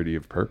and purity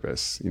of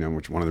purpose,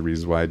 which one of the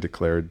reasons why I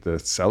declared the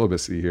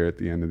celibacy here at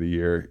the end of the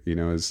year,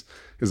 is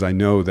because I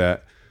know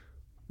that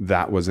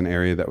was an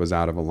area that was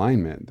out of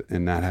alignment,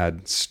 and that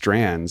had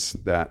strands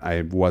that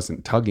I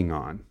wasn't tugging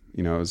on.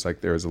 It was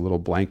like there was a little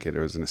blanket.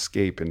 There was an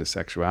escape into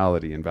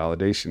sexuality and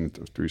validation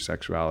through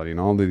sexuality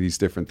and all of these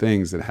different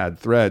things that had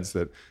threads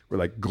that were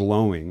like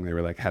glowing. They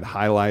were like had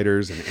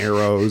highlighters and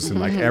arrows and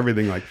like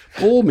everything like,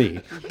 pull me,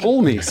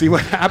 see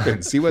what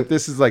happens. See what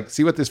this is like,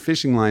 see what this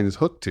fishing line is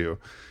hooked to.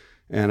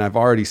 And I've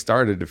already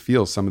started to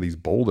feel some of these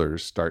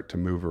boulders start to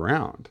move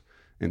around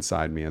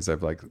inside me as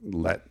I've like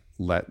let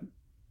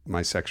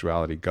my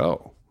sexuality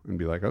go and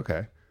be like,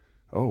 okay,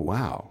 oh,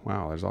 wow,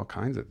 there's all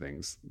kinds of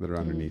things that are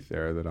underneath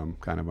there that I'm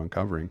kind of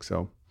uncovering.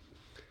 So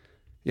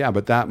yeah,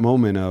 but that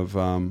moment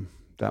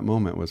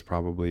was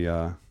probably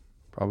the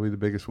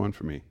biggest one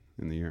for me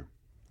in the year.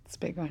 It's a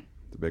big one.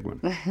 It's a big one.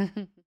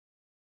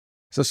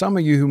 So some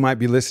of you who might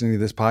be listening to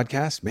this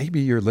podcast, maybe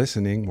you're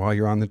listening while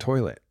you're on the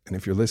toilet. And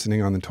if you're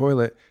listening on the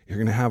toilet, you're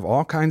going to have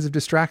all kinds of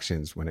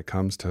distractions when it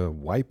comes to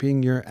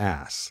wiping your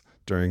ass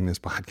during this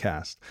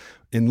podcast,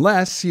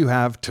 unless you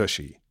have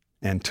Tushy.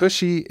 And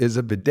Tushy is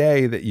a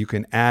bidet that you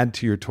can add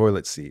to your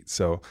toilet seat.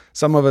 So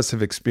some of us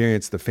have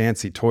experienced the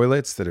fancy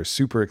toilets that are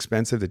super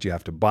expensive that you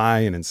have to buy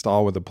and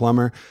install with a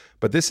plumber.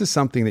 But this is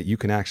something that you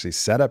can actually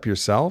set up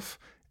yourself,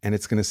 and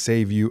it's going to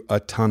save you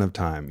a ton of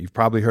time. You've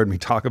probably heard me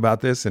talk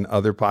about this in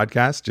other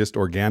podcasts just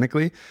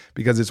organically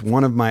because it's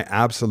one of my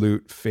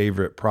absolute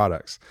favorite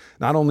products.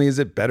 Not only is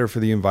it better for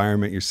the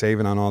environment, you're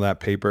saving on all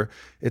that paper,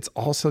 it's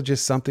also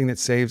just something that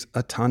saves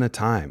a ton of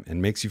time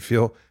and makes you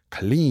feel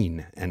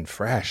clean and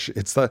fresh.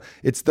 It's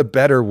the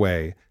better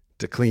way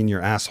to clean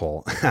your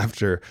asshole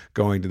after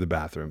going to the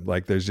bathroom.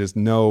 Like there's just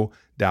no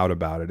doubt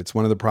about it. It's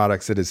one of the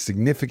products that has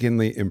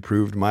significantly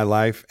improved my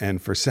life.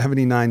 And for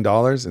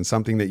 $79 and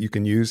something that you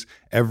can use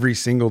every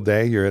single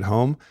day you're at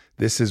home,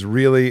 this is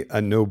really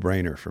a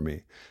no-brainer for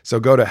me. So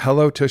go to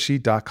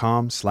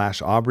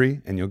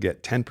hellotushy.com/Aubrey and you'll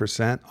get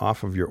 10%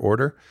 off of your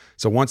order.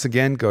 So once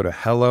again, go to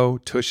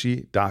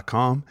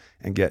hellotushy.com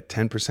and get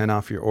 10%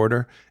 off your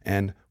order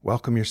and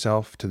welcome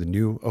yourself to the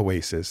new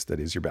oasis that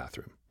is your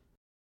bathroom.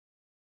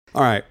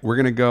 All right, we're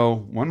going to go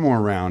one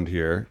more round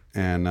here,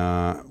 and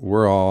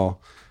we're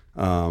all,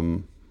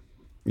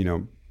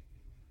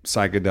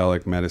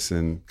 psychedelic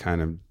medicine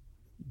kind of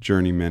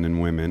journeymen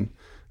and women.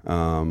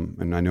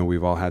 And I know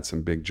we've all had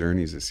some big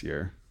journeys this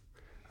year.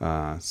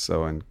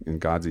 And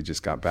Godsey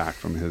just got back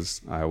from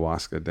his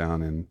ayahuasca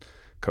down in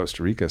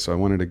Costa Rica. So I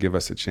wanted to give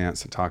us a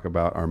chance to talk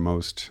about our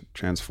most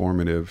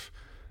transformative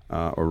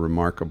or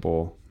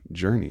remarkable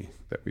journey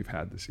that we've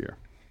had this year.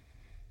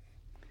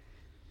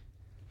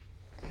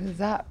 Who's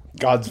that?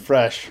 God's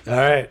fresh. All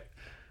right.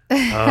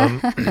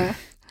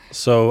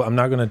 So I'm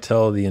not going to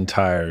tell the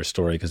entire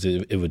story because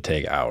it would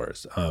take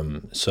hours.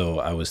 So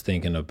I was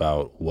thinking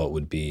about what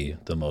would be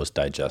the most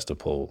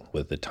digestible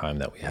with the time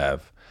that we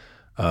have.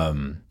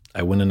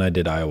 I went and I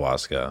did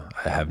ayahuasca.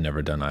 I have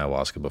never done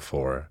ayahuasca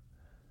before.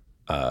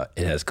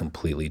 It has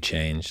completely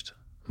changed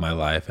my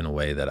life in a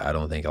way that I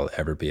don't think I'll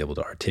ever be able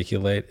to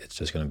articulate. It's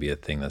just going to be a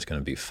thing that's going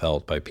to be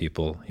felt by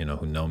people,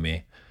 who know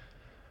me.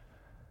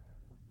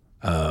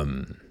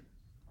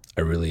 I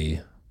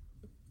really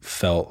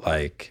felt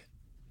like,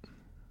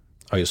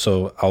 okay,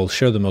 so I'll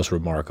share the most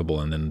remarkable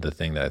and then the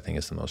thing that I think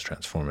is the most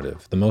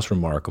transformative. The most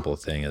remarkable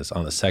thing is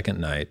on the second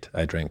night,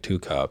 I drank 2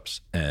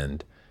 cups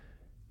and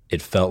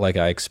it felt like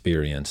I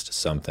experienced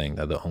something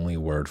that the only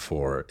word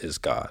for is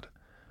God.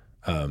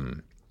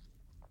 And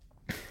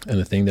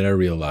the thing that I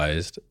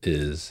realized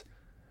is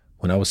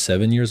when I was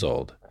 7 years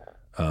old,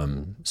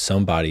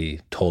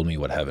 somebody told me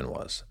what heaven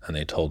was. And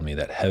they told me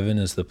that heaven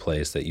is the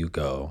place that you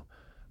go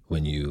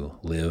when you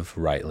live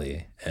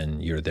rightly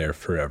and you're there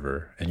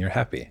forever and you're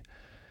happy.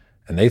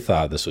 And they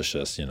thought this was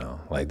just,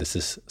 this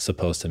is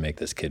supposed to make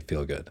this kid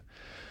feel good.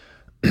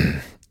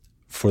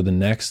 For the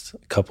next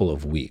couple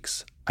of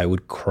weeks, I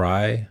would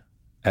cry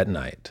at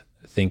night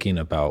thinking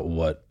about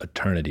what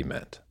eternity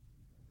meant.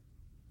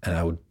 And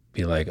I would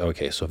be like,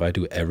 okay, so if I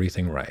do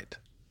everything right,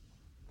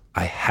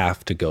 I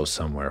have to go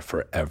somewhere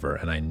forever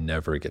and I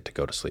never get to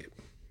go to sleep.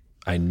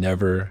 I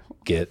never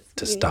get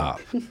to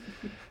stop.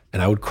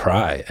 And I would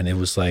cry, and it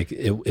was like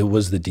it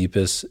was the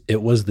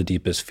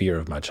deepest fear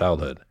of my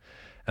childhood.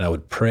 And I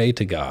would pray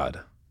to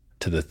God,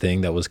 to the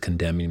thing that was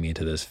condemning me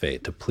to this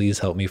fate, to please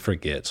help me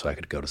forget so I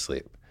could go to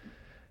sleep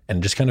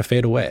and just kind of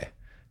fade away.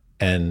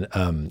 And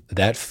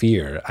that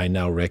fear I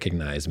now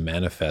recognize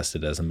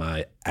manifested as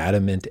my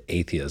adamant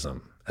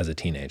atheism as a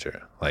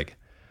teenager. Like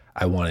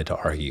I wanted to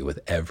argue with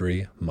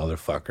every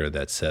motherfucker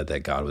that said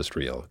that God was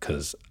real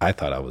because I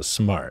thought I was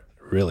smart.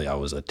 Really, I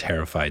was a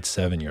terrified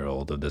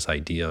 7-year-old of this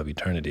idea of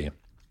eternity.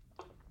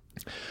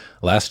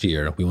 Last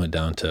year, we went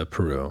down to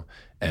Peru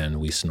and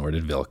we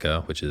snorted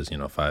Vilca, which is,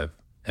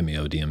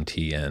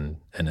 5-MeO-DMT and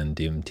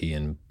NN-DMT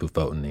and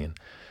bufotenine.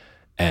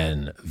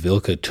 And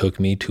Vilca took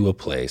me to a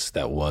place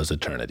that was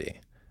eternity.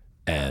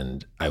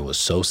 And I was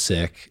so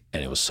sick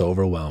and it was so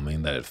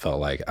overwhelming that it felt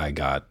like I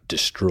got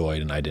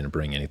destroyed and I didn't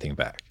bring anything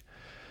back.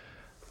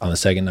 On the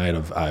second night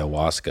of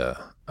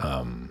ayahuasca,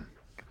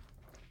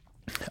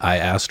 I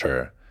asked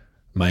her,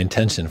 my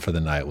intention for the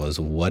night was,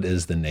 what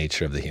is the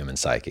nature of the human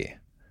psyche?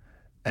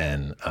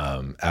 And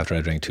after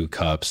I drank 2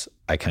 cups,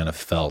 I kind of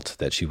felt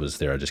that she was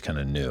there. I just kind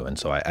of knew. And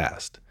so I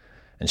asked.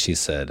 And she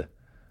said,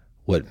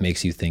 what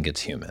makes you think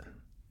it's human?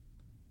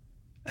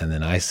 And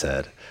then I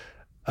said,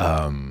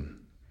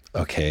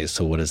 okay,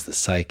 so what is the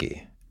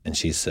psyche? And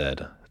she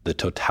said, the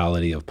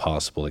totality of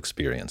possible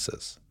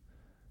experiences.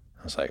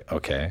 I was like,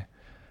 okay,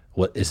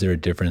 is there a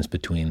difference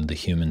between the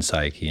human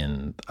psyche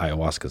and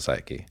ayahuasca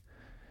psyche?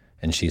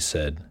 And she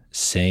said,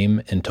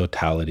 same in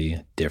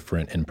totality,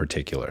 different in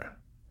particular.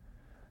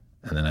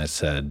 And then I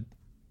said,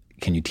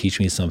 can you teach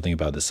me something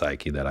about the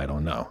psyche that I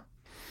don't know?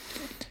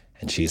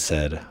 And she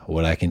said,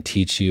 what I can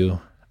teach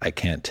you, I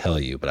can't tell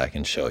you, but I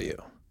can show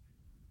you.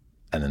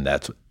 And then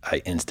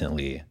I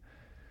instantly,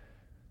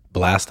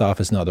 blast off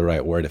is not the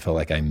right word. It felt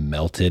like I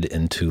melted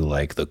into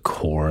like the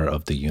core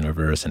of the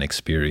universe and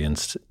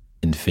experienced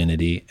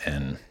infinity.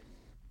 And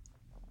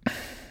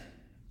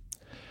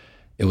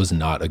it was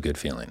not a good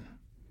feeling.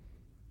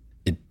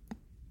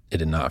 It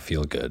did not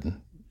feel good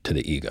to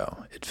the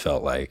ego. It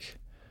felt like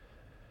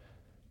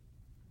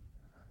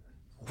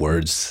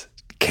words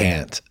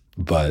can't,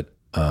 but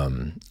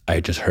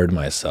I just heard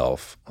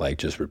myself like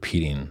just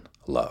repeating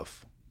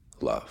love,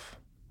 love,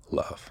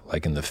 love,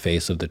 like in the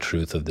face of the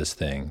truth of this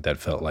thing that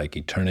felt like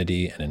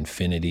eternity and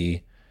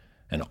infinity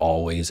and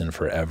always and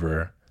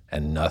forever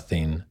and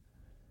nothing.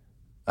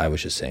 I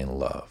was just saying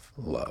love,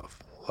 love,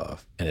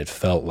 love. And it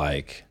felt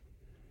like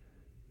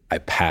I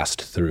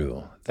passed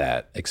through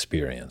that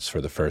experience for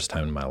the first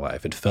time in my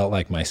life. It felt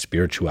like my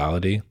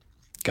spirituality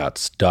got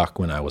stuck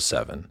when I was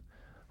 7.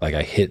 Like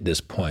I hit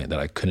this point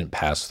that I couldn't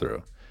pass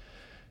through.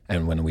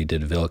 And when we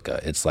did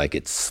Vilca, it's like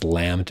it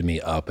slammed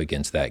me up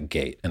against that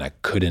gate and I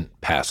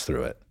couldn't pass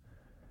through it.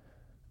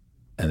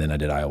 And then I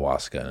did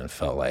ayahuasca and it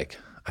felt like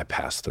I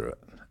passed through it.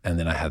 And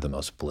then I had the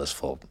most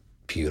blissful,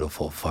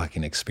 beautiful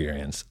fucking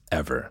experience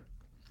ever.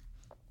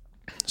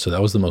 So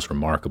that was the most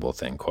remarkable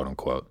thing, quote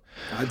unquote.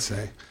 I'd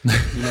say.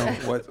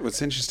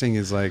 What's interesting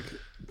is like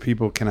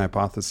people can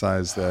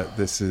hypothesize that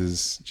this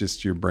is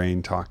just your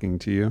brain talking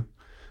to you,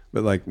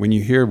 But like when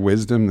you hear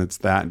wisdom that's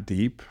that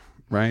deep,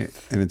 right?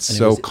 And it's And it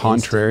so was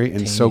contrary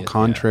and so instantaneous,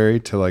 contrary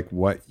to like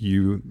what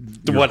you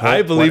What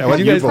I believe, what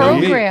you you guys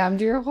believe,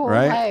 Programmed your whole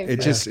right? life.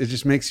 It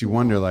just makes you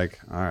wonder like,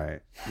 all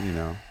right, you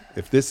know,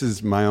 if this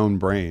is my own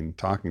brain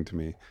talking to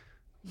me,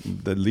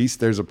 at least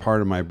there's a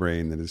part of my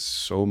brain that is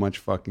so much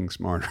fucking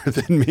smarter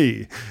than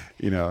me,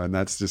 you know, and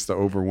that's just the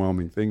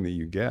overwhelming thing that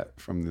you get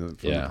from the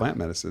plant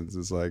medicines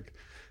is like,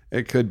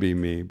 it could be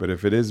me, but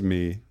if it is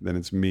me, then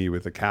it's me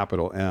with a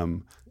capital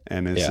M,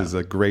 and this is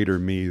a greater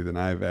me than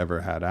I've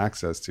ever had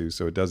access to.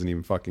 So it doesn't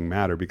even fucking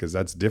matter because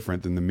that's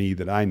different than the me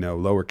that I know,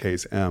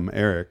 lowercase m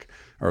Eric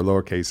or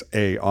lowercase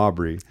a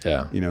Aubrey.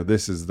 Yeah. You know,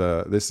 this is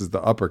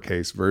the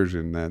uppercase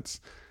version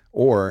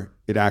or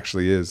it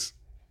actually is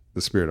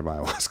the spirit of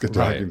ayahuasca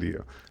talking to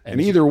you.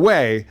 And either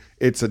way,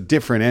 it's a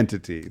different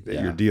entity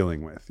that you're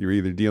dealing with. You're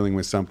either dealing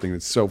with something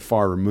that's so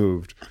far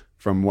removed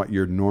from what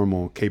your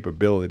normal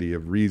capability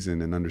of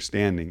reason and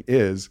understanding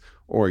is,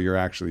 or you're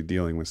actually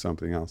dealing with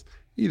something else.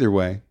 Either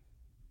way,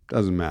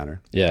 doesn't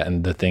matter. Yeah,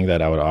 and the thing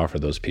that I would offer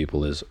those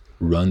people is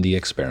run the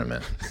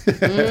experiment.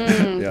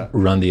 Yeah.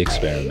 Run the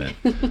experiment.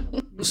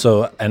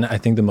 So, and I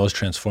think the most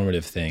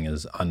transformative thing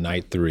is on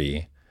night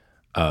 3,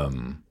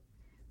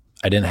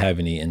 I didn't have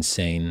any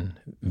insane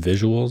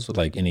visuals,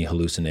 like any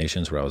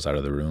hallucinations where I was out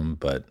of the room,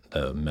 but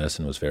the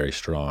medicine was very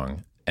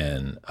strong.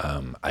 And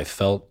I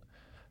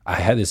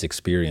had this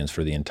experience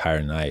for the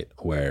entire night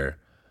where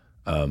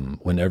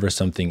whenever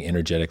something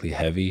energetically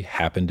heavy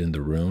happened in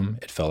the room,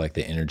 it felt like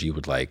the energy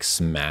would like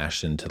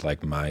smash into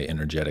like my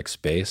energetic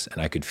space,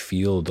 and I could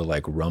feel the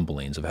like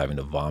rumblings of having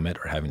to vomit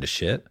or having to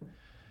shit.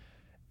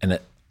 And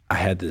I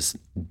had this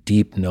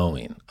deep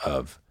knowing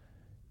of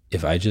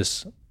if I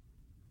just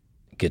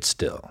get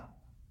still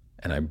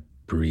and I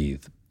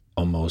breathe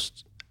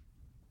almost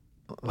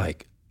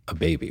like a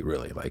baby,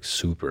 really, like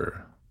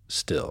super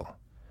still,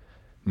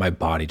 my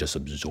body just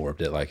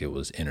absorbed it like it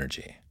was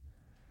energy.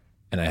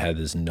 And I had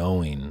this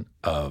knowing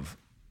of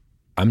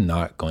I'm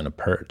not going to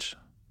purge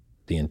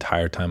the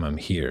entire time I'm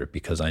here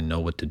because I know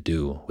what to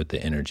do with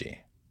the energy.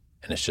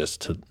 And it's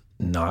just to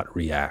not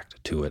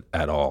react to it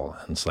at all.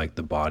 And it's like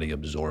the body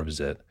absorbs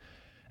it.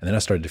 And then I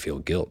started to feel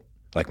guilt.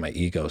 Like my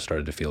ego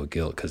started to feel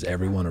guilt because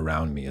everyone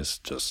around me is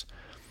just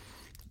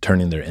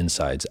turning their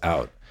insides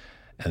out.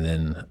 And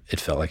then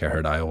it felt like I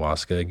heard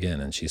ayahuasca again.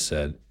 And she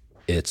said,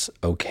 it's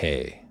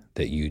okay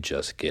that you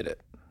just get it.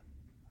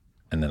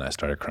 And then I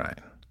started crying.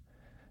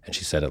 And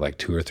she said it like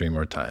 2 or 3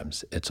 more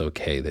times. It's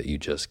okay that you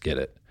just get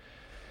it.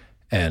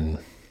 And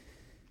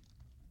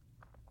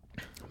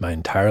my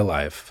entire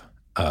life,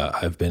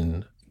 I've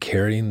been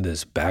carrying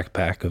this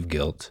backpack of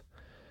guilt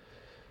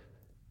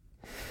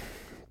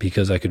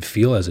because I could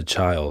feel as a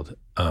child,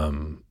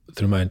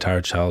 through my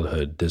entire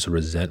childhood, this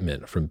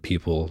resentment from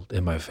people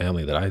in my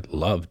family that I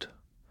loved.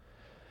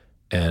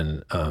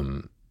 And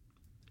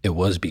it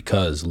was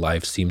because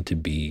life seemed to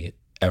be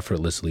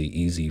effortlessly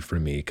easy for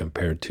me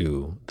compared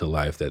to the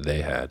life that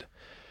they had.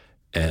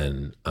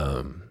 And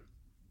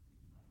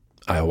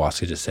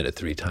ayahuasca just said it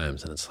 3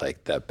 times, and it's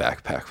like that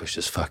backpack was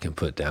just fucking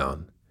put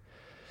down.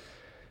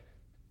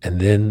 And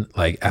then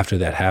like after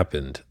that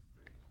happened,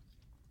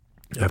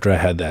 after I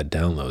had that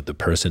download, the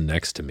person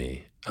next to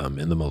me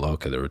in the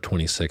Maloka, there were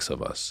 26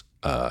 of us.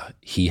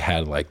 He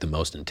had like the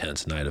most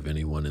intense night of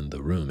anyone in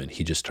the room, and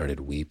he just started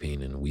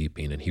weeping and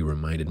weeping, and he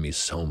reminded me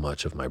so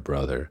much of my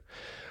brother.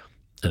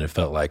 And it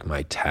felt like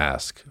my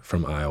task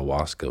from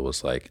ayahuasca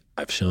was like,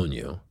 I've shown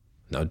you,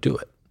 now do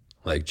it.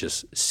 Like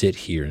just sit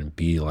here and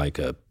be like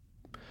a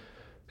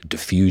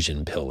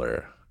diffusion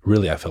pillar.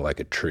 Really, I felt like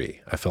a tree.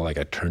 I felt like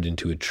I turned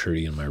into a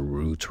tree and my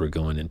roots were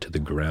going into the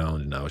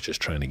ground, and I was just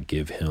trying to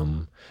give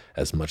him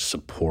as much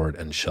support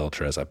and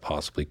shelter as I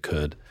possibly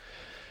could.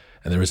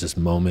 And there was this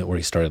moment where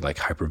he started like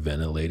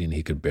hyperventilating.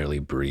 He could barely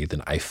breathe.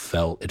 And it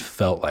felt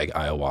like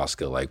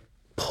ayahuasca like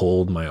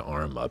pulled my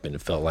arm up, and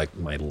it felt like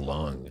my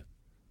lung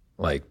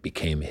like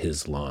became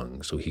his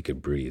lung so he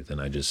could breathe. And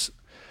I just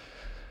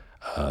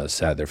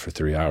sat there for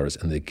 3 hours,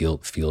 and the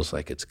guilt feels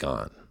like it's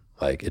gone.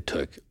 Like it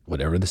took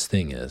whatever this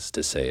thing is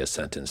to say a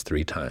sentence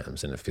 3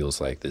 times, and it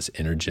feels like this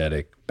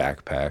energetic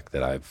backpack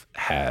that I've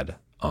had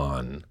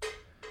on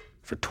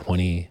for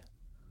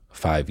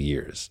 25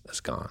 years is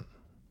gone.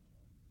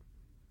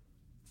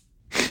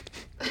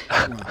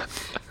 Wow.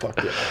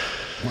 Fuck yeah.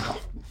 Wow.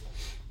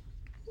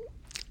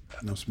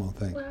 No small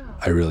thing. Wow.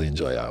 I really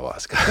enjoy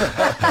ayahuasca.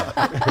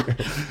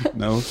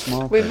 No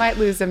small We thing. might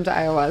lose him to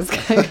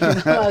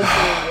ayahuasca.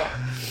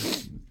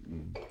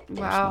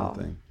 No Wow.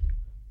 small thing.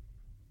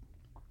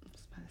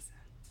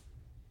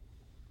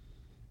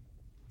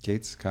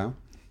 Gates, Kyle?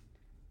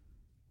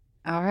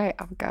 All right,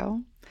 I'll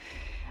go.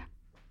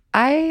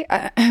 I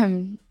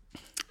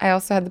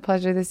also had the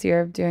pleasure this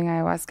year of doing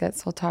ayahuasca at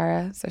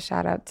Soltara, so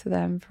shout out to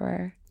them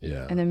for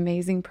an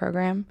amazing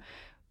program.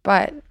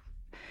 But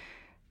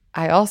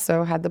I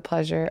also had the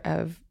pleasure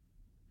of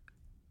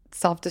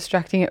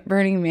self-destructing at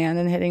Burning Man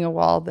and hitting a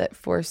wall that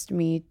forced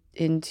me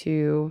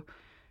into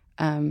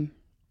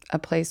a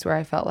place where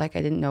I felt like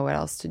I didn't know what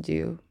else to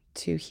do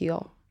to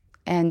heal.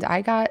 And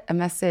I got a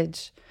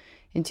message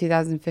in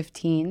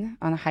 2015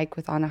 on a hike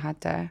with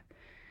Anahata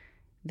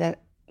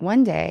that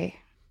one day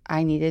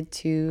I needed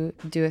to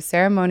do a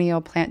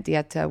ceremonial plant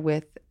dieta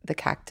with the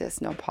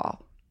cactus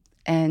nopal.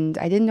 And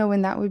I didn't know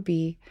when that would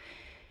be.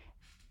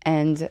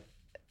 And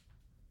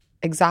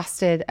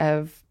exhausted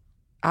of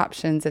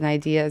options and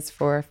ideas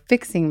for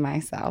fixing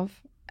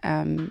myself,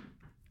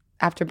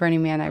 after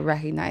Burning Man, I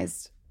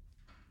recognized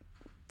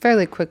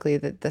fairly quickly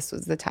that this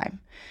was the time.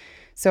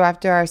 So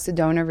after our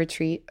Sedona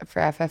retreat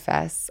for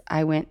FFS,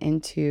 I went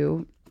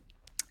into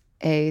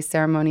a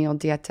ceremonial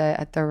dieta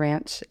at the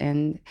ranch.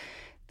 And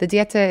the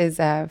dieta is,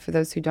 for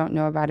those who don't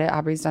know about it,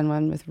 Aubrey's done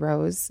one with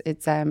Rose.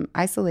 It's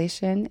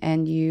isolation,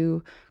 and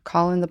you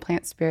call in the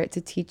plant spirit to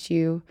teach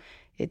you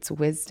its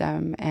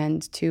wisdom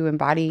and to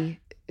embody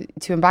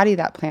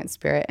that plant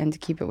spirit and to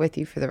keep it with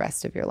you for the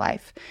rest of your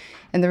life.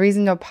 And the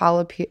reason nopal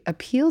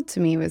appealed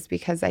to me was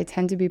because I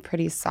tend to be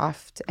pretty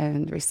soft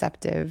and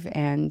receptive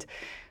and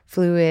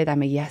fluid.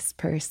 I'm a yes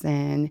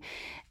person.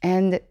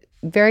 And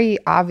very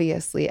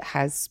obviously it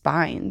has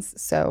spines.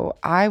 So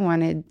I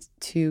wanted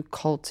to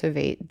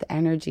cultivate the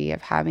energy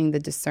of having the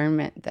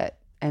discernment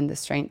and the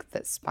strength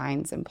that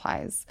spines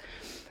implies.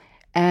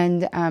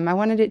 And I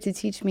wanted it to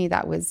teach me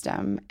that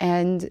wisdom.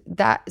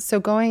 So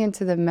going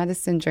into the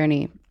medicine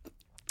journey,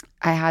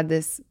 I had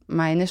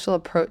my initial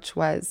approach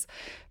was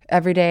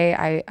every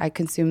day I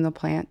consumed the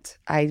plant.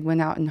 I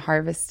went out and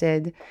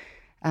harvested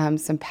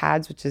some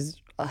pads, which is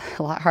a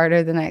lot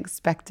harder than I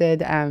expected.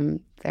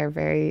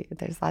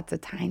 There's lots of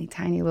tiny,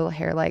 tiny little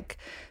hair-like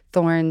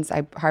thorns.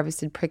 I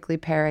harvested prickly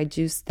pear. I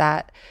juiced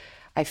that.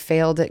 I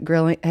failed at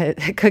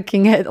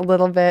cooking it a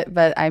little bit,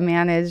 but I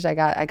managed. I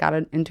got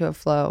it into a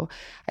flow.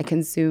 I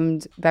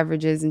consumed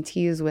beverages and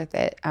teas with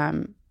it.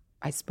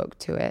 I spoke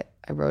to it.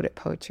 I wrote it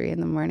poetry in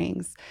the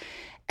mornings.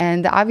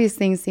 And the obvious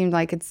thing seemed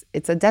like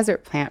it's a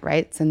desert plant,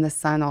 right? It's in the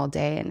sun all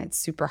day, and it's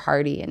super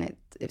hardy, and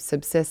it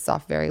subsists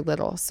off very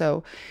little.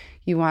 So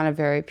you want a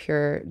very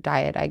pure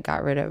diet. I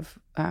got rid of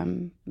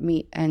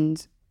meat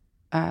and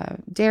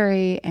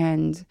dairy,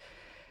 and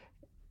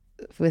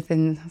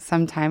within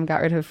some time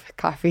got rid of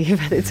coffee,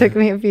 but it took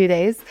me a few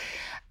days.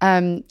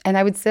 And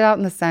I would sit out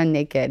in the sun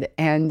naked,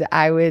 and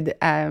I would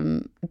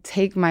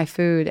take my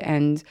food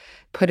and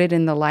put it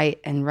in the light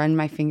and run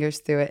my fingers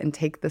through it and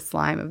take the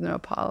slime of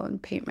nopal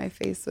and paint my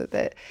face with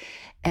it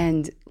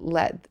and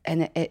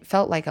it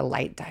felt like a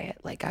light diet.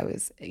 Like I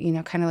was,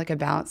 kind of like a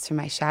balance to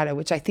my shadow,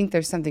 which I think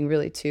there's something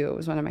really to. It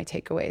was one of my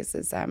takeaways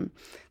is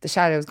the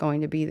shadow is going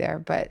to be there,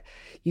 but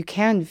you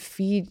can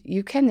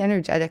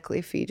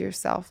energetically feed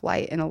yourself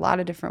light in a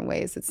lot of different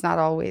ways. It's not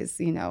always,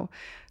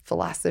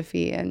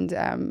 philosophy and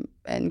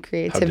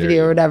creativity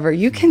or whatever.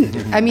 You can,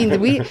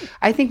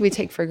 I think we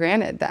take for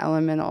granted the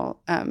elemental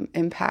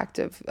impact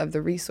of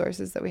the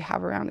resources that we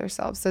have around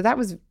ourselves. So that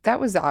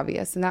was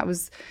obvious, and that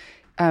was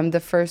the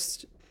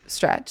first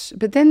stretch.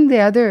 But then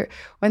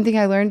one thing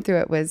I learned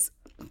through it was,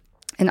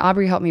 and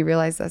Aubrey helped me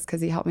realize this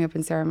because he helped me up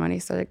in ceremony.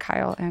 So did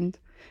Kyle and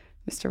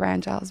Mr. Ryan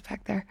Giles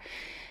back there.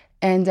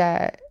 And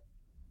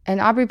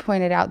Aubrey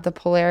pointed out the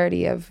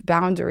polarity of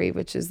boundary,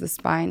 which is the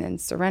spine, and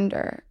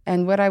surrender.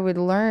 And what I would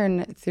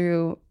learn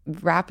through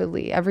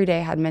rapidly, every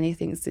day had many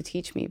things to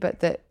teach me, but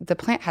the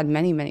plant had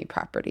many, many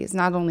properties,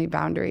 not only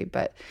boundary,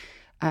 but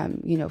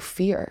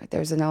fear.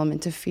 There's an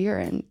element of fear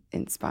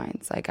in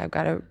spines. Like I've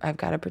got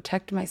to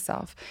protect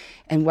myself.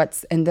 And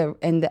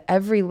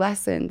every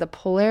lesson, the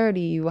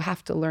polarity, you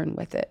have to learn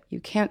with it. You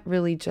can't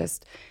really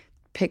just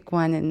pick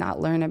one and not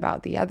learn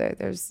about the other.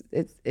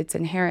 It's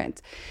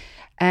inherent.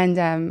 And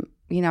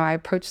I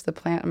approached the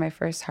plant on my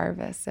first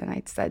harvest, and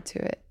I said to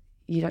it,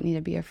 "You don't need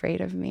to be afraid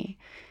of me."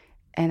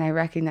 And I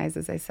recognized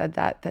as I said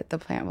that the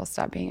plant will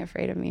stop being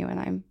afraid of me when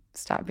I'm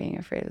stop being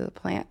afraid of the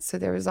plant. So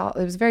it was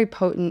a very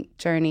potent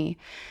journey.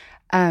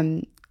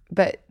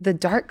 But the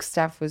dark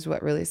stuff was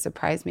what really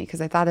surprised me,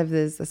 because I thought of it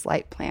as this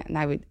light plant. And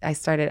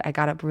I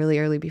got up really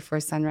early before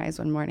sunrise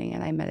one morning,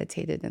 and I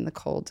meditated in the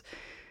cold.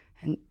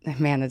 And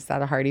man, is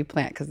that a hardy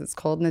plant, because it's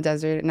cold in the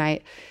desert at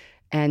night.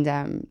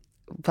 And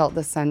felt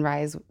the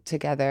sunrise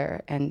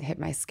together and hit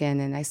my skin.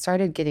 And I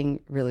started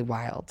getting really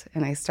wild.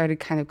 And I started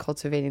kind of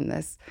cultivating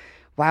this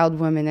wild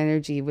woman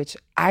energy, which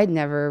I had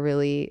never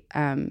really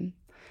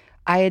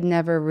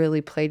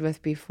played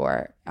with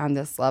before on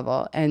this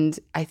level. And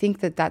I think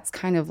that that's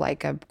kind of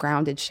like a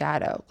grounded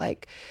shadow.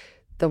 Like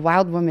the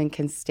wild woman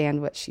can stand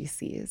what she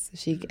sees.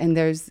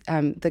 There's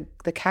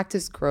the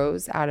cactus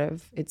grows out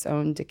of its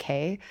own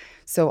decay.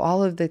 So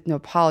all of the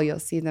nopal, you'll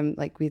see them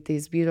like with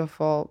these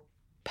beautiful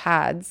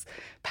paddles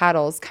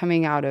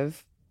coming out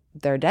of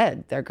their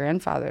dead, their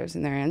grandfathers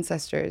and their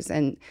ancestors.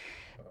 And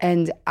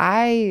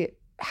I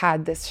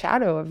had this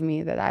shadow of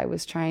me that I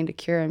was trying to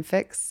cure and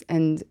fix.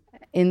 And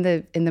in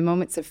the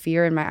moments of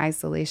fear and my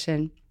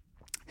isolation,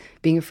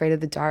 being afraid of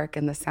the dark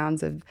and the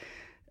sounds of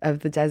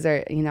the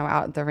desert,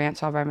 out at the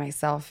ranch all by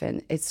myself.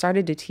 And it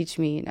started to teach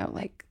me,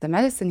 like the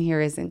medicine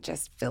here isn't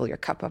just fill your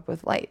cup up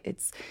with light.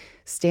 It's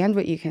stand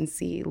what you can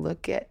see,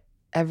 look at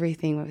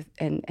everything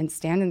and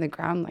stand in the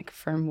ground like a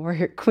firm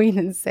warrior queen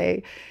and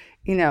say,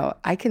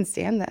 I can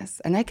stand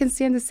this, and I can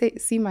stand to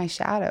see my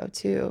shadow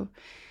too.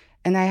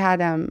 And I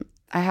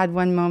had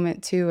one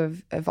moment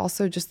too of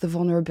also just the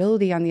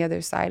vulnerability on the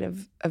other side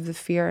of the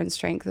fear and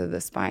strength of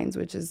the spines,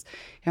 which is,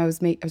 I was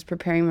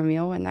preparing my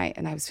meal one night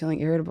and I was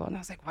feeling irritable and I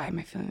was like, why am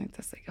I feeling like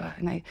this?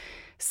 And I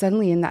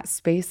suddenly, in that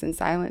space and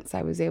silence,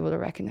 I was able to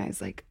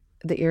recognize like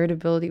the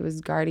irritability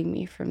was guarding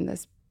me from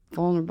this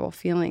vulnerable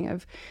feeling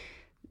of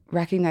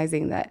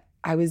recognizing that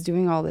I was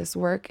doing all this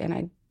work and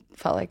I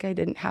felt like I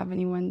didn't have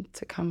anyone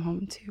to come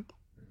home to,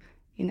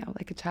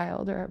 like a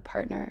child or a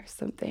partner or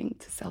something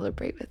to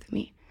celebrate with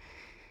me.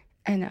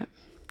 And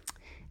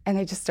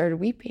I just started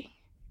weeping.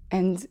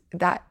 And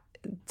that,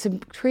 to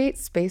create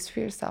space for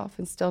yourself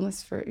and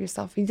stillness for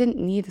yourself, you didn't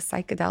need a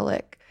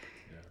psychedelic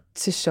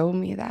to show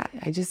me that.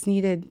 I just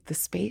needed the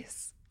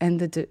space and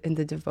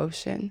the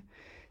devotion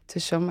to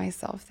show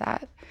myself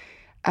that.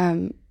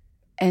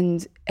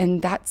 And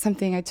that's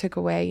something I took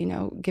away,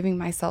 giving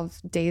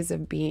myself days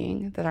of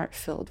being that aren't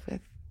filled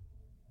with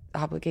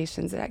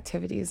obligations and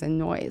activities and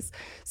noise,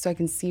 so I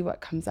can see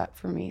what comes up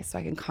for me, so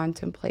I can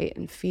contemplate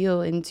and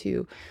feel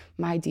into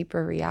my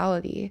deeper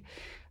reality.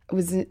 It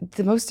was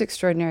the most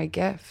extraordinary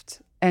gift.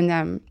 And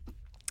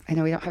I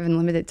know we don't have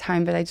unlimited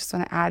time, but I just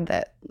want to add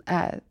that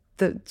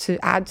to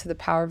add to the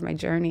power of my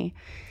journey,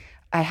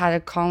 I had a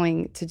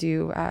calling to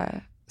do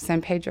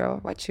San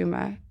Pedro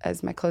Huachuma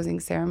as my closing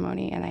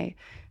ceremony, and I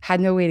had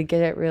no way to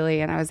get it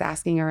really, and I was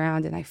asking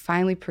around, and I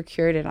finally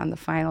procured it on the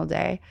final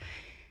day.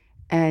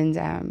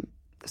 And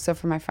so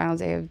for my final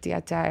day of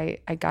Dieta,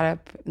 I got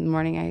up in the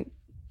morning, I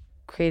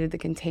created the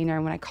container,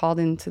 and when I called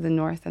into the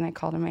north and I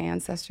called on my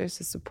ancestors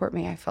to support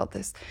me, I felt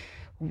this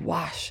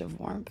wash of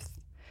warmth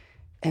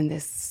and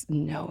this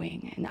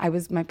knowing. And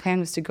my plan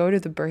was to go to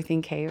the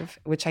birthing cave,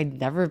 which I'd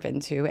never been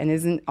to and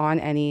isn't on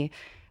any,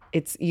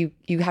 it's you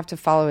have to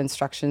follow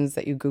instructions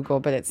that you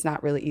Google, but it's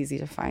not really easy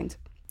to find.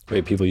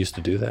 Wait, people used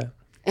to do that?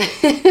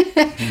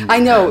 I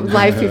know,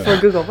 live before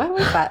Google. What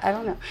was that? I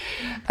don't know.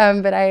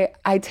 But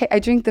I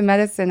drink the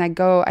medicine.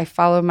 I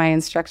follow my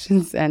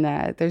instructions, and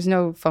there's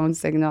no phone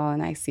signal.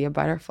 And I see a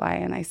butterfly,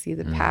 and I see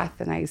the path,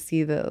 and I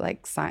see the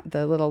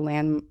the little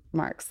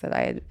landmarks that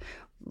I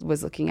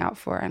was looking out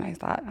for. And I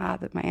thought,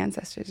 that my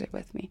ancestors are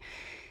with me.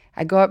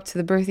 I go up to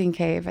the birthing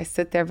cave. I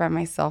sit there by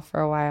myself for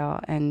a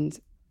while and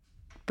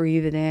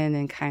breathe it in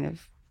and kind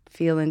of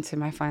feel into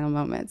my final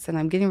moments. And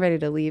I'm getting ready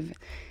to leave.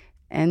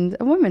 And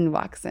a woman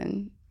walks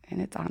in,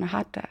 and it's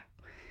Anahata.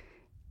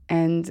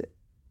 And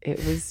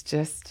it was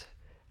just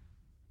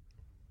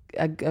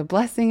a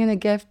blessing and a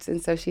gift.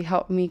 And so she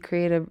helped me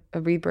create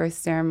a rebirth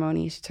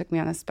ceremony. She took me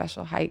on a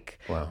special hike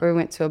where we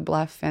went to a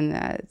bluff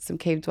and some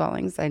cave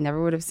dwellings I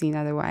never would have seen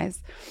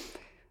otherwise.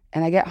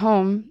 And I get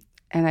home,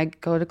 and I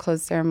go to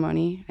close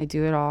ceremony. I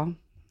do it all.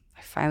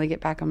 I finally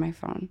get back on my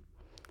phone.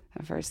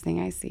 The first thing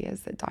I see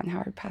is that Don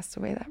Howard passed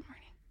away that morning.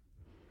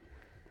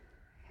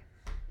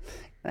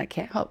 And I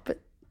can't help but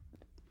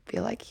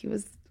feel like he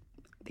was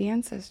the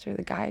ancestor,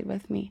 the guide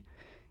with me,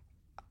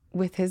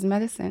 with his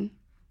medicine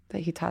that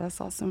he taught us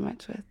all so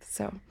much with.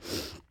 So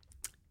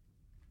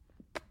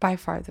by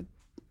far the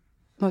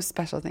most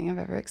special thing I've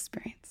ever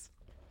experienced.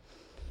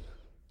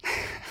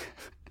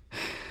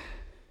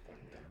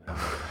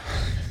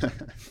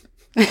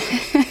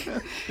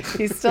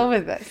 He's still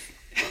with us.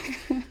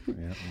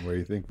 Yeah, where do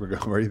you think we're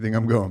going? Where do you think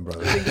I'm going,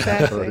 brother?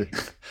 Exactly.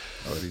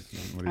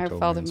 I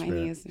fell to my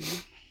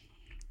knees.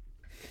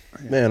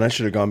 Man, I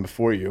should have gone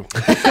before you.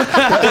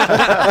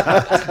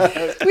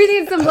 We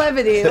need some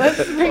levity.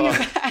 Let's bring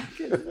it back.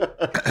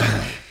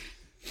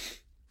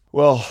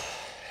 Well,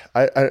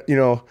 I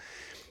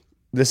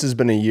this has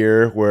been a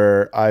year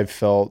where I've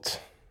felt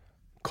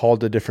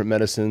called to different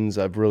medicines.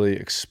 I've really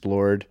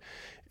explored,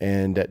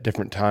 and at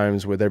different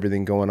times with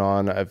everything going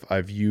on,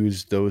 I've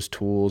used those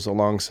tools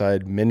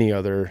alongside many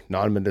other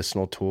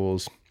non-medicinal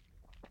tools,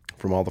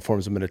 from all the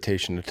forms of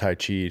meditation to Tai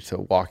Chi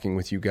to walking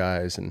with you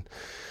guys and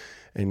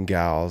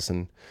gals.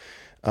 And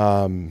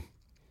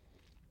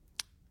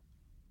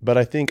but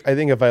I think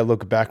if I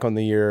look back on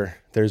the year,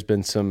 there's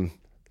been some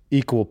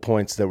equal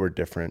points that were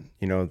different.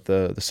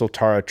 The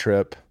Soltara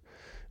trip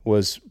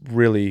was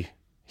really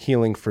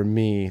healing for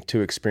me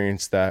to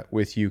experience that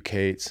with you,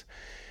 Kate,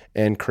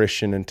 and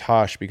Christian and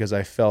Tosh, because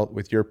I felt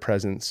with your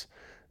presence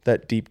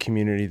that deep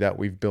community that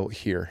we've built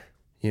here,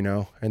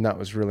 and that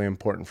was really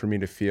important for me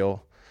to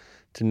feel,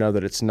 to know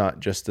that it's not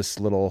just this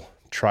little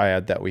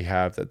triad that we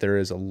have, that there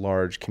is a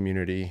large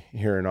community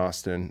here in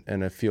Austin,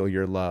 and I feel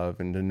your love,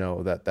 and to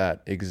know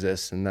that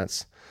exists. And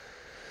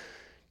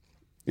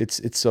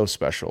it's so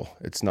special.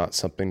 It's not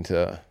something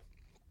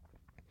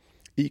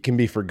it can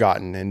be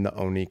forgotten in the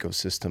own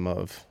ecosystem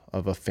of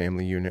a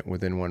family unit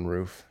within one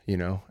roof,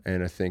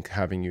 and I think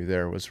having you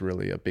there was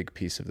really a big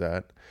piece of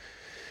that.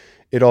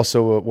 It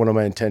also, one of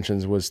my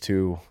intentions was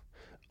to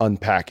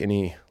unpack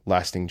any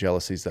lasting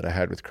jealousies that I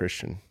had with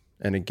Christian.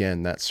 And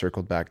again, that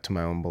circled back to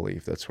my own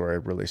belief. That's where I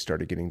really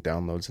started getting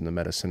downloads in the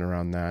medicine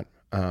around that.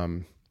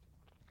 And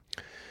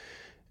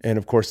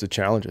of course the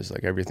challenges,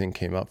 like everything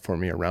came up for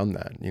me around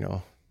that,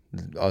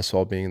 us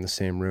all being in the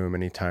same room,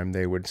 anytime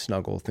they would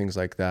snuggle, things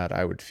like that,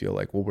 I would feel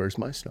like, well, where's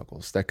my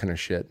snuggles? That kind of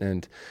shit.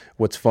 And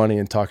what's funny,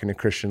 in talking to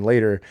Christian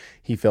later,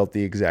 he felt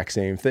the exact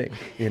same thing,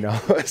 you know?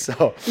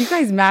 So you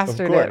guys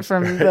mastered it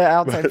from the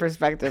outside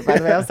perspective, by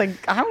the way. I was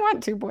like, I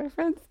want 2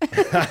 boyfriends.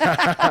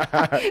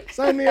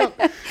 Sign me up.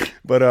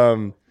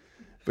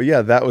 But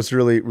yeah, that was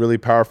really, really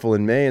powerful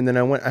in May. And then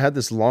I had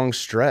this long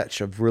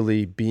stretch of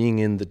really being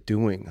in the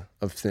doing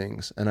of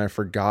things. And I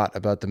forgot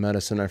about the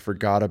medicine. I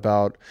forgot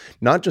about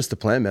not just the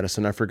plant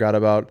medicine. I forgot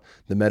about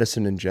the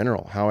medicine in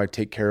general, how I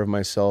take care of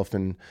myself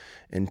and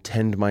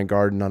tend my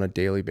garden on a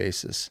daily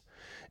basis.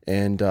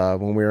 And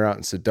when we were out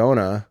in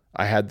Sedona,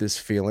 I had this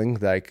feeling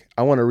like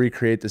I want to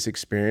recreate this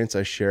experience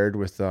I shared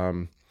with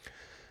some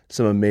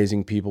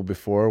amazing people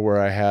before, where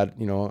I had,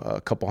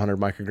 a couple 100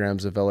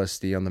 micrograms of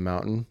LSD on the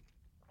mountain.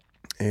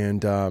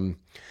 And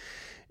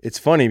it's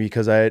funny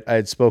because I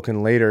had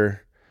spoken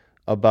later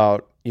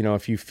about,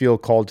 if you feel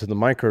called to the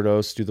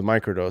microdose, do the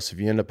microdose. If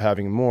you end up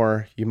having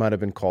more, you might have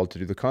been called to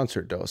do the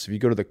concert dose. If you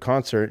go to the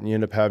concert and you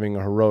end up having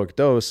a heroic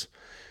dose,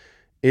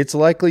 it's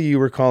likely you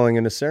were calling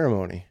in a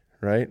ceremony,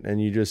 right?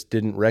 And you just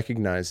didn't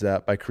recognize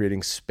that by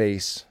creating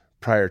space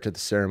prior to the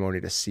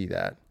ceremony to see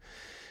that.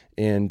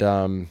 And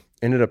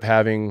ended up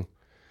having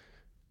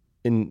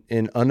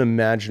an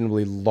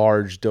unimaginably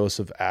large dose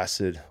of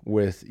acid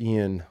with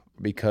Ian,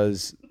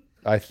 because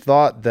I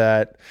thought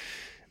that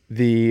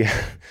the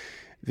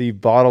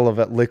bottle of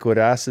that liquid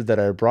acid that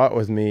I brought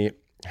with me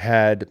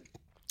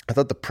I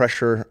thought the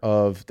pressure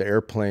of the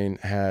airplane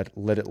had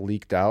let it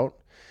leaked out.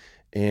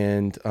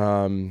 And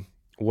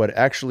what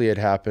actually had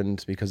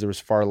happened, because there was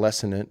far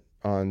less in it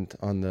on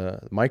the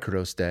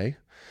microdose day,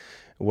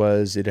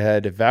 was it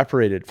had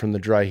evaporated from the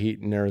dry heat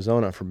in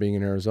Arizona, from being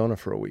in Arizona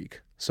for a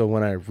week. So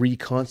when I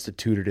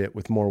reconstituted it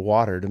with more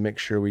water to make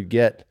sure we'd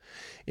get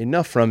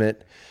enough from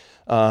it,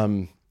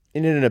 it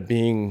ended up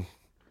being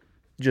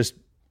just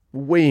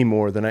way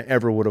more than I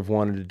ever would have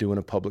wanted to do in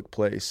a public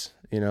place.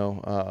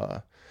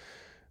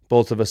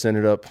 Both of us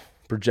ended up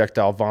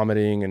projectile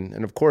vomiting.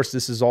 And of course,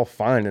 this is all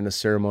fine in a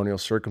ceremonial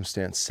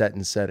circumstance, set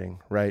and setting,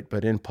 right?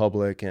 But in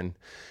public and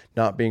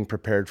not being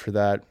prepared for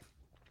that,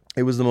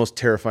 it was the most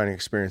terrifying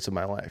experience of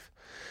my life.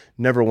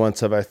 Never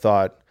once have I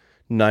thought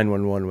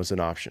 911 was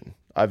an option.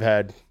 I've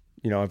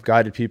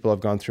guided people, I've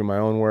gone through my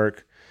own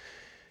work,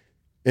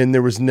 and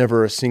there was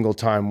never a single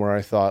time where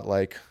I thought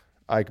like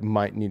I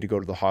might need to go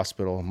to the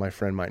hospital, my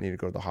friend might need to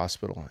go to the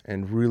hospital.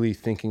 And really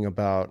thinking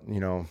about,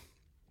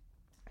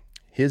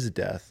 his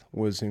death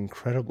was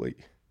incredibly,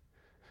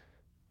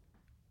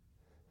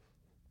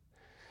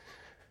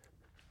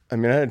 I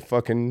had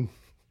fucking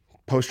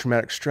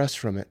post-traumatic stress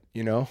from it,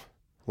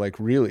 like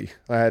really.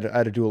 I had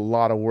to do a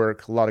lot of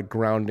work, a lot of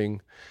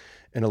grounding,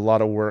 and a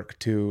lot of work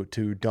to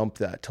dump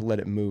that, to let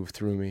it move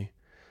through me.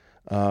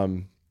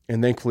 And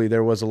thankfully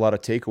there was a lot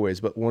of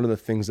takeaways. But one of the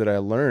things that I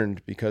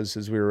learned, because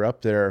as we were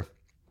up there,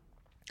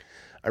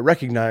 I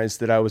recognized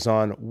that I was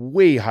on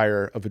way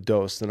higher of a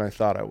dose than I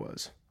thought I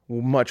was.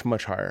 Much,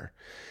 much higher.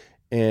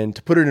 And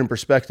to put it in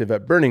perspective,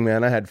 at Burning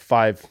Man, I had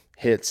 5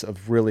 hits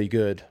of really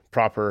good,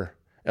 proper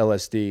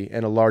LSD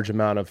and a large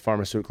amount of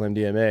pharmaceutical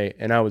MDMA.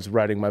 And I was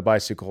riding my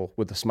bicycle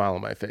with a smile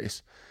on my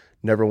face.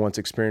 Never once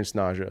experienced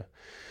nausea.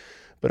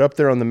 But up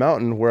there on the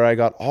mountain where I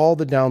got all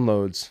the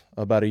downloads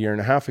about a year and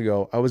a half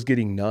ago, I was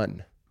getting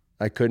none.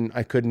 I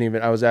couldn't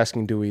even, I was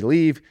asking, do we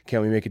leave? Can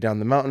we make it down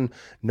the mountain?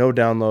 No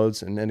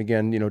downloads. And then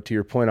again, to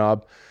your point,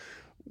 Ob,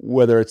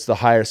 whether it's the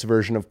highest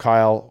version of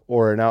Kyle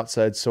or an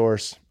outside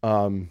source,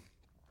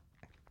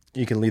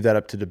 you can leave that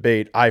up to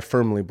debate. I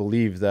firmly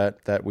believe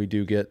that we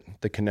do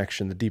get the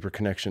connection, the deeper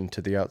connection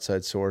to the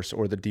outside source,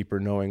 or the deeper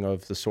knowing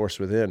of the source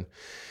within.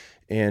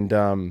 And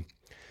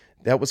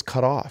that was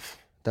cut off.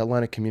 That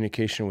line of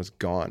communication was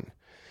gone.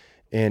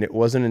 And it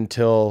wasn't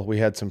until we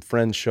had some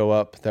friends show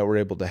up that were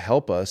able to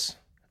help us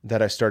that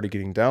I started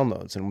getting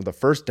downloads. And the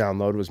first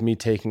download was me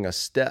taking a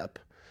step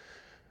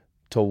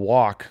to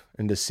walk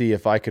and to see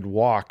if I could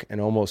walk,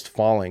 and almost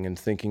falling and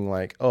thinking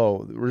like,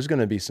 oh, there's going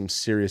to be some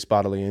serious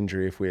bodily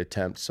injury if we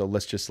attempt. So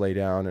let's just lay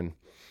down.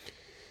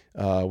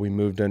 And we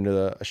moved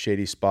into a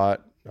shady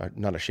spot,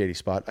 not a shady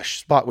spot, a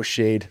spot with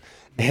shade.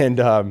 And,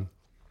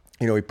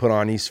 we put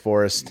on East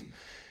Forest.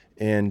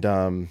 And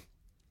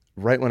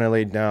right when I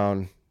laid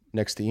down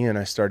next to Ian,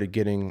 I started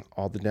getting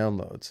all the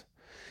downloads.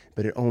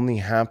 But it only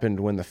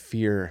happened when the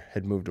fear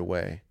had moved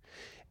away.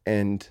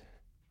 And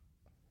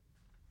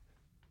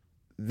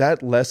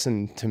that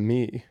lesson to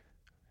me,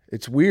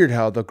 it's weird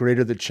how the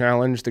greater the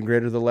challenge, the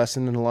greater the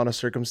lesson in a lot of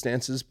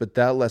circumstances. But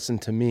that lesson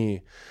to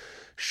me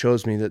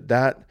shows me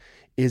that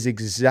is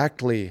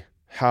exactly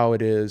how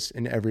it is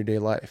in everyday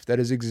life. That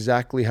is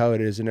exactly how it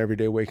is in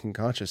everyday waking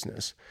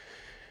consciousness.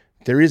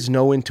 There is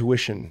no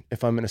intuition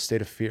if I'm in a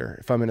state of fear,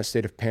 if I'm in a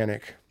state of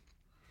panic.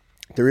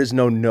 There is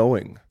no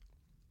knowing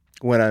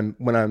when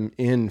I'm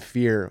in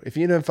fear. If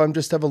I'm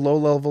just have a low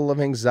level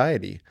of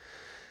anxiety,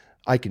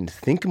 I can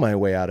think my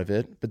way out of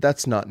it, but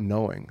that's not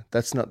knowing.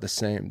 That's not the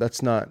same.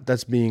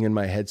 That's being in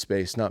my head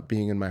space, not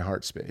being in my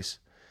heart space.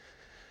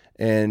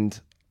 And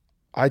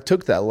I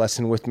took that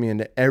lesson with me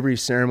into every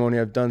ceremony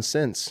I've done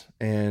since.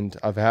 And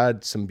I've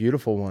had some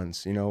beautiful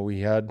ones. You know,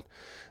 we had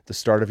the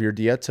start of your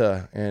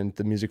Dieta and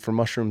the Music for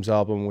Mushrooms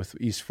album with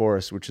East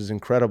Forest, which is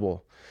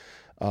incredible.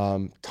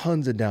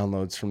 Tons of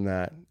downloads from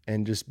that,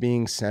 and just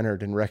being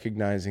centered and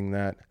recognizing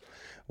that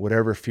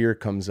whatever fear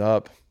comes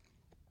up,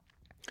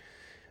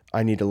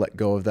 I need to let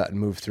go of that and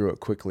move through it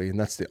quickly. And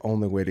that's the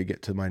only way to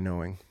get to my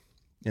knowing.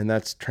 And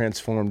that's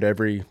transformed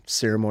every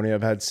ceremony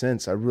I've had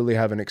since. I really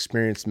haven't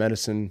experienced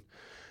medicine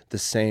the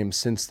same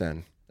since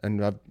then.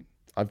 And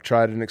I've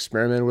tried and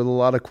experimented with a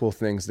lot of cool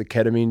things. The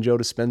ketamine Joe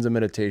Dispenza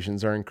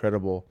meditations are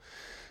incredible.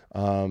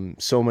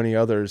 So many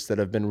others that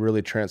have been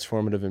really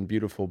transformative and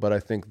beautiful. But I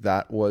think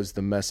that was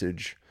the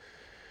message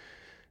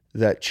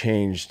that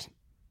changed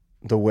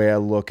the way I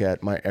look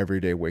at my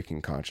everyday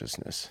waking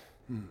consciousness.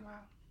 Wow.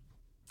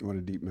 What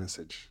a deep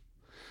message.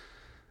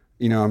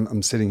 You know,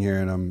 I'm sitting here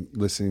and I'm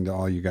listening to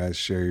all you guys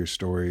share your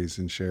stories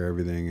and share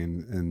everything.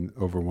 And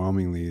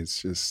overwhelmingly,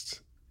 it's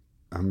just,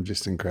 I'm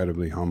just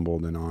incredibly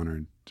humbled and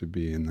honored to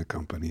be in the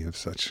company of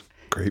such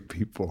great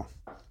people.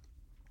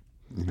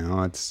 You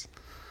know,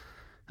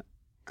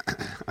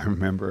 I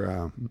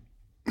remember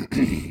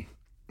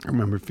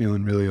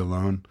feeling really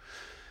alone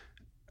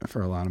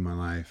for a lot of my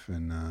life.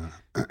 And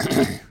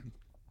I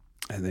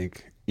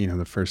think, you know,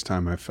 the first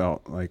time I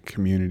felt like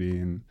community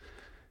and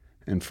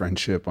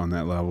friendship on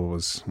that level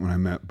was when I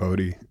met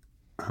Bodie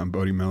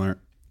Miller.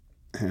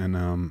 And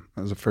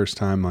that was the first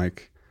time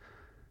like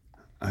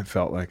I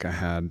felt like I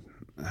had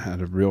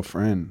a real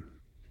friend,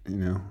 you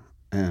know,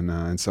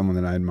 and someone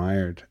that I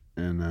admired.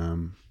 And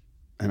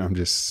I'm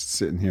just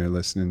sitting here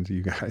listening to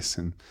you guys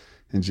and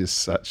just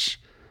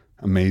such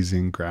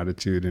amazing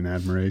gratitude and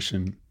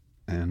admiration.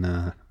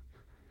 And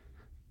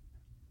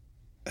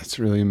it's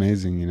really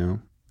amazing, you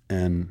know.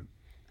 And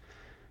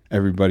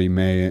everybody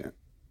may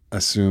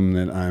assume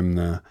that I'm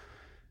the,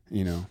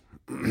 you know,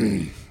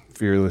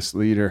 fearless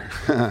leader.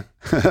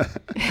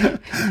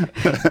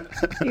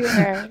 You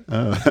are.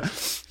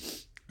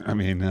 I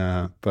mean,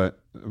 but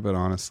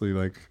honestly,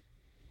 like,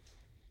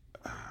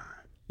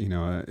 you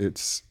know,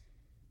 it's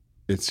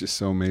just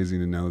so amazing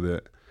to know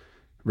that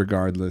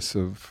regardless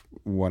of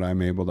what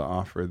I'm able to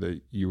offer,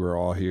 that you are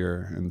all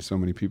here and so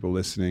many people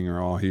listening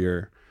are all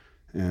here,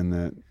 and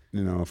that,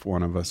 you know, if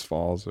one of us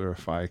falls or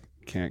if I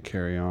can't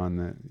carry on,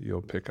 that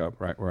you'll pick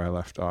up right where I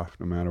left off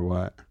no matter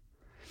what.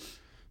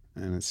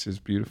 And it's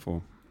just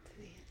beautiful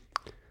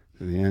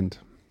to the end.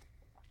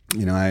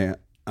 You know, I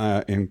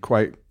in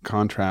quite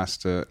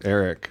contrast to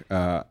Erick,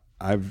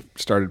 I've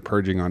started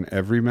purging on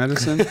every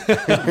medicine,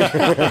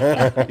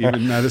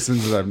 even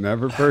medicines that I've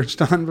never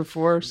purged on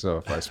before. So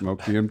if I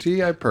smoke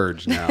DMT, I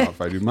purge now.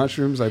 If I do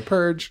mushrooms, I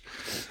purge.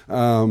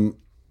 And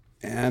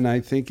I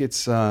think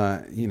it's,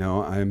 you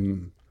know,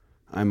 I'm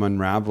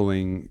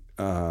unraveling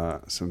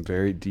some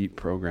very deep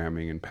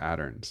programming and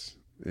patterns,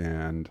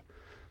 and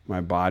my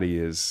body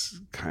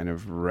is kind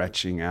of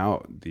retching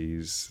out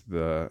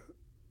the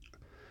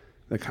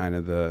kind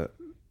of the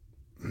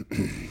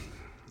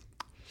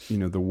you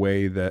know, the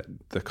way that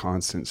the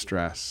constant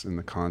stress and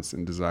the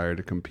constant desire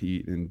to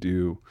compete and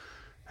do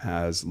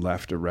has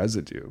left a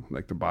residue.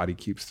 Like the body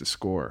keeps the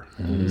score.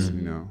 It's,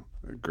 you know,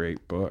 a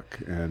great book,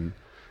 and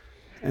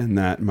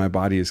that my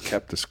body has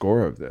kept the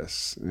score of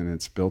this, and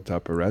it's built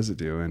up a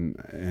residue,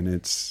 and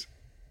it's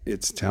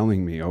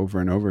telling me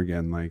over and over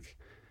again, like,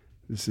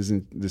 this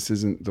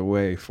isn't the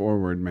way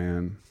forward,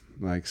 man.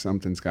 Like,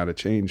 something's got to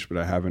change, but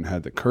I haven't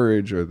had the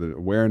courage or the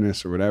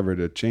awareness or whatever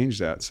to change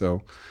that.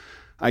 So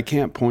I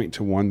can't point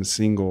to one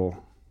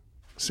single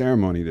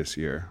ceremony this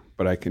year,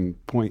 but I can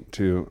point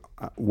to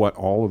what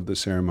all of the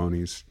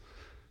ceremonies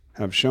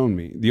have shown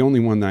me. The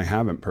only one that I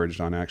haven't purged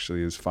on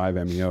actually is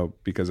 5-MeO,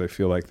 because I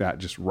feel like that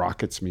just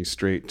rockets me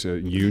straight to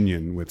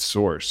union with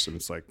source. And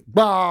it's like,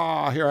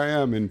 bah, here I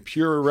am in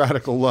pure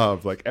radical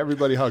love. Like,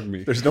 everybody hug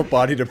me. There's no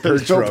body to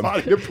purge There's no from.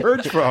 body to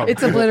purge from.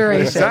 It's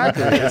obliteration.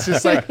 Exactly. It's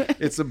just like,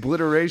 it's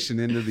obliteration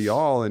into the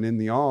all, and in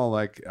the all,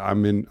 like,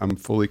 I'm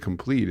fully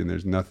complete, and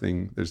there's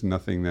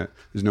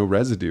no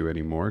residue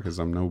anymore, because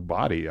I'm no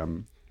body.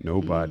 I'm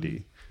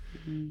nobody.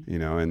 You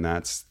know, and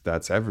that's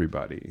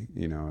everybody,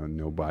 you know, and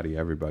nobody,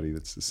 everybody,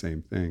 that's the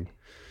same thing.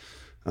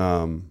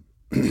 And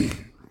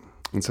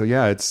so,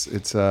 yeah,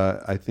 it's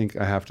I think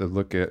I have to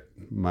look at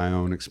my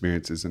own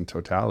experiences in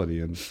totality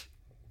and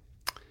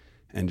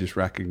just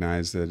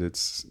recognize that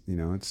it's, you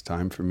know, it's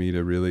time for me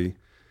to really,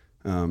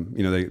 you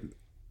know,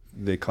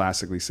 they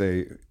classically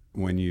say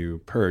when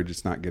you purge,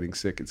 it's not getting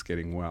sick, it's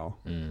getting well.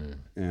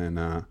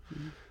 And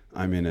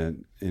I'm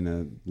in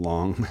a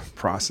long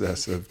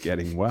process of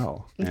getting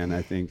well. And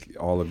I think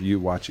all of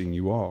you, watching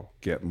you all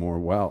get more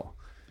well,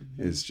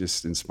 is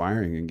just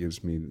inspiring and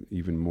gives me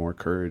even more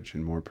courage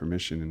and more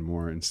permission and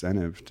more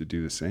incentive to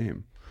do the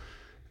same.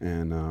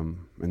 And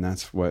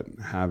that's what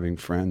having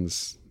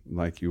friends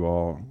like you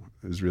all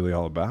is really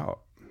all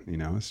about. You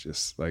know, it's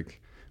just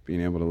like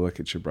being able to look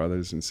at your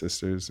brothers and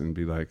sisters and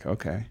be like,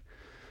 okay,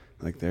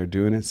 like, they're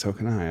doing it, so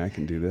can I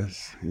can do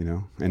this, you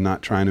know, and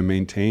not trying to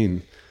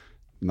maintain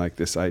like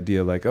this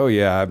idea like, oh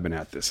yeah, I've been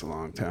at this a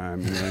long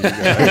time.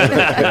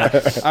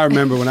 I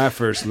remember when I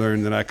first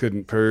learned that I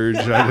couldn't purge.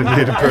 I didn't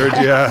need to purge.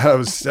 Yeah,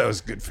 that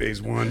was good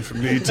phase 1 for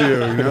me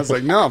too. It's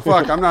like, no,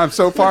 fuck, I'm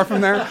so far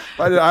from there. If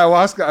I did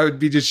ayahuasca, I would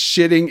be just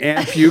shitting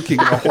and puking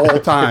the whole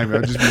time.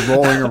 I'd just be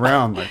rolling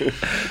around like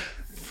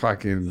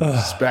fucking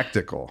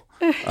spectacle.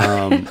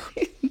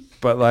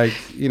 But like,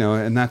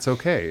 and that's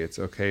okay. It's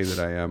okay that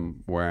I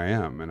am where I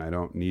am, and I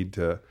don't need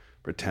to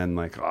pretend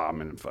like, oh, I'm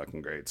in a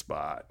fucking great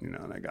spot,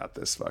 and I got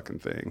this fucking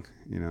thing.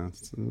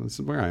 This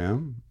is where I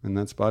am, and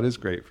that spot is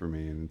great for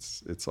me, and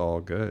it's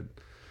all good.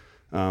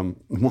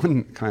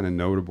 One kind of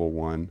notable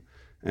one,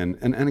 and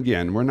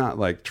again, we're not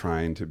like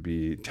trying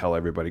to tell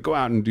everybody go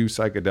out and do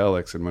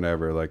psychedelics and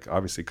whatever. Like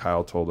obviously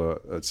Kyle told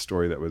a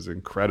story that was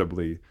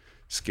incredibly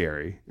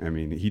scary. I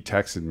mean, he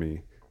texted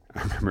me.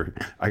 I remember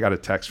I got a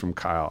text from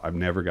Kyle. I've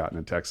never gotten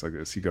a text like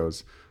this. He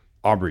goes,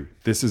 Aubrey,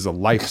 this is a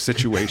life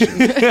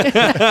situation. And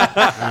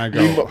I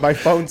go, my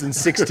phone's in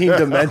 16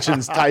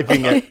 dimensions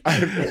typing it.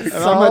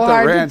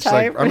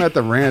 I'm at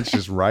the ranch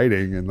just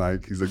writing, and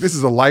like he's like, this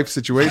is a life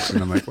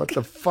situation. I'm like, what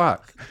the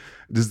fuck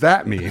does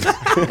that mean?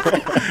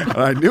 And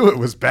I knew it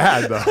was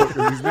bad though,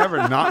 because he's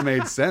never not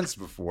made sense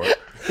before.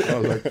 I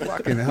was like,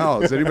 fucking hell,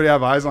 does anybody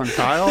have eyes on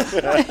Kyle?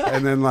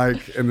 And then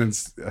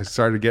I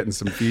started getting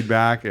some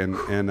feedback,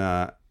 and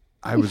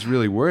I was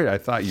really worried. I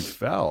thought you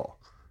fell.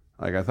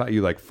 Like I thought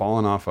you like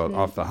fallen off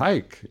the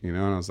hike, and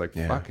I was like,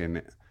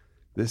 fucking,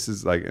 this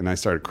is like, and I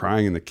started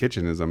crying in the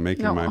kitchen as I'm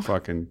making my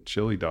fucking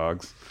chili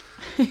dogs.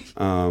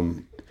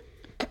 And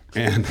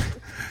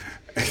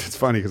it's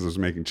funny because I was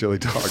making chili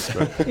dogs,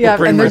 but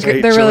pretty much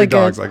ate chili really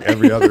dogs like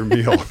every other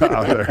meal out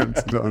there in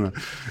Sedona.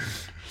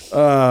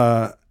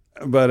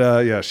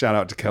 But shout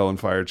out to Caitlyn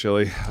Fire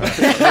Chili.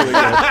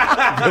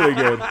 Really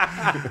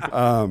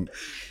good.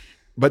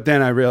 But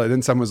then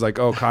then someone was like,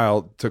 oh,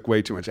 Kyle took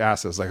way too much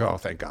acid. I was like, oh,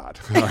 thank God.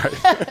 All right.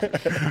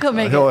 He'll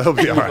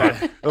be all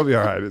right. He'll be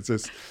all right.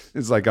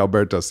 It's like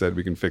Alberto said,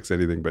 we can fix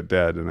anything but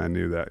dead. And I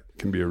knew that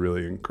can be a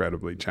really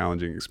incredibly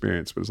challenging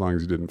experience. But as long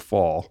as you didn't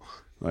fall,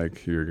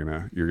 like you're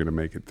gonna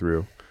make it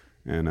through.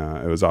 And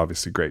it was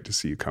obviously great to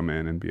see you come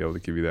in and be able to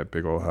give you that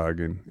big old hug,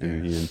 and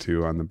Ian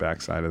too on the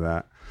backside of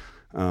that.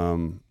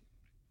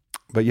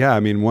 But yeah, I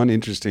mean, one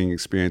interesting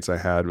experience I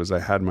had was I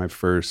had my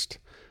first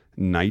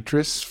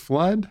nitrous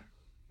flood.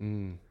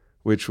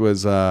 Which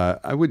was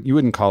you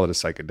wouldn't call it a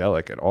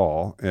psychedelic at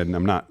all, and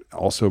I'm not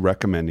also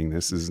recommending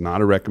this. This is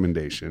not a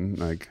recommendation.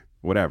 Like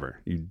whatever,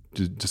 you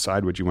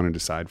decide what you want to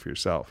decide for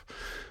yourself.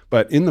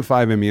 But in the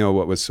 5-MeO,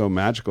 what was so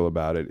magical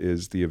about it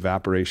is the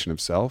evaporation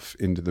of self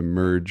into the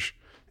merge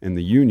and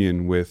the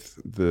union with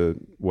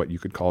what you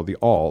could call the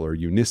all or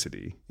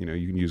unicity. You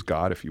can use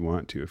God if you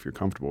want to, if you're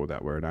comfortable with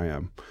that word. I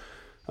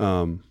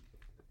am.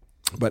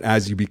 But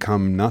as you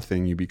become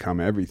nothing, you become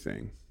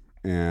everything,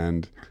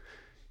 and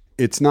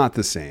it's not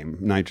the same.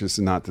 Nitrous is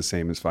not the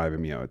same as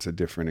 5-MeO. It's a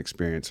different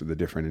experience with a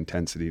different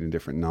intensity and a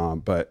different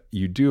knob. But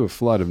you do a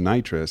flood of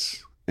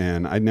nitrous,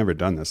 and I'd never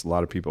done this. A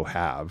lot of people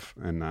have,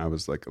 and I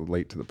was like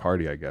late to the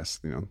party, I guess.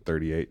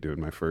 38, doing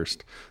my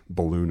first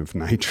balloon of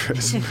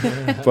nitrous.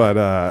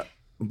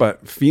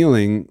 But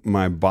feeling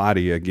my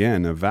body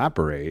again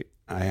evaporate,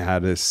 I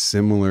had a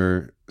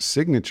similar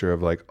signature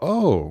of like,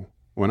 oh,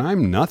 when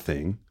I'm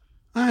nothing,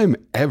 I'm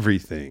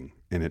everything,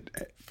 and it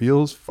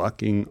feels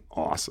fucking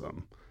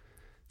awesome.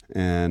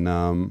 And,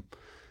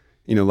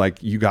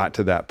 like you got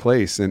to that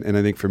place. And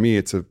I think for me,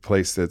 it's a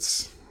place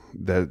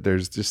that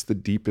there's just the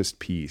deepest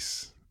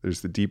peace. There's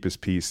the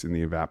deepest peace in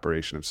the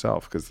evaporation of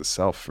self, because the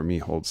self for me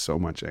holds so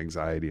much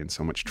anxiety and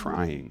so much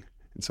trying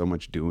and so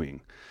much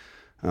doing.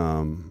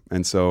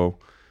 And so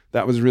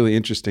that was really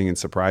interesting and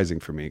surprising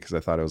for me, because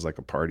I thought it was like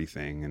a party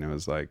thing, and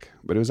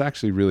but it was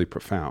actually really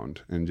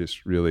profound and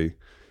just really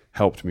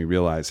helped me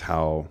realize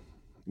how,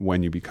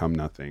 when you become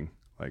nothing,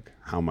 like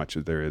how much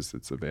there is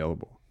that's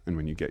available. And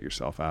when you get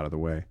yourself out of the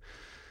way.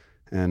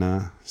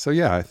 And so,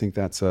 yeah, I think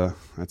that's an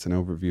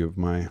overview of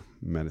my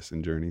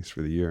medicine journeys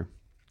for the year.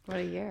 What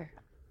a year.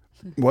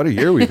 What a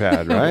year we've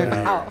had, right?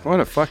 Wow.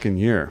 What a fucking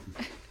year.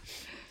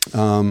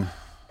 Well,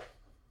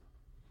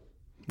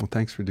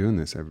 thanks for doing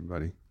this,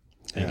 everybody.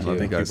 Thank you.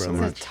 Love you guys so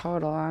much. It's a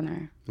total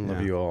honor.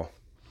 Love you all.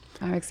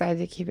 I'm excited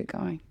to keep it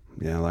going.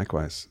 Yeah,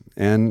 likewise.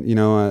 And,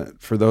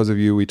 for those of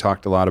you, we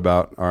talked a lot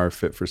about our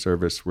Fit for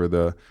Service. We're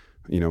the,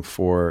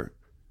 4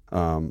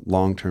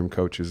 long-term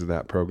coaches of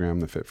that program,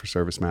 the Fit for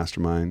Service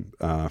Mastermind.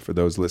 For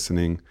those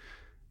listening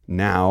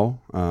now,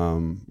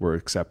 we're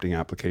accepting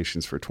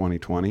applications for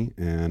 2020,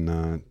 and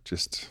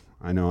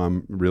I know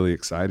I'm really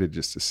excited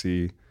just to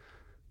see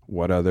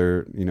what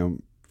other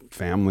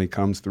family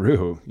comes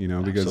through.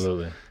 Because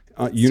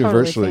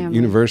Absolutely.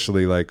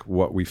 Universally, like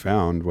what we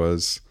found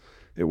was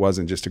it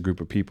wasn't just a group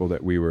of people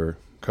that we were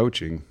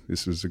coaching.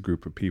 This was a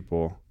group of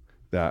people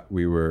that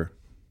we were,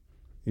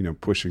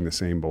 pushing the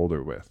same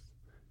boulder with.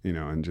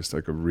 And just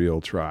like a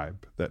real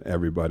tribe that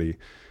everybody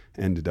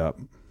ended up,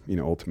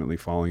 ultimately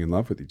falling in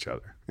love with each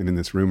other. And in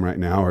this room right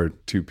now are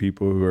 2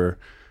 people who are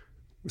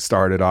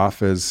started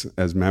off as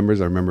members.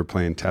 I remember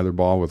playing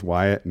tetherball with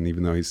Wyatt, and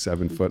even though he's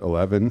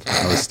 7'11",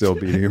 I was still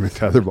beating him at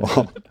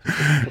tetherball.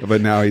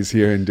 But now he's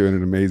here and doing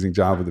an amazing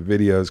job with the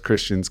videos.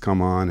 Christian's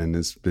come on and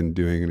has been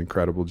doing an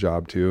incredible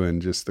job too,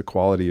 and just the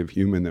quality of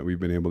human that we've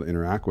been able to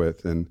interact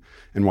with, and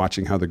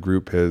watching how the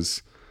group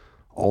has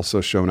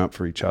also shown up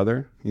for each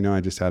other. You know,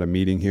 I just had a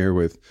meeting here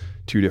with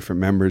 2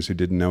 different members who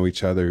didn't know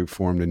each other, who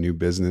formed a new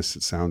business.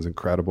 It sounds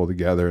incredible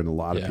together, and a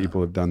lot of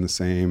people have done the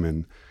same.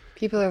 And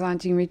people are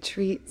launching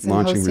retreats and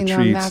hosting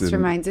their own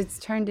masterminds. It's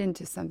turned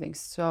into something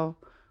so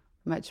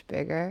much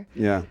bigger.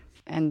 Yeah.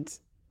 And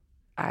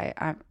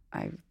I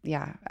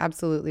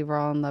absolutely. We're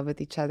all in love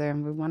with each other,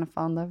 and we want to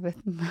fall in love with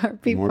more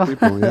people. More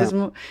people, yeah.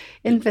 There's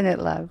infinite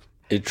love.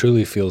 It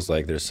truly feels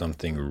like there's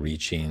something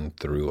reaching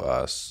through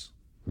us,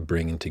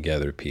 bringing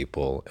together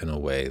people in a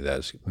way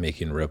that's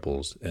making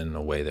ripples in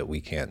a way that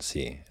we can't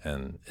see.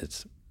 And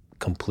it's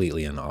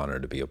completely an honor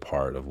to be a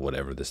part of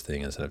whatever this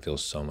thing is, and it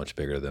feels so much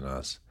bigger than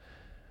us.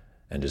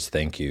 And just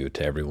thank you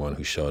to everyone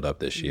who showed up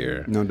this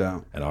year. No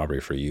doubt. And Aubrey,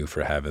 for you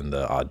for having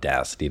the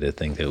audacity to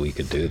think that we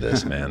could do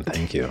this, man.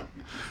 Thank you.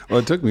 Well,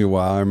 it took me a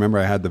while. I remember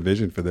I had the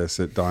vision for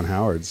this at Don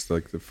Howard's,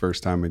 like the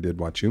first time I did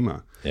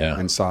Wachuma. Yeah.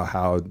 And saw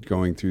how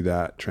going through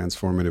that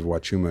transformative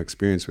Wachuma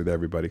experience with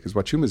everybody, because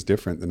Wachuma is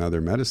different than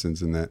other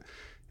medicines in that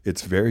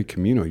it's very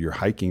communal. You're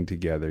hiking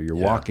together, you're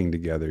walking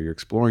together, you're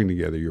exploring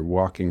together, you're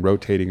walking,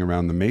 rotating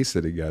around the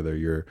mesa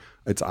together.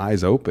 It's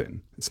eyes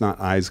open. It's not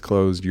eyes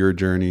closed, your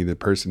journey, the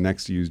person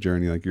next to you's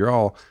journey. Like, you're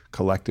all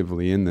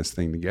collectively in this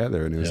thing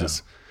together. And it was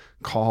this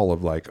call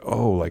of like,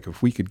 oh, like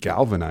if we could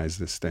galvanize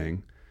this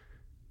thing,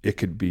 it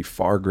could be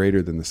far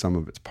greater than the sum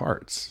of its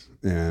parts.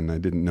 And I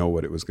didn't know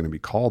what it was going to be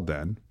called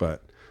then,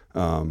 but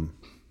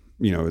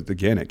you know,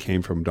 again, it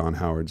came from Don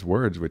Howard's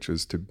words, which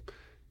was to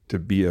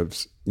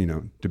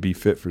be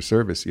fit for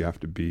service, you have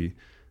to be,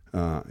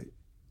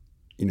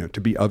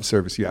 to be of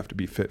service, you have to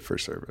be fit for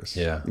service.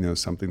 Yeah. You know,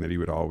 something that he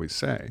would always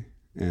say.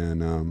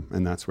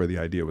 And that's where the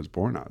idea was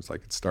born. I was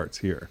like, it starts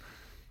here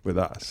with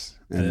us.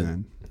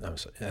 And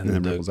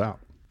then ripples out.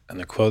 And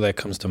the quote that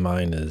comes to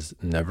mind is,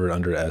 never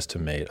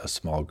underestimate a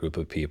small group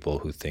of people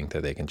who think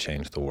that they can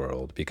change the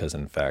world, because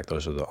in fact,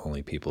 those are the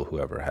only people who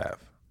ever have.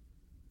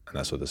 And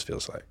that's what this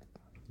feels like.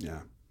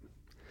 Yeah.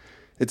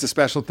 It's a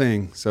special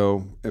thing.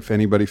 So if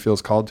anybody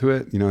feels called to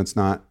it, you know, it's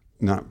not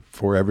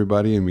for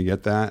everybody, and we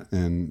get that,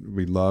 and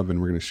we love, and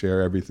we're going to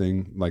share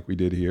everything like we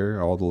did here,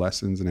 all the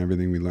lessons and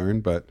everything we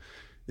learned. But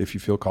if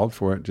you feel called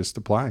for it, just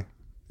apply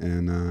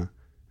and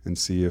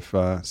see if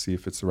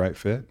it's the right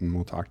fit, and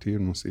we'll talk to you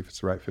and we'll see if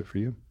it's the right fit for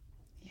you.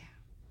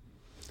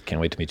 Can't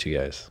wait to meet you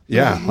guys.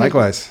 Yeah,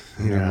 likewise.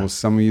 Yeah. Well,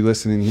 some of you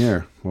listening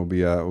here will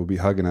be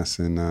hugging us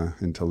in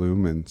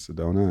Tulum and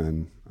Sedona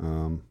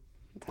and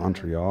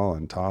Montreal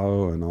and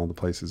Tahoe and all the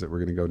places that we're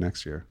going to go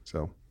next year.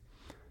 So,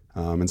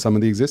 and some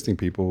of the existing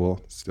people will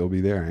still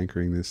be there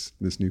anchoring this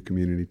new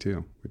community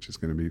too, which is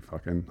going to be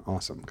fucking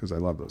awesome because I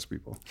love those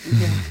people.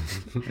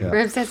 Yeah.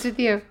 We're obsessed with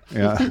you.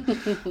 Yeah.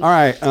 All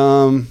right,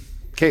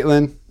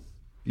 Caitlyn.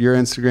 Your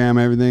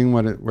Instagram, everything,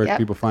 where can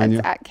people find you?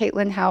 It's at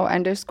Caitlyn Howe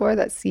 _. That's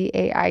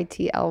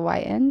CAITLYN HOWE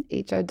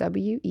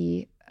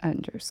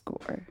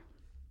 _.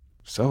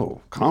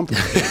 So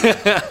complicated.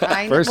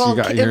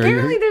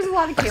 Apparently there's a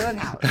lot of Caitlyn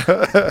Howe.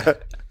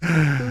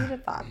 Who would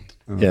have thought?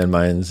 Yeah, and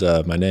mine's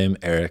my name,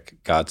 Erick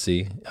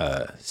Godsey,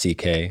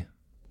 CK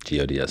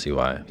Godsey.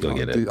 You'll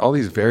get it. All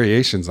these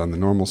variations on the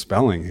normal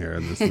spelling here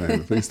in this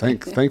name.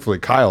 Thankfully,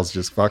 Kyle's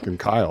just fucking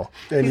Kyle.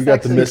 And you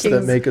got the Myths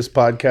That Make Us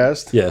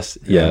podcast. Yes,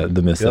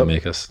 the Myths That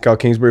Make Us. Kyle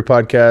Kingsbury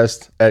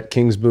podcast at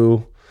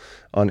Kingsboo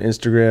on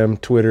Instagram,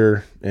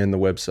 Twitter, and the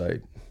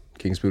website,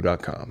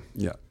 kingsboo.com.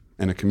 Yeah.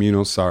 And a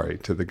communal sorry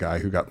to the guy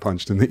who got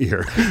punched in the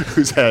ear,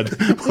 whose head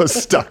was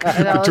stuck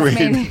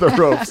between the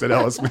ropes at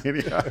Ellis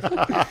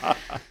Mania.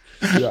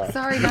 Yeah.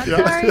 Sorry, not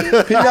sorry.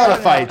 You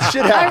gotta fight.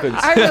 Shit happens.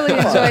 I really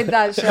enjoyed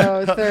that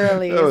show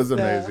thoroughly. That was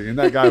amazing, and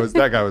that guy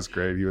was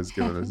great. He was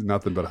giving us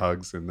nothing but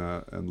hugs and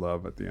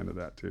love at the end of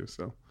that too.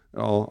 So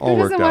all worked out. Who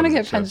doesn't want to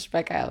get punched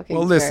by Kyle Kingsbury?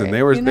 Well, listen,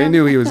 they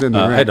knew he was in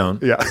the ring. I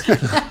don't. Yeah.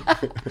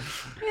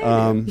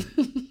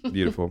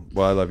 Beautiful.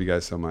 Well, I love you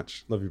guys so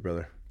much. Love you,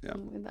 brother. Yeah,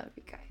 we love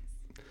you guys.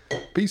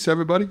 Peace,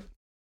 everybody.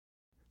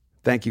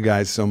 Thank you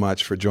guys so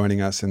much for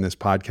joining us in this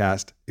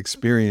podcast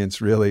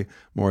experience, really,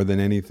 more than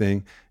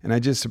anything. And I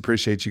just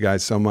appreciate you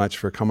guys so much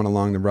for coming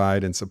along the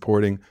ride and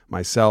supporting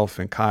myself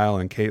and Kyle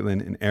and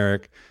Caitlyn and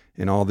Erick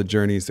in all the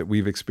journeys that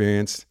we've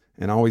experienced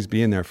and always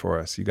being there for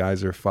us. You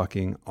guys are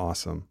fucking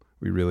awesome.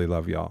 We really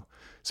love y'all.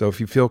 So if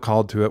you feel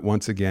called to it,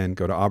 once again,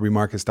 go to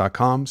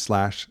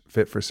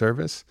aubreymarcus.com/fit for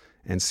service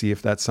and see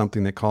if that's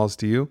something that calls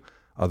to you.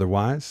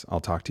 Otherwise,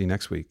 I'll talk to you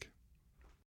next week.